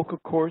 My vocal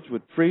cords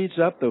would freeze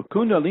up. The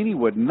Kundalini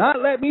would not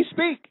let me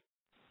speak.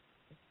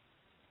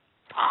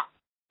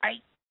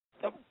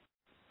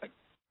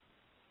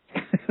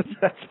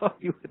 That's all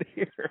you would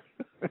hear.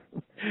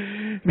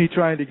 Me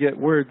trying to get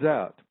words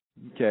out.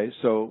 Okay,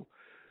 so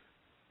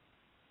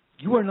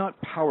you are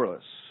not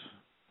powerless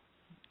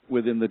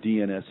within the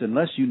DNS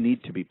unless you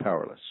need to be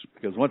powerless.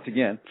 Because once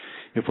again,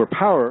 if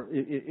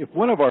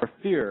one of our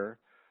fear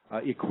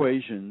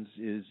equations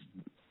is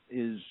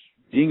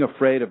being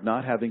afraid of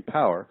not having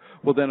power,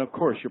 well then of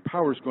course your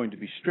power is going to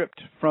be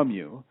stripped from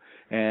you,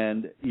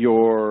 and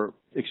your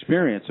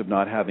experience of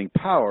not having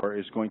power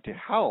is going to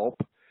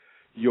help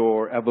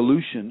your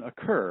evolution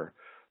occur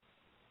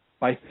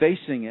by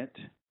facing it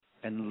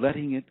and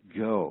letting it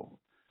go,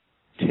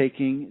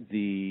 taking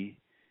the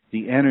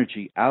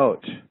energy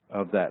out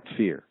of that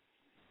fear.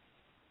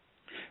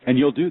 And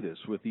you'll do this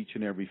with each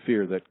and every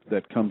fear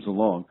that comes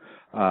along.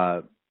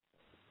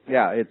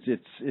 It's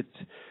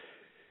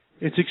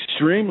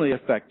extremely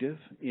effective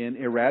in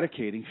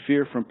eradicating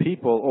fear from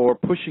people or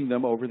pushing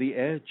them over the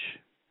edge.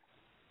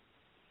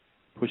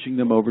 Pushing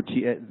them over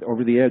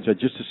the edge.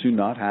 I'd just as soon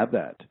not have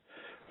that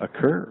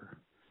occur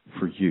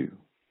for you.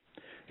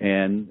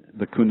 And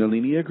the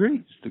Kundalini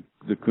agrees.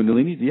 The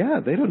Kundalini,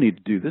 they don't need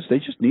to do this. They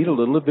just need a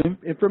little of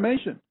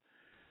information.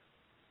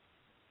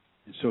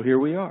 And so here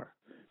we are,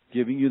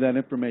 giving you that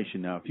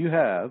information. Now, if you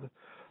have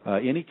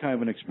any kind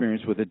of an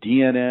experience with a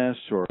DNS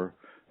or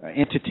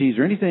entities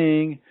or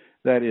anything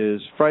that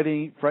is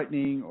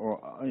frightening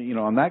or,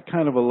 on that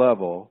kind of a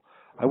level,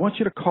 I want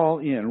you to call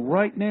in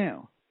right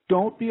now.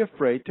 Don't be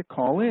afraid to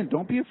call in.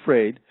 Don't be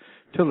afraid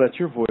to let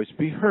your voice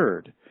be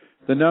heard.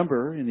 The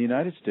number in the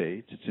United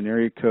States, it's an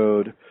area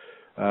code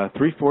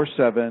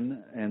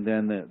 347, and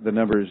then the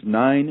number is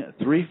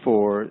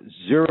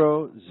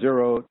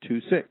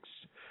 934-0026.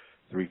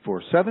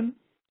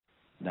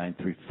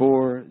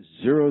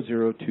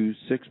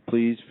 347-934-0026.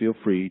 Please feel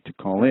free to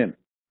call in.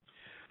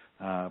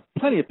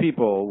 Plenty of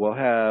people will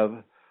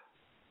have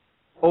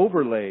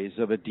overlays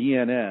of a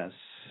DNS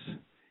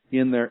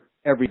in their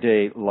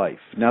everyday life.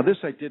 Now, this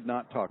I did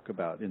not talk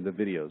about in the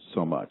videos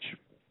so much.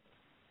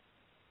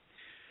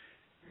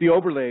 The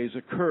overlays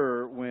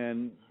occur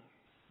when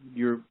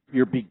you're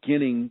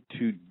beginning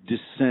to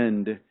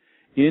descend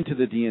into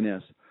the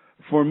DNS.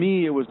 For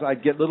me, it was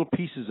I'd get little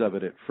pieces of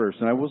it at first,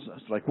 and I was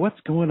like,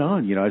 "What's going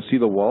on?" I see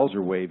the walls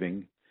are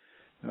waving.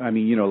 I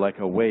mean, like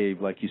a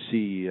wave, like you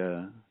see.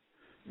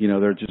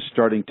 They're just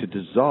starting to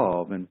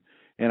dissolve, and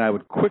I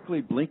would quickly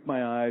blink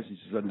my eyes and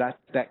say,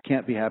 "That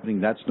can't be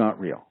happening. That's not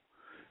real,"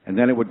 and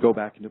then it would go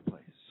back into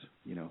place.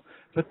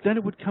 But then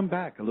it would come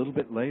back a little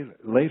bit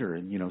later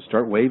and,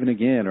 start waving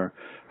again, or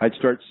I'd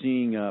start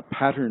seeing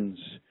patterns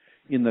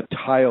in the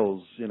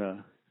tiles,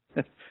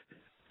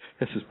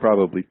 this is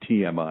probably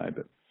TMI,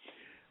 but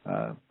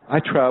I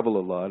travel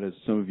a lot, as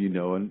some of you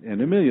know, and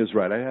Amelia's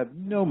right. I have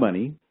no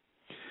money,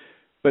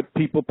 but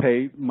people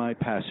pay my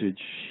passage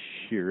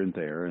here and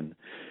there, and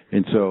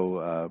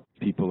so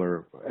people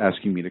are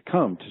asking me to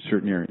come to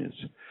certain areas.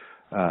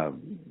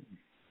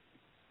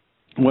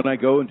 When I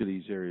go into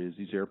these areas,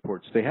 these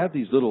airports, they have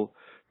these little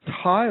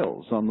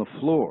tiles on the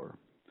floor,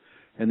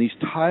 and these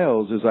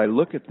tiles, as I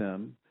look at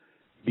them,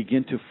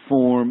 begin to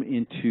form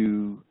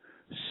into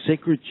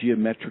sacred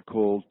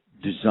geometrical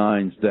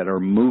designs that are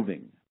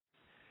moving.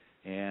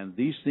 And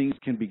these things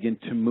can begin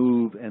to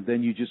move, and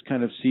then you just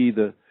kind of see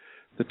the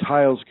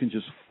tiles can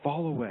just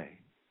fall away.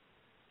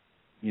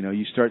 You know,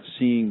 you start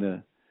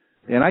seeing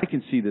and I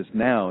can see this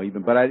now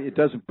even, but it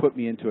doesn't put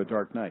me into a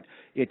dark night.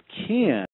 It can.